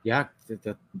 Yeah.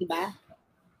 Diba?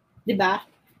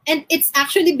 And it's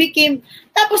actually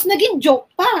tapos naging joke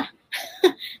pa.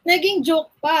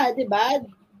 Diba?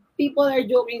 People are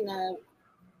joking na,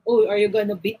 oh, are you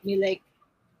gonna beat me like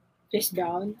Chris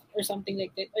Brown? Or something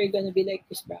like that. Are you gonna be like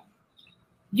Chris Brown?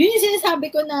 Yun yung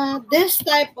sinasabi ko na this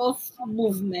type of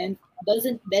movement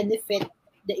doesn't benefit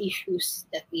the issues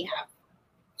that we have.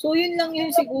 So, yun lang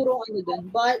yung siguro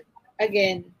dun. But,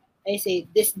 again, I say,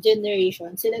 this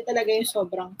generation, sila talaga yung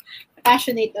sobrang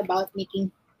passionate about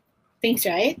making things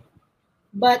right.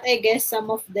 But I guess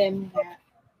some of them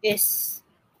is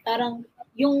parang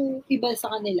yung iba sa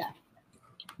kanila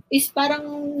is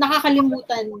parang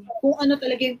nakakalimutan kung ano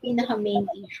talaga yung pinaka-main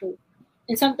issue.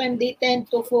 And sometimes they tend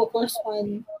to focus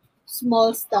on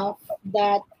small stuff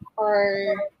that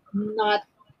are not,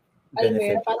 alam mo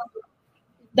yun, Benefit. parang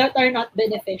that are not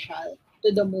beneficial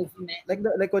to the movement.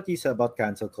 Like what you said about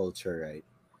cancel culture, right?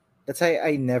 That's why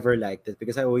I never liked it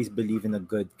because I always believe in a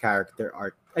good character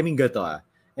arc. I mean, good ah.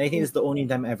 And I think it's the only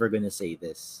time I'm ever gonna say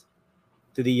this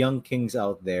to the young kings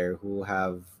out there who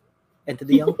have, and to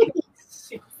the young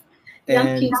kings, Young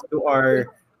and kids. to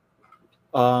our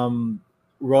um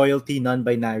royalty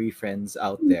non-binary friends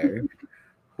out there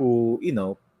who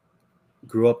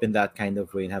grew up in that kind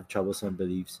of way and have troublesome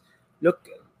beliefs. Look,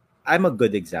 I'm a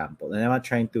good example, and I'm not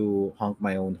trying to honk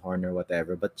my own horn or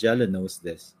whatever, but Jella knows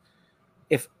this.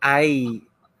 If I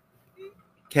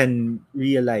can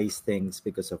realize things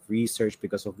because of research,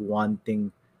 because of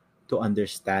wanting to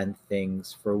understand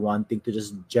things, for wanting to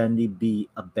just generally be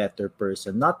a better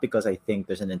person, not because I think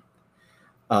there's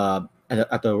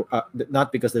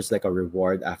not because there's like a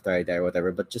reward after I die or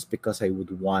whatever, but just because I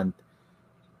would want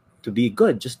to be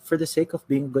good, just for the sake of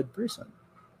being a good person.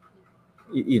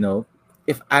 You know,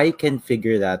 if I can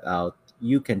figure that out,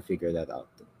 you can figure that out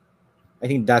too. I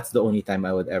think that's the only time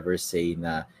I would ever say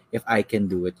na if I can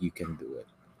do it, you can do it.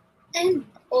 And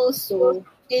also,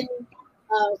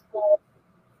 uh,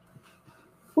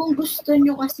 kung gusto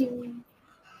nyo kasing,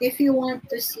 if you want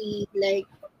to see, like,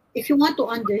 if you want to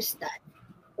understand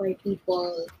why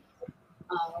people,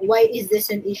 why is this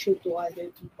an issue to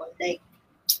other people, like,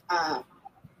 uh,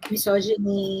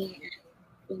 misogyny,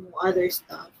 and other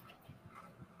stuff,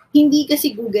 hindi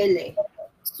kasi Google eh.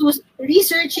 So,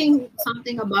 researching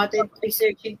something about it,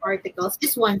 researching articles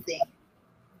is one thing.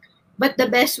 But the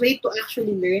best way to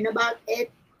actually learn about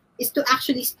it is to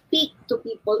actually speak to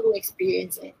people who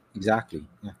experience it. Exactly.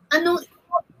 Yeah. Ano,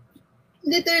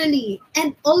 literally.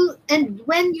 And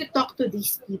when you talk to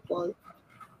these people,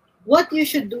 what you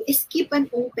should do is keep an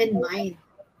open mind.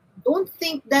 Don't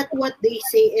think that what they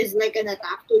say is like an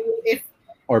attack to you.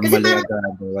 Or Kasi mali parang,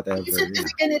 agad or whatever. minsan kasi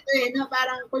Yeah. ganito eh, na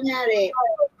parang, kunyari,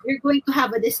 we're going to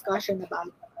have a discussion about,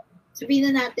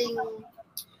 sabihin na natin,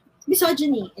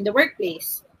 misogyny in the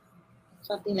workplace.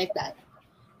 Something like that.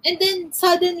 And then,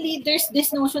 suddenly, there's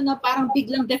this notion na parang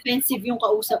biglang defensive yung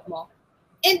kausap mo.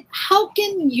 And how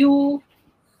can you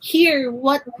hear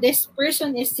what this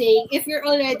person is saying if you're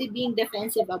already being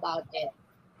defensive about it?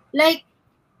 Like,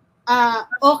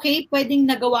 okay, pwedeng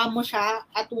nagawa mo siya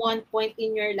at one point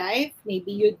in your life.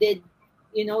 Maybe you did,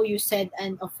 you said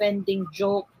an offending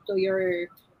joke to your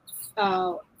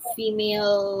uh,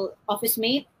 female office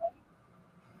mate.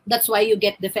 That's why you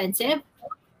get defensive.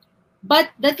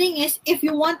 But the thing is, if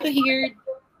you want to hear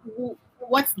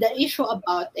what's the issue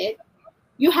about it,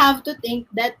 you have to think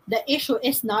that the issue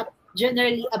is not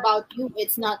generally about you.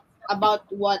 It's not about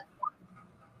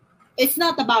it's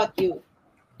not about you.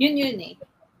 Yun eh.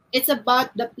 It's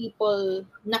about the people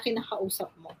na kinakausap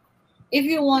mo. If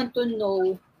you want to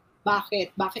know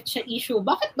bakit siya issue,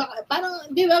 parang,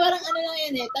 di ba, parang ano lang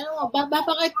yan eh, tanong mo,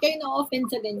 bakit kayo na-offend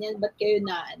sa ganyan, ba't kayo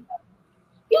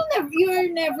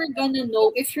you're never gonna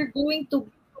know if you're going to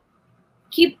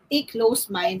keep a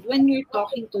close mind when you're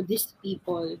talking to these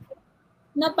people.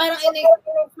 Na parang,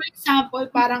 for example,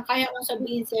 parang kaya kong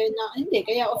sabihin sa'yo na, hindi,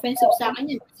 kaya offensive sa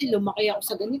akin yan kasi lumaki ako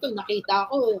sa ganito,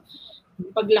 nakita ko,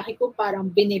 paglaki ko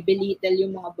parang binibelittle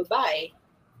yung mga babae.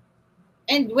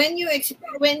 And when you like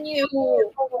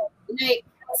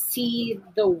see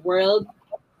the world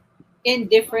in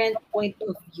different point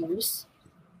of views,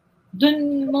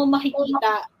 dun mo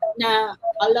makikita na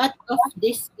a lot of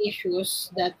these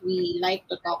issues that we like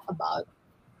to talk about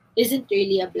isn't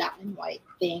really a black and white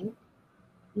thing.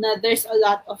 Na there's a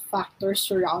lot of factors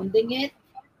surrounding it,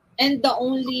 and the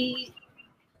only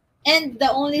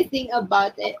thing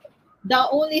about it, the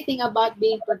only thing about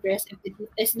being progressive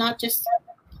is not just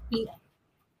being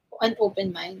an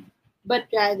open mind, but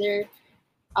rather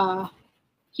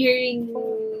hearing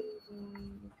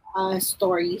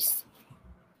stories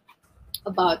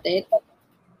about it.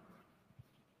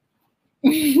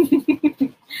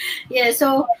 Yeah,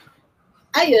 so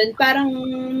ayun, parang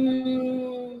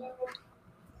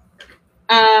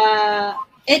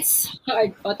it's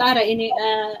hard po. Tara,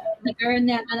 nagkaroon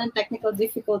na ng technical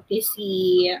difficulty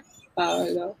si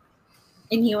Paolo.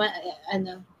 Iniwan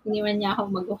niya ako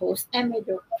mag-host.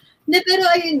 Medyo. Hindi, pero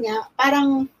ayun nga,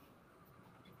 parang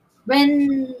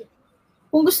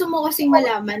kung gusto mo kasing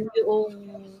malaman yung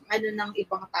ng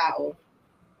ibang tao,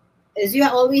 is you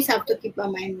always have to keep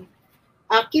an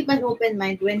open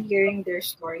mind when hearing their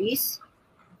stories.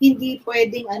 Hindi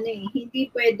pwedeng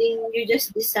you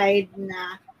just decide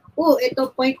na,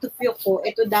 ito point of view ko,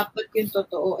 ito dapat yung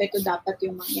totoo, ito dapat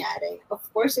yung mangyari. Of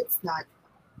course, it's not.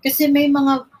 Kasi may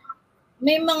mga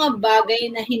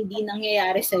bagay na hindi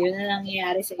nangyayari sa'yo na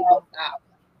nangyayari sa ibang tao.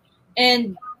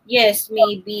 And yes,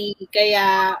 maybe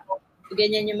kaya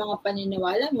ganyan yung mga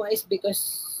paniniwala mo is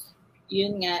because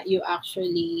yun nga, you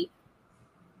actually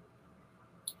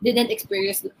didn't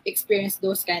experience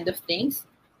those kind of things.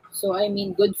 So I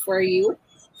mean, good for you.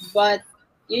 But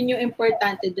yun yung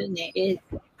importante dun is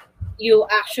you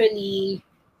actually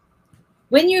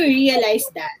when you realize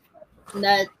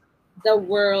that the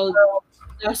world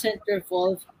doesn't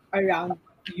revolve around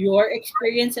your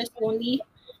experiences only,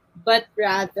 but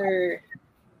rather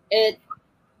it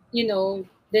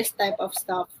this type of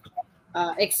stuff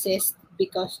exists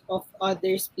because of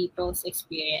others people's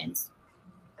experience.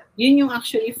 Yun yung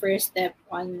actually first step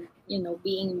on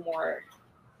being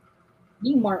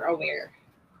more aware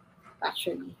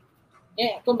actually.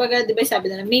 Kumbaga, 'di ba sabi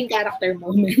na main character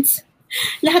moments.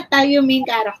 Lahat tayo main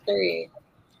character eh.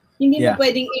 Hindi mo Yeah.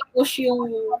 pwedeng i-push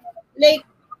yung like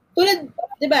tulad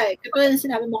 'di ba, katulad ng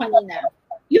sinabi mo kanina,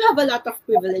 you have a lot of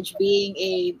privilege being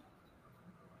a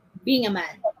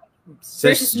man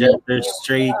versus me, Cisgender,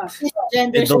 straight,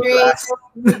 gender middle straight, class,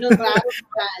 middle class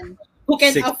man who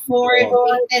can six afford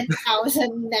people. a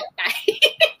 10,000 necktie.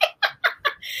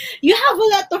 You have a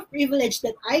lot of privilege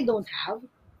that I don't have.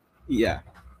 Yeah.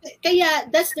 Kaya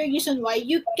that's the reason why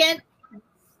you can't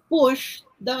push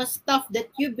the stuff that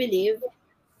you believe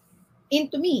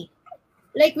into me.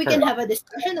 Like, we can Correct. have a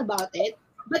discussion about it,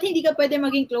 but hindi ka pwede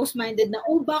maging close-minded na,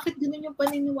 oh, bakit ganun yung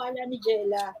paniniwala ni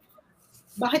Jella?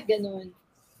 Bakit ganun?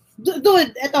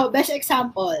 Dude, ito, best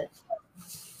example.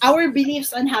 Our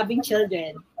beliefs on having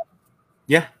children.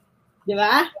 Yeah. Di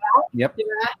ba? Yep. Di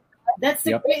ba? That's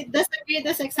the Yep. that's the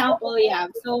greatest example we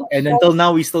have. So, And until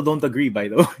now, we still don't agree, by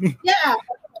the way. yeah.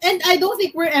 And I don't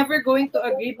think we're ever going to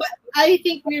agree, but I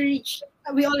think we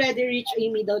already reached a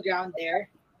middle ground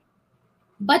there.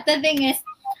 But the thing is,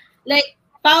 like,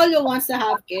 Paolo wants to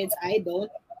have kids, I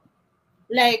don't.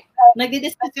 Like,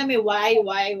 nagdi-discuss kami why.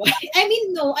 I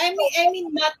mean, no, I mean,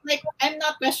 not like, I'm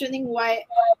not questioning why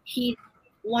he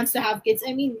wants to have kids.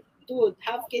 I mean, dude,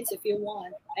 have kids if you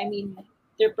want. I mean,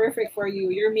 they're perfect for you.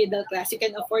 You're middle class. You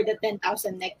can afford the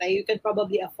 10,000 necktie. You can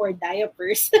probably afford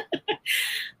diapers.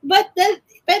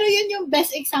 Pero yun yung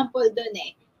best example dun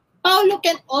eh. Paolo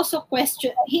can also question,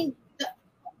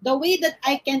 the way that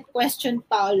I can question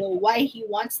Paolo why he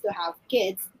wants to have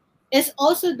kids is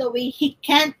also the way he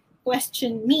can't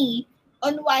question me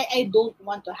on why I don't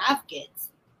want to have kids.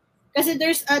 Kasi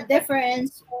there's a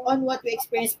difference on what we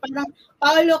experience. Parang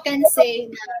Paolo can say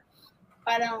na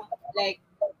parang like,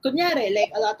 kunyari, like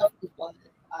a lot of people,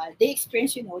 they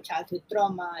experience, childhood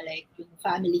trauma, like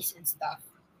families and stuff.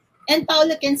 And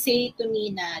Paolo can say to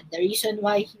me na the reason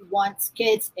why he wants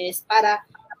kids is para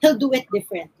he'll do it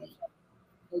differently.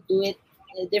 He'll do it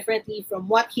differently from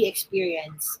what he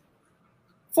experienced.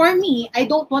 For me, I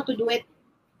don't want to do it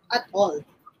at all.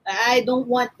 I don't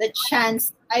want the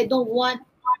chance. I don't want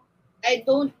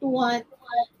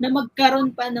na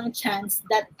magkaroon pa ng chance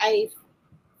that I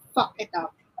fuck it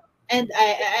up. And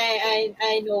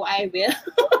I know I will.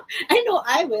 I know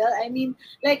I will. I mean,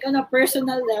 like on a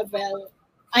personal level,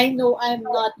 I know I'm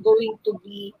not going to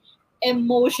be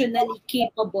emotionally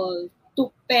capable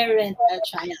to parent a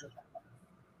child.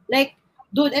 Like,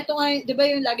 dude, ito nga, di ba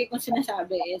yung lagi kong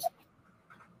sinasabi is,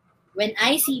 when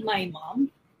I see my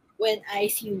mom, when I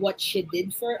see what she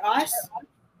did for us,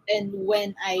 and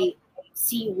when I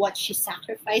see what she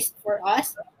sacrificed for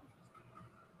us,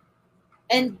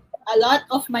 and a lot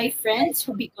of my friends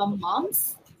who become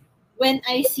moms, when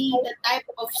I see the type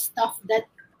of stuff that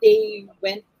they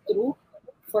went through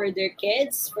for their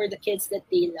kids, for the kids that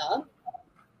they love,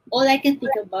 all I can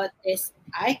think about is,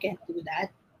 I can't do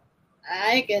that.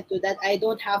 I can't do that. I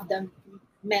don't have the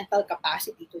mental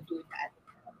capacity to do that.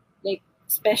 Like,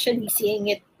 especially seeing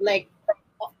it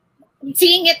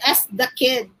as the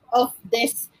kid of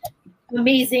this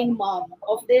amazing mom,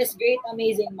 of this great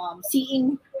amazing mom,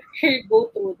 seeing her go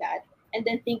through that, and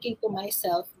then thinking to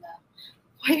myself na,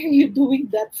 why are you doing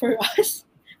that for us?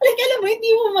 Like, alam mo,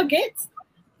 hindi mo magets.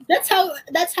 That's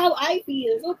how I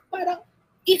feel. So parang,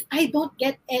 if I don't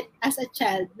get it as a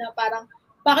child, na parang,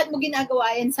 bakit mo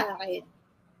ginagawa yan sa akin?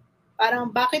 Parang,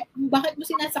 bakit mo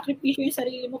sinasakripisyo yung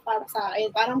sarili mo para sa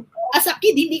akin? Parang, as a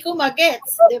kid, hindi ko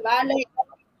magets. Diba?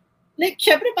 Like,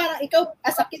 syempre, parang ikaw,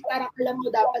 as a kid, parang alam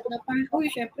mo dapat na parang, uy,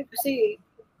 syempre, kasi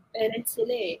parents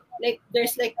sila eh. Like,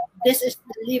 there's like, this is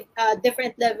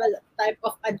different level type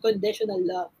of unconditional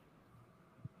love.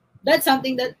 That's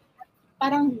something that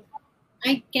parang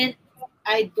I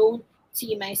don't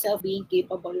see myself being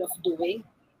capable of doing.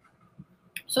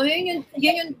 So, yun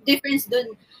yung difference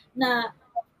dun na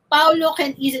Paolo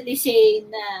can easily say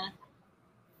na,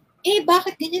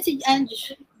 bakit ganyan si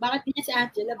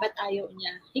Angela? Ba't ayaw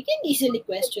niya? He can easily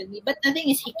question me, but the thing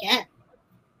is, he can't.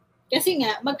 Kasi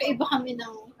nga, magkaiba kami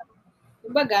ng,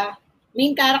 kumbaga,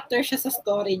 main character siya sa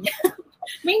story niya.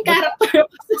 Main But character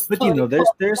ako sa but you story know, ko.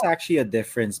 there's actually a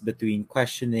difference between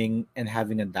questioning and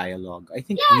having a dialogue. I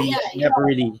think Yeah, we yeah, yeah. never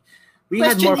really we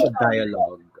had more of a Questioning.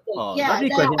 dialogue. Not Yeah, really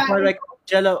the question. It's more parang, like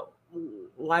Jella,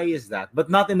 why is that?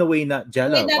 But not in the way na okay,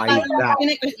 Jella, na why is parang, that?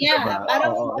 yeah, Diba?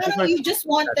 parang, It was parang more you just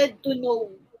wanted to know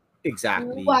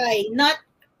exactly why, not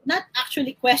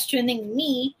actually questioning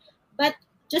me, but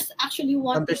just actually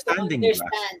wanting to understanding you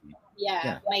understand, actually. yeah,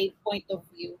 Yeah. my point of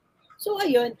view. So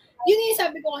ayun, yun yung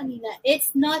sabi ko kanina,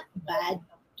 it's not bad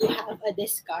to have a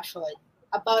discussion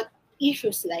about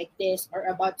issues like this or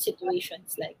about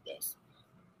situations like this.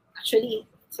 Actually,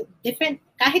 it's different,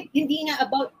 kahit hindi nga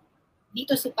about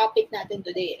dito sa topic natin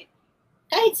today,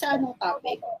 kahit sa anong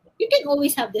topic, you can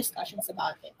always have discussions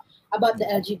about it. About the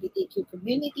LGBTQ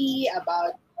community,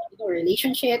 about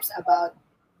relationships, about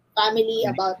family,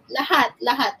 about lahat,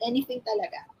 anything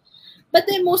talaga. But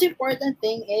the most important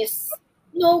thing is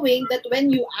knowing that when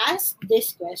you ask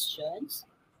these questions,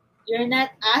 you're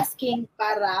not asking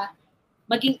para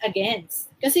maging against.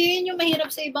 Kasi yun yung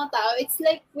mahirap sa ibang tao. It's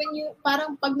like when you,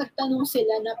 parang pag nagtanong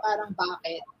sila na parang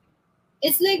bakit,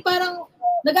 it's like parang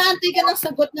nag-aantay ka ng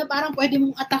sagot na parang pwede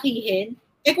mong atakihin.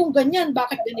 Eh kung ganyan,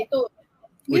 bakit ganito?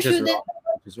 You Which is shouldn't,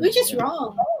 wrong. which is Yeah.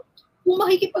 wrong. Kung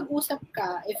makikipag-usap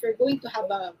ka, if you're going to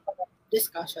have a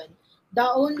discussion, the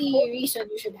only reason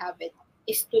you should have it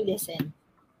is to listen.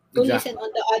 To Exactly. listen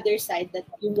on the other side that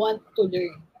you want to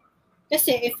learn.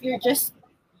 Kasi if you're just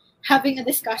having a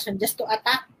discussion just to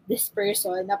attack this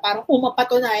person na parang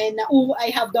mapatunayan na I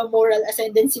have the moral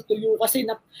ascendancy to you kasi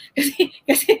na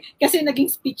kasi naging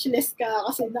speechless ka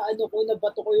kasi na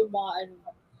nabato ko yung mga ano.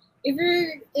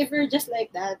 If you're just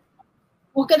like that,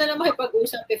 huwag ka na lang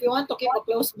makipag-usap. If you want to keep a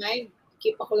close mind,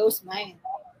 keep a close mind.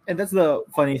 And that's the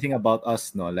funny thing about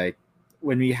us, no? Like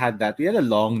when we had that, we had a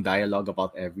long dialogue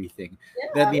about everything.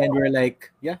 Then at the end, we were like,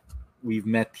 yeah, we've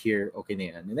met here. Okay,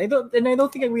 na yan. And I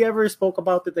don't think we ever spoke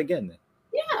about it again.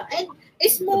 Yeah, and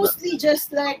it's mostly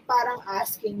just like parang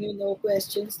asking,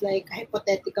 questions like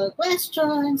hypothetical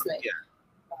questions, like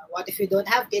what if you don't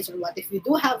have kids or what if you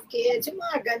do have kids? Yung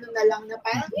mga ganun na lang na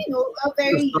parang, a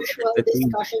very usual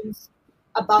discussions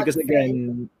about Because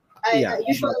again,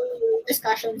 usual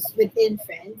discussions within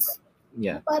friends.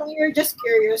 Yeah. Parang you're just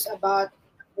curious about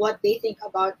what they think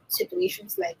about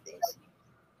situations like this.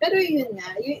 Pero yun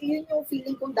nga, yun yung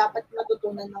feeling kong dapat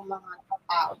matutunan ng mga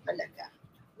tao talaga.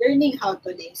 Learning how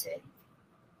to listen.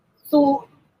 So,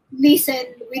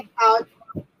 listen without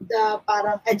the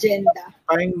parang agenda.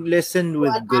 Parang listen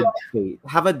with good faith.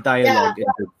 Have a dialogue in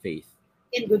good faith.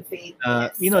 In good faith,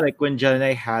 yes. Like when Jen and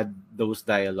I had those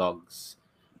dialogues,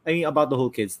 I mean, about the whole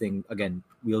kids thing, again,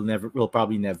 we'll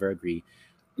probably never agree.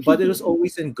 But it was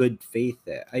always in good faith.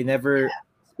 I never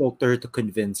spoke to her to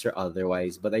convince her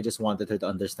otherwise, but I just wanted her to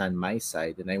understand my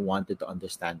side and I wanted to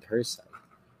understand her side.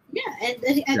 Yeah, and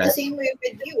the same way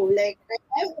with you. Like,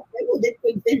 I wouldn't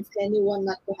convince anyone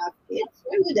not to have kids.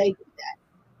 Why would I do that?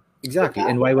 Exactly. Diba?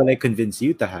 And why would I convince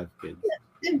you to have kids?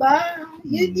 Diba?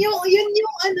 Yun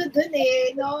yung ano dun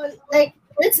eh, no? Like,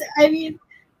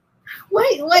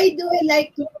 why do we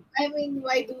like to,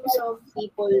 why do some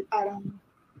people parang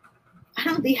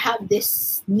they have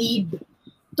this need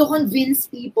to convince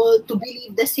people to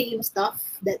believe the same stuff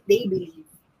that they believe.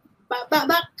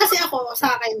 Kasi ako,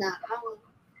 sa akin na,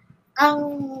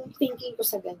 ang thinking ko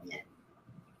sa ganyan,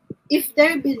 if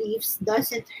their beliefs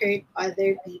doesn't hurt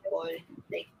other people,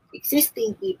 like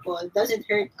existing people, doesn't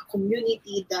hurt a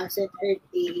community, doesn't hurt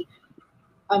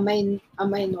a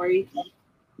minority,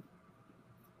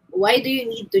 why do you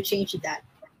need to change that?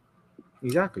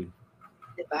 Exactly.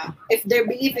 Diba? If their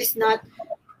belief is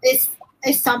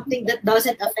something that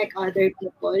doesn't affect other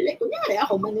people, like kunyari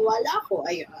ako, maniwala ako,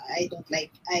 I don't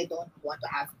want to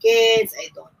have kids,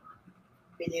 I don't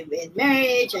believe in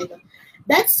marriage,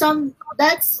 that's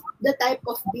the type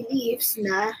of beliefs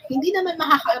na hindi naman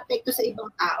makaka-apekto sa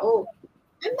ibang tao.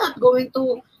 I'm not going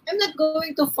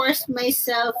to force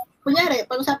myself. Kunyari,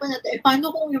 pag-usapan natin,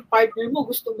 paano kung yung partner mo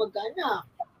gusto mag-anak?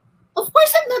 Of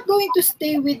course, I'm not going to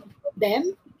stay with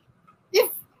them. If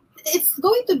it's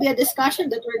going to be a discussion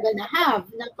that we're gonna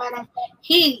have, na parang,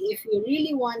 hey, if you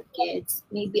really want kids,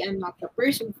 maybe I'm not the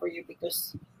person for you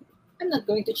because I'm not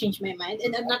going to change my mind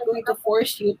and I'm not going to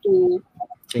force you to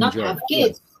not have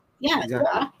kids. Yeah, exactly.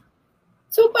 Diba?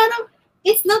 So parang,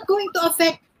 it's not going to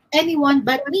affect anyone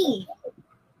but me.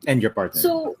 And your partner.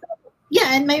 So,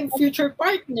 yeah, and my future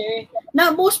partner,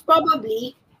 now most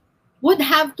probably, would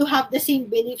have to have the same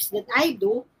beliefs that I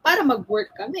do para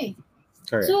mag-work kami.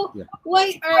 Correct. So,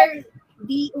 why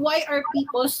are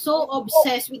people so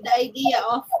obsessed with the idea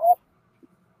of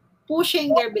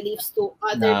pushing their beliefs to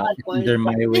other Na people. either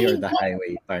my way or Na the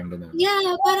highway, parang ganun. yeah,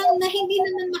 parang na hindi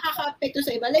naman makaka-apekto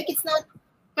sa iba. Like, it's not,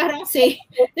 parang say,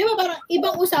 di ba parang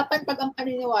ibang usapan pag ang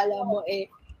paniniwala mo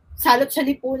salot sa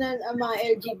lipunan ang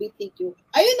mga LGBTQ.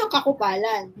 Ayun ang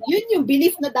kakupalan. Yun yung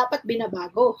belief na dapat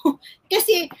binabago.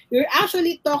 Kasi you're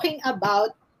actually talking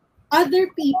about other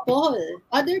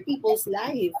people's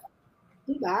life.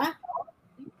 Diba?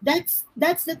 That's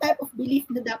the type of belief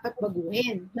na dapat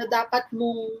baguhin, na dapat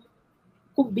mong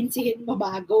kumbinsihin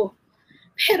mabago.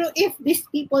 Pero if these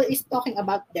people is talking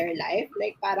about their life,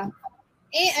 like parang,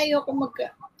 ayoko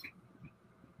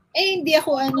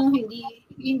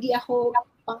hindi ako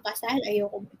pangkasal,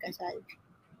 ayoko magkasal.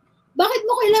 Bakit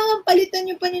mo kailangan palitan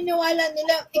yung paniniwala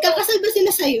nila? Ikakasal ba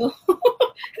sila sa'yo?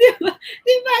 Diba?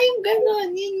 Diba yung ganon?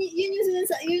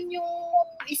 Yun yung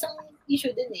isang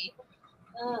issue din eh.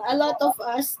 A lot of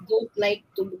us don't like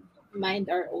to mind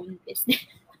our own business.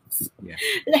 Yeah.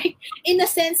 Like, in a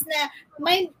sense na,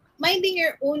 minding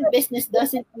your own business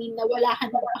doesn't mean na wala ka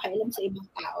nang pakialam sa ibang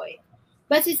tao eh.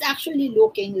 But it's actually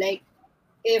looking like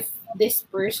if this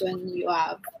person you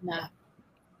have na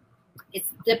it's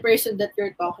the person that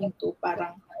you're talking to,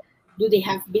 parang do they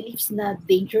have beliefs na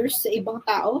dangerous sa ibang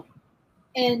tao?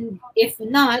 And if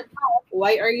not,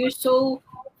 why are you so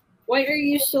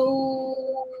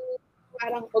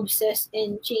parang obsessed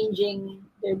in changing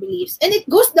their beliefs? And it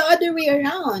goes the other way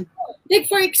around.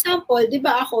 Like for example, 'di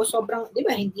ba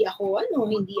hindi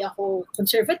ako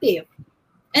conservative.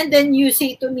 And then you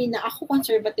say to me na ako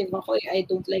conservative ako, I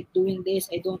don't like doing this,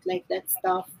 I don't like that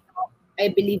stuff. I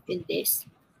believe in this.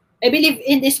 I believe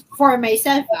in this for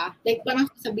myself, Like, parang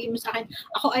sabihin mo sa akin,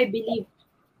 ako, I believe.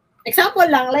 Example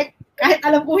lang, like, kahit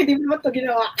alam ko hindi mo ito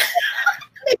ginawa.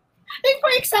 like,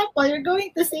 for example, you're going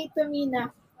to say to me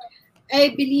na, I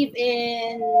believe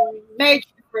in marriage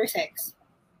before sex.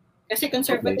 Kasi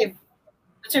conservative.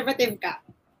 Okay. Conservative ka.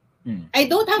 I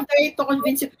don't have the right to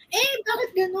convince you, bakit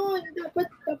ganun? Dapat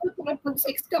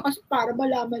makipag-sex ka kasi para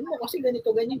malaman mo kasi ganito,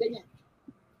 ganyan.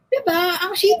 Diba?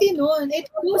 Ang shitty nun.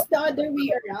 It goes the other way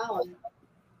around.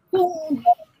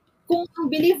 Kung ang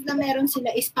belief na meron sila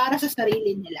is para sa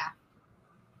sarili nila,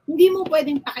 hindi mo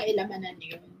pwedeng pakialamanan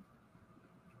yun.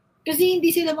 Kasi hindi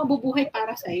sila mabubuhay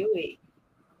para sa'yo eh.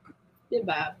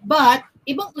 Diba? But,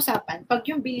 ibang usapan, pag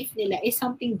yung belief nila is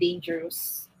something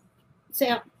dangerous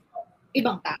sa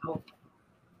ibang tao.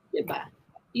 Diba?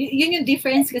 Yun yung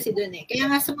difference kasi dun eh. Kaya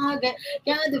nga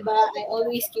diba, I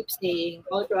always keep saying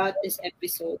all throughout this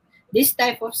episode, this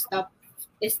type of stuff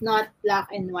is not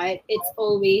black and white. It's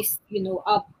always,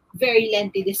 a very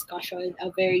lengthy discussion,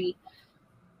 a very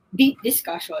deep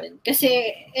discussion.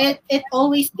 Kasi it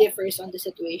always differs on the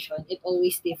situation. It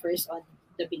always differs on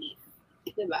the belief.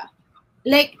 Diba?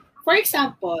 Like, for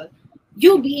example,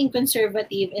 you being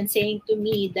conservative and saying to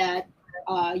me that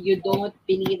you don't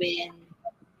believe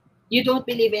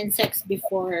in sex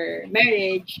before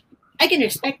marriage, I can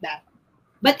respect that.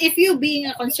 But if you being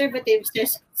a conservative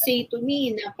say to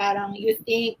me na parang you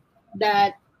think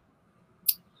that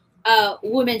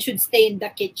women should stay in the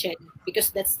kitchen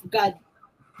because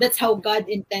that's how God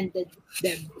intended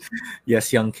them.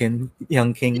 Yes, young kings.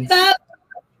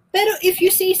 Pero if you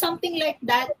say something like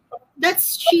that,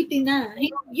 that's shitty na.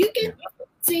 You can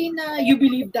say na you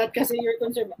believe that kasi you're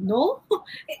conservative. No,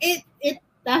 it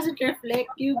doesn't reflect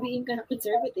you being kind of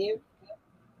conservative.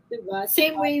 Diba?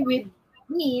 Same way with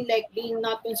me, like being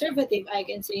not conservative, I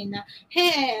can say na,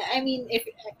 hey, I mean,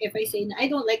 if I say na I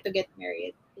don't like to get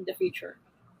married in the future,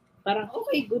 parang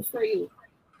okay, good for you.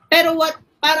 Pero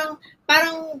parang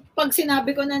pag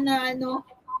sinabi ko na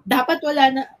dapat wala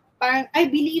na, parang I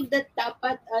believe that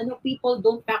dapat people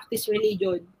don't practice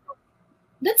religion.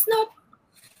 That's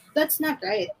not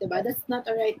right, diba? That's not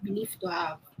a right belief to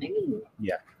have. I mean,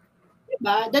 yeah.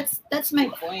 Diba? That's my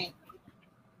point.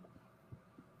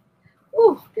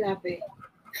 Grabe.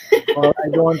 Well, I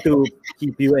don't want to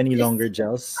keep you any longer,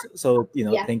 Jels. So,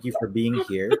 thank you for being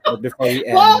here. But before we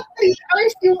end... Wow, 3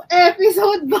 hours yung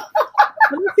episode ba?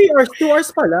 3 hours? 2 hours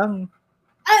pa lang.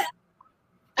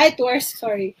 2 hours,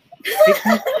 sorry.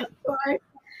 2 hours.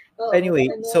 Anyway,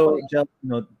 so, Jels,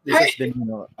 this has been,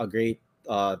 a great,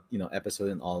 episode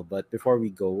and all. But before we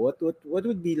go, what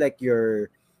would be like your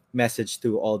message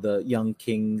to all the young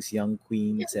kings, young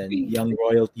queens, and young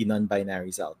royalty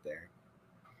non-binaries out there?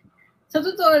 Sa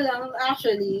totoo lang,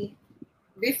 actually,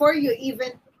 before you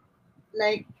even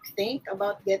think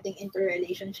about getting into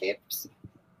relationships,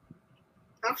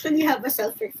 actually have a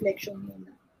self-reflection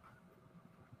muna.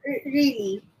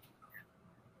 Really.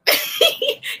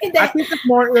 I think it's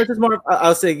more. I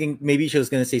was thinking maybe she was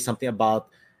gonna say something about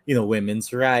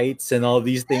women's rights and all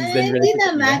these things. Hindi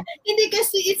naman. Hindi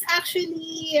kasi it's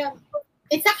actually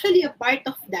it's actually a part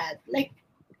of that. Like,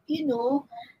 you know,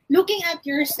 looking at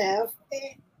yourself,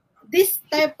 this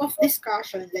type of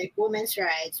discussion, like women's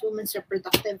rights, women's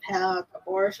reproductive health,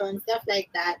 abortion, stuff like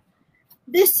that,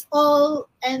 this all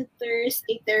enters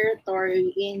a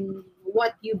territory in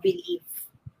what you believe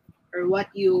or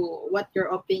what your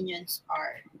opinions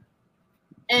are.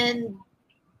 And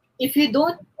if you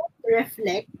don't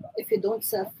reflect, if you don't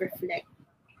self-reflect,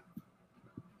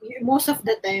 most of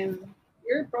the time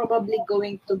you're probably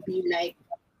going to be like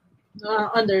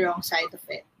on the wrong side of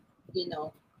it, you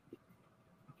know.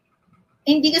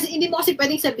 Hindi mo kasi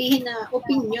pwedeng sabihin na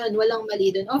opinion, walang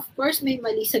mali dun. Of course, may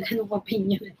mali sa ganung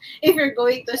opinion. If you're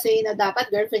going to say na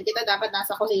dapat girlfriend kita, dapat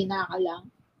nasa kusina ka lang.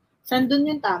 Saan dun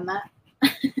yung tama?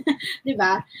 'Di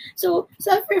ba? So,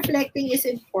 self-reflecting is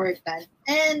important.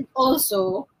 And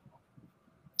also,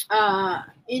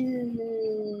 in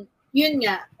yun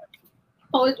nga,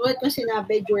 what ko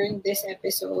sinabi during this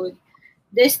episode,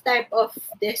 this type of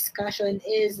discussion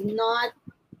is not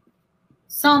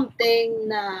something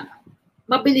na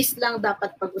mabilis lang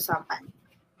dapat pag-usapan.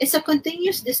 It's a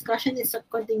continuous discussion, it's a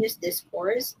continuous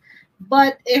discourse.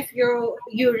 But if you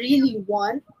really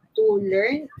want to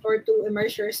learn or to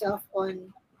immerse yourself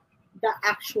on the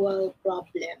actual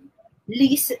problem,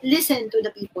 listen to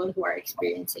the people who are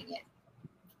experiencing it.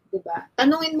 Diba?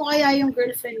 Tanungin mo kaya yung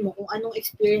girlfriend mo kung anong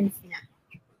experience niya.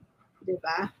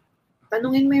 Diba?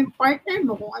 Tanungin mo yung partner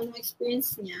mo kung anong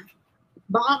experience niya.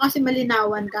 Baka kasi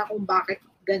malinawan ka kung bakit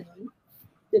ganun.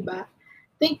 Diba?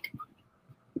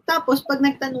 Tapos, pag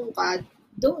nagtanong ka,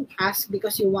 don't ask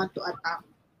because you want to attack.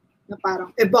 Na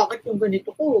parang, bakit yung ganito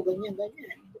ko? Ganyan.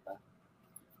 Diba?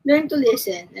 Learn to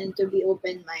listen and to be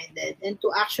open-minded and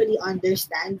to actually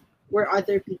understand where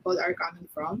other people are coming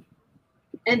from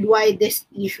and why these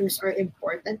issues are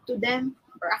important to them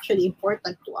or actually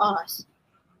important to us.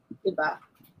 Diba?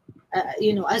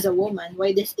 As a woman,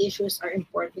 why these issues are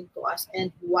important to us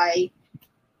and why.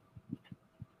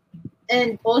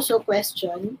 And also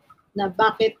question na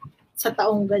bakit sa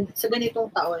ganitong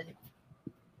taon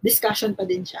discussion pa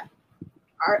din siya.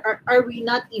 Are we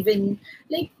not even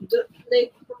like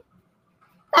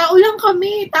tao lang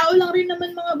kami, tao lang rin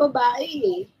naman mga babae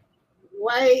eh.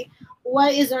 Why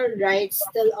is our rights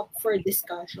still up for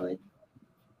discussion?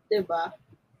 'Di ba?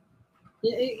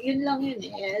 Yun lang yun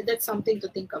eh. That's something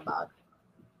to think about.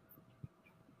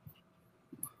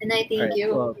 And I thank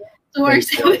you.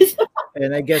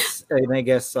 And I guess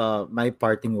my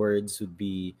parting words would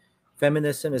be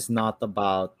feminism is not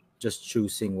about just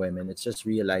choosing women. It's just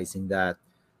realizing that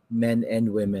men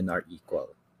and women are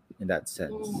equal in that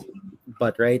sense.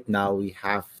 But right now we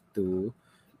have to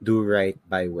do right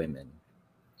by women.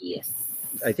 Yes.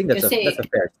 I think that's a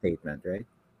fair statement, right?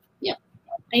 Yeah.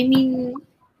 I mean,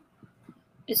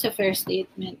 it's a fair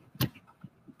statement.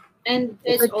 And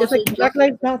it's also like Black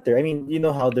Lives Matter. I mean, you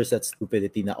know how there's that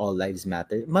stupidity na all lives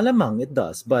matter. Malamang it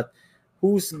does, but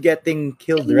who's getting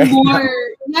killed right now?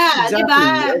 Yeah,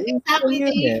 exactly.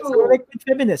 Exactly. So like with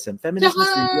feminism is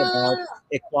really about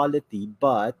equality,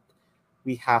 but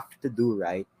we have to do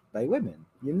right by women.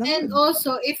 And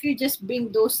also, if you just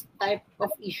bring those type of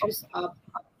issues up,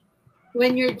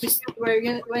 when you're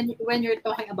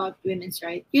talking about women's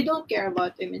rights, you don't care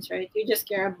about women's rights. You just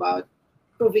care about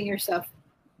proving yourself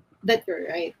that you're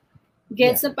right.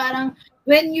 Gets na parang,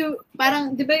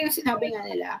 di ba yung sinabi nga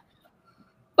nila,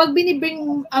 pag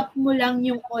binibring up mo lang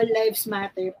yung all lives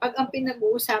matter, pag ang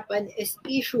pinag-uusapan is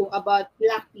issue about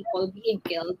black people being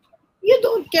killed, you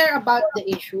don't care about the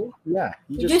issue. Yeah.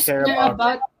 You just care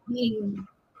about being,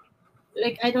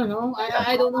 like, I don't know.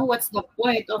 I don't know what's the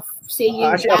point of saying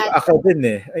that. Ako din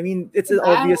eh. I mean, it's an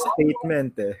obvious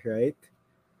statement eh, right?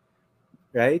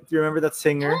 Right? You remember that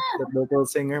singer? That local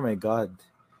singer? My God.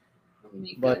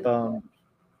 But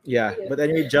yeah. But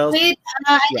anyway, Gels. Wait,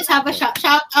 I just have a shout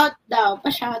out daw.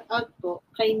 Pa-shout out po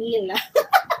kay Nila.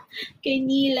 Kay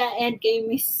Nila and kay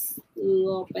Miss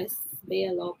Lopez.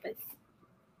 Bea Lopez.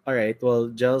 All right. Well,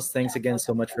 Gels, thanks again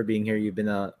so much for being here. You've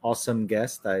been an awesome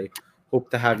guest. I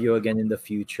hope to have you again in the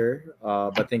future.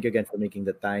 But thank you again for making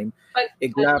the time.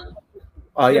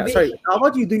 Sorry. How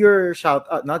about you do your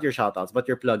not your shout outs, but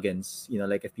your plugins?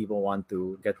 Like if people want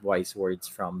to get wise words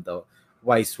from the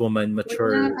wise woman,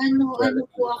 mature. Ano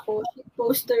po ako?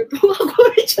 Poster po ako.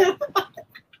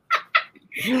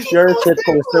 You're a shit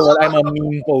poster while I'm a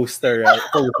meme poster, right?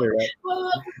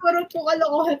 Parang po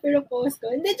kalokohan pero post ko.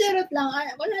 Hindi, charot lang.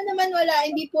 Wala.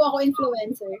 Hindi po ako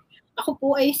influencer. Ako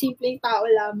po ay simpleng tao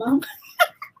lamang.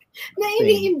 Na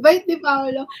ini-invite ni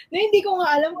Paolo. Na hindi ko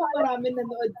nga alam kung marami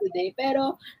nanood today.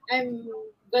 Pero I'm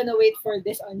gonna wait for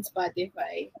this on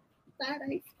Spotify.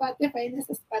 taray, Spotify,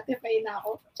 nasa Spotify na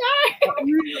ako.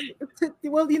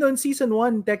 Well, in season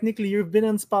 1, technically, you've been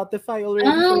on Spotify already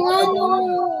for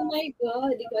Oh my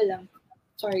God, di ko alam.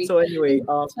 Sorry. So anyway,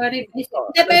 Sorry, busy.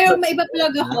 Pero may iba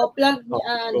plug ako. Plug, go.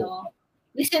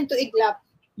 listen to Iglap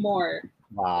more.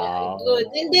 Wow. Good.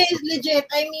 Hindi, it's legit.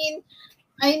 I mean,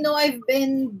 I know I've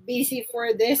been busy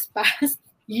for this past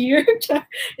year.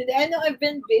 I know I've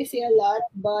been busy a lot,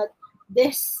 but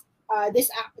this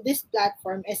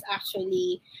platform is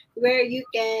actually where you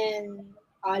can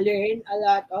learn a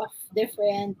lot of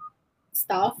different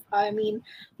stuff. I mean,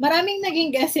 maraming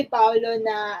naging guest si Paolo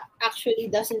na actually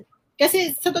doesn't,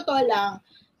 kasi sa totoo lang,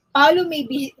 Paolo may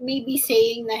be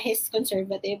saying na he's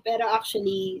conservative, pero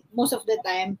actually, most of the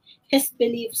time, his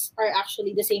beliefs are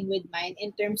actually the same with mine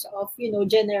in terms of,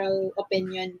 general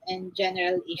opinion and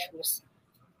general issues.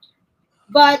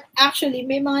 But actually,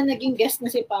 may mga naging guest na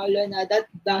si Paolo na that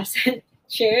doesn't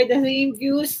share the same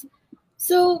views.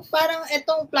 So, parang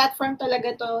itong platform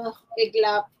talaga to,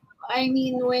 Iglap. I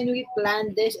mean, when we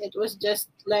planned this, it was just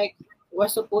like,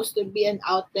 was supposed to be an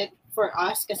outlet for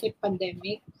us kasi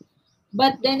pandemic.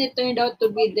 But then it turned out to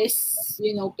be this,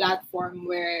 platform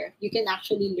where you can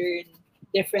actually learn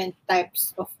different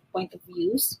types of point of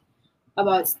views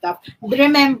about stuff.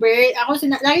 Remember,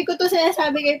 lagi ko to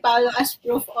sinasabi kay Paolo as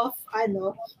proof of, I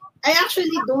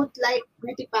actually don't like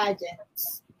beauty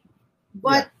pageants.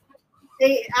 But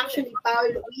we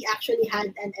actually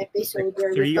had an episode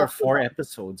where 3 or 4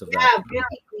 episodes of that. Yeah,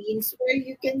 beauty queens, where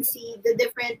you can see the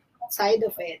different side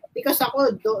of it. Because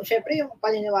ako, syempre yung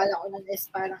paniniwala ko nun is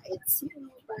parang it's,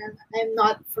 parang I'm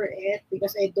not for it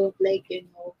because I don't like,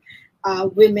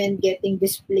 women getting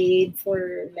displayed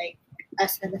for like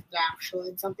as an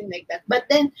attraction, something like that. But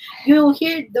then you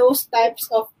hear those types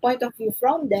of point of view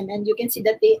from them and you can see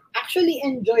that they actually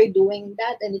enjoy doing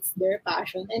that and it's their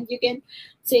passion. And you can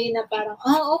say na parang,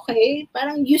 okay,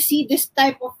 parang you see this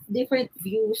type of different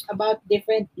views about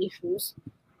different issues.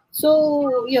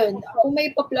 So, yun, kung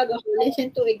may pa-plug ako,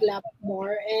 listen to Iglap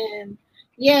more. And,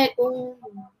 yeah,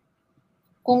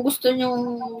 kung gusto nyo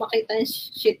makita yung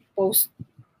shit post,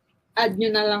 add nyo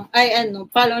na lang,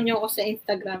 follow nyo ako sa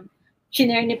Instagram.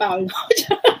 Shinare ni Paolo.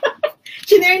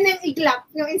 Shinare ng Iglap,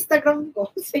 yung Instagram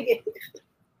ko. Sige.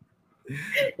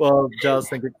 Well,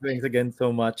 Giles, thanks again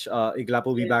so much. Iglap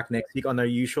will be back next week on our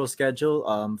usual schedule.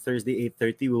 Thursday,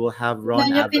 8:30, we will have Ron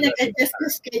Avila. Avila. Pinag-adjust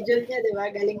yung schedule niya, di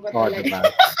ba? Galing ba talaga?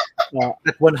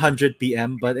 At 100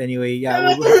 p.m. But anyway,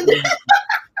 yeah,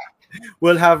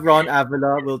 we'll have Ron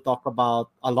Avila. We'll talk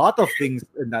about a lot of things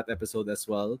in that episode as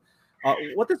well.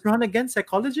 What is Ron again?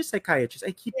 Psychologist, psychiatrist?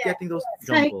 I keep getting those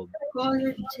jumbled.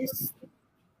 Psychologist.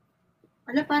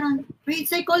 Parang, wait,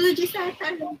 psychologist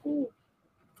ata alam ko.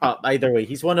 Either way,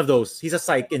 he's one of those. He's a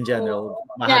psych in general.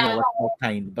 Mahal what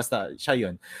kind. Basta, siya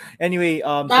yun. Anyway,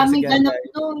 daming ganap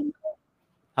doon.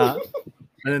 Ha?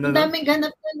 Ano? Daming ganap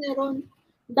doon, Ron.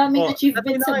 Daming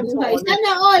achievements sa buhay.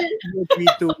 Sana all! We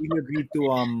agreed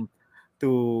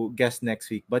to guest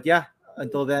next week. But yeah,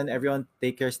 until then, everyone,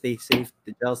 take care, stay safe.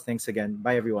 Giles, thanks again.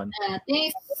 Bye, everyone.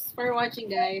 Thanks for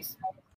watching, guys.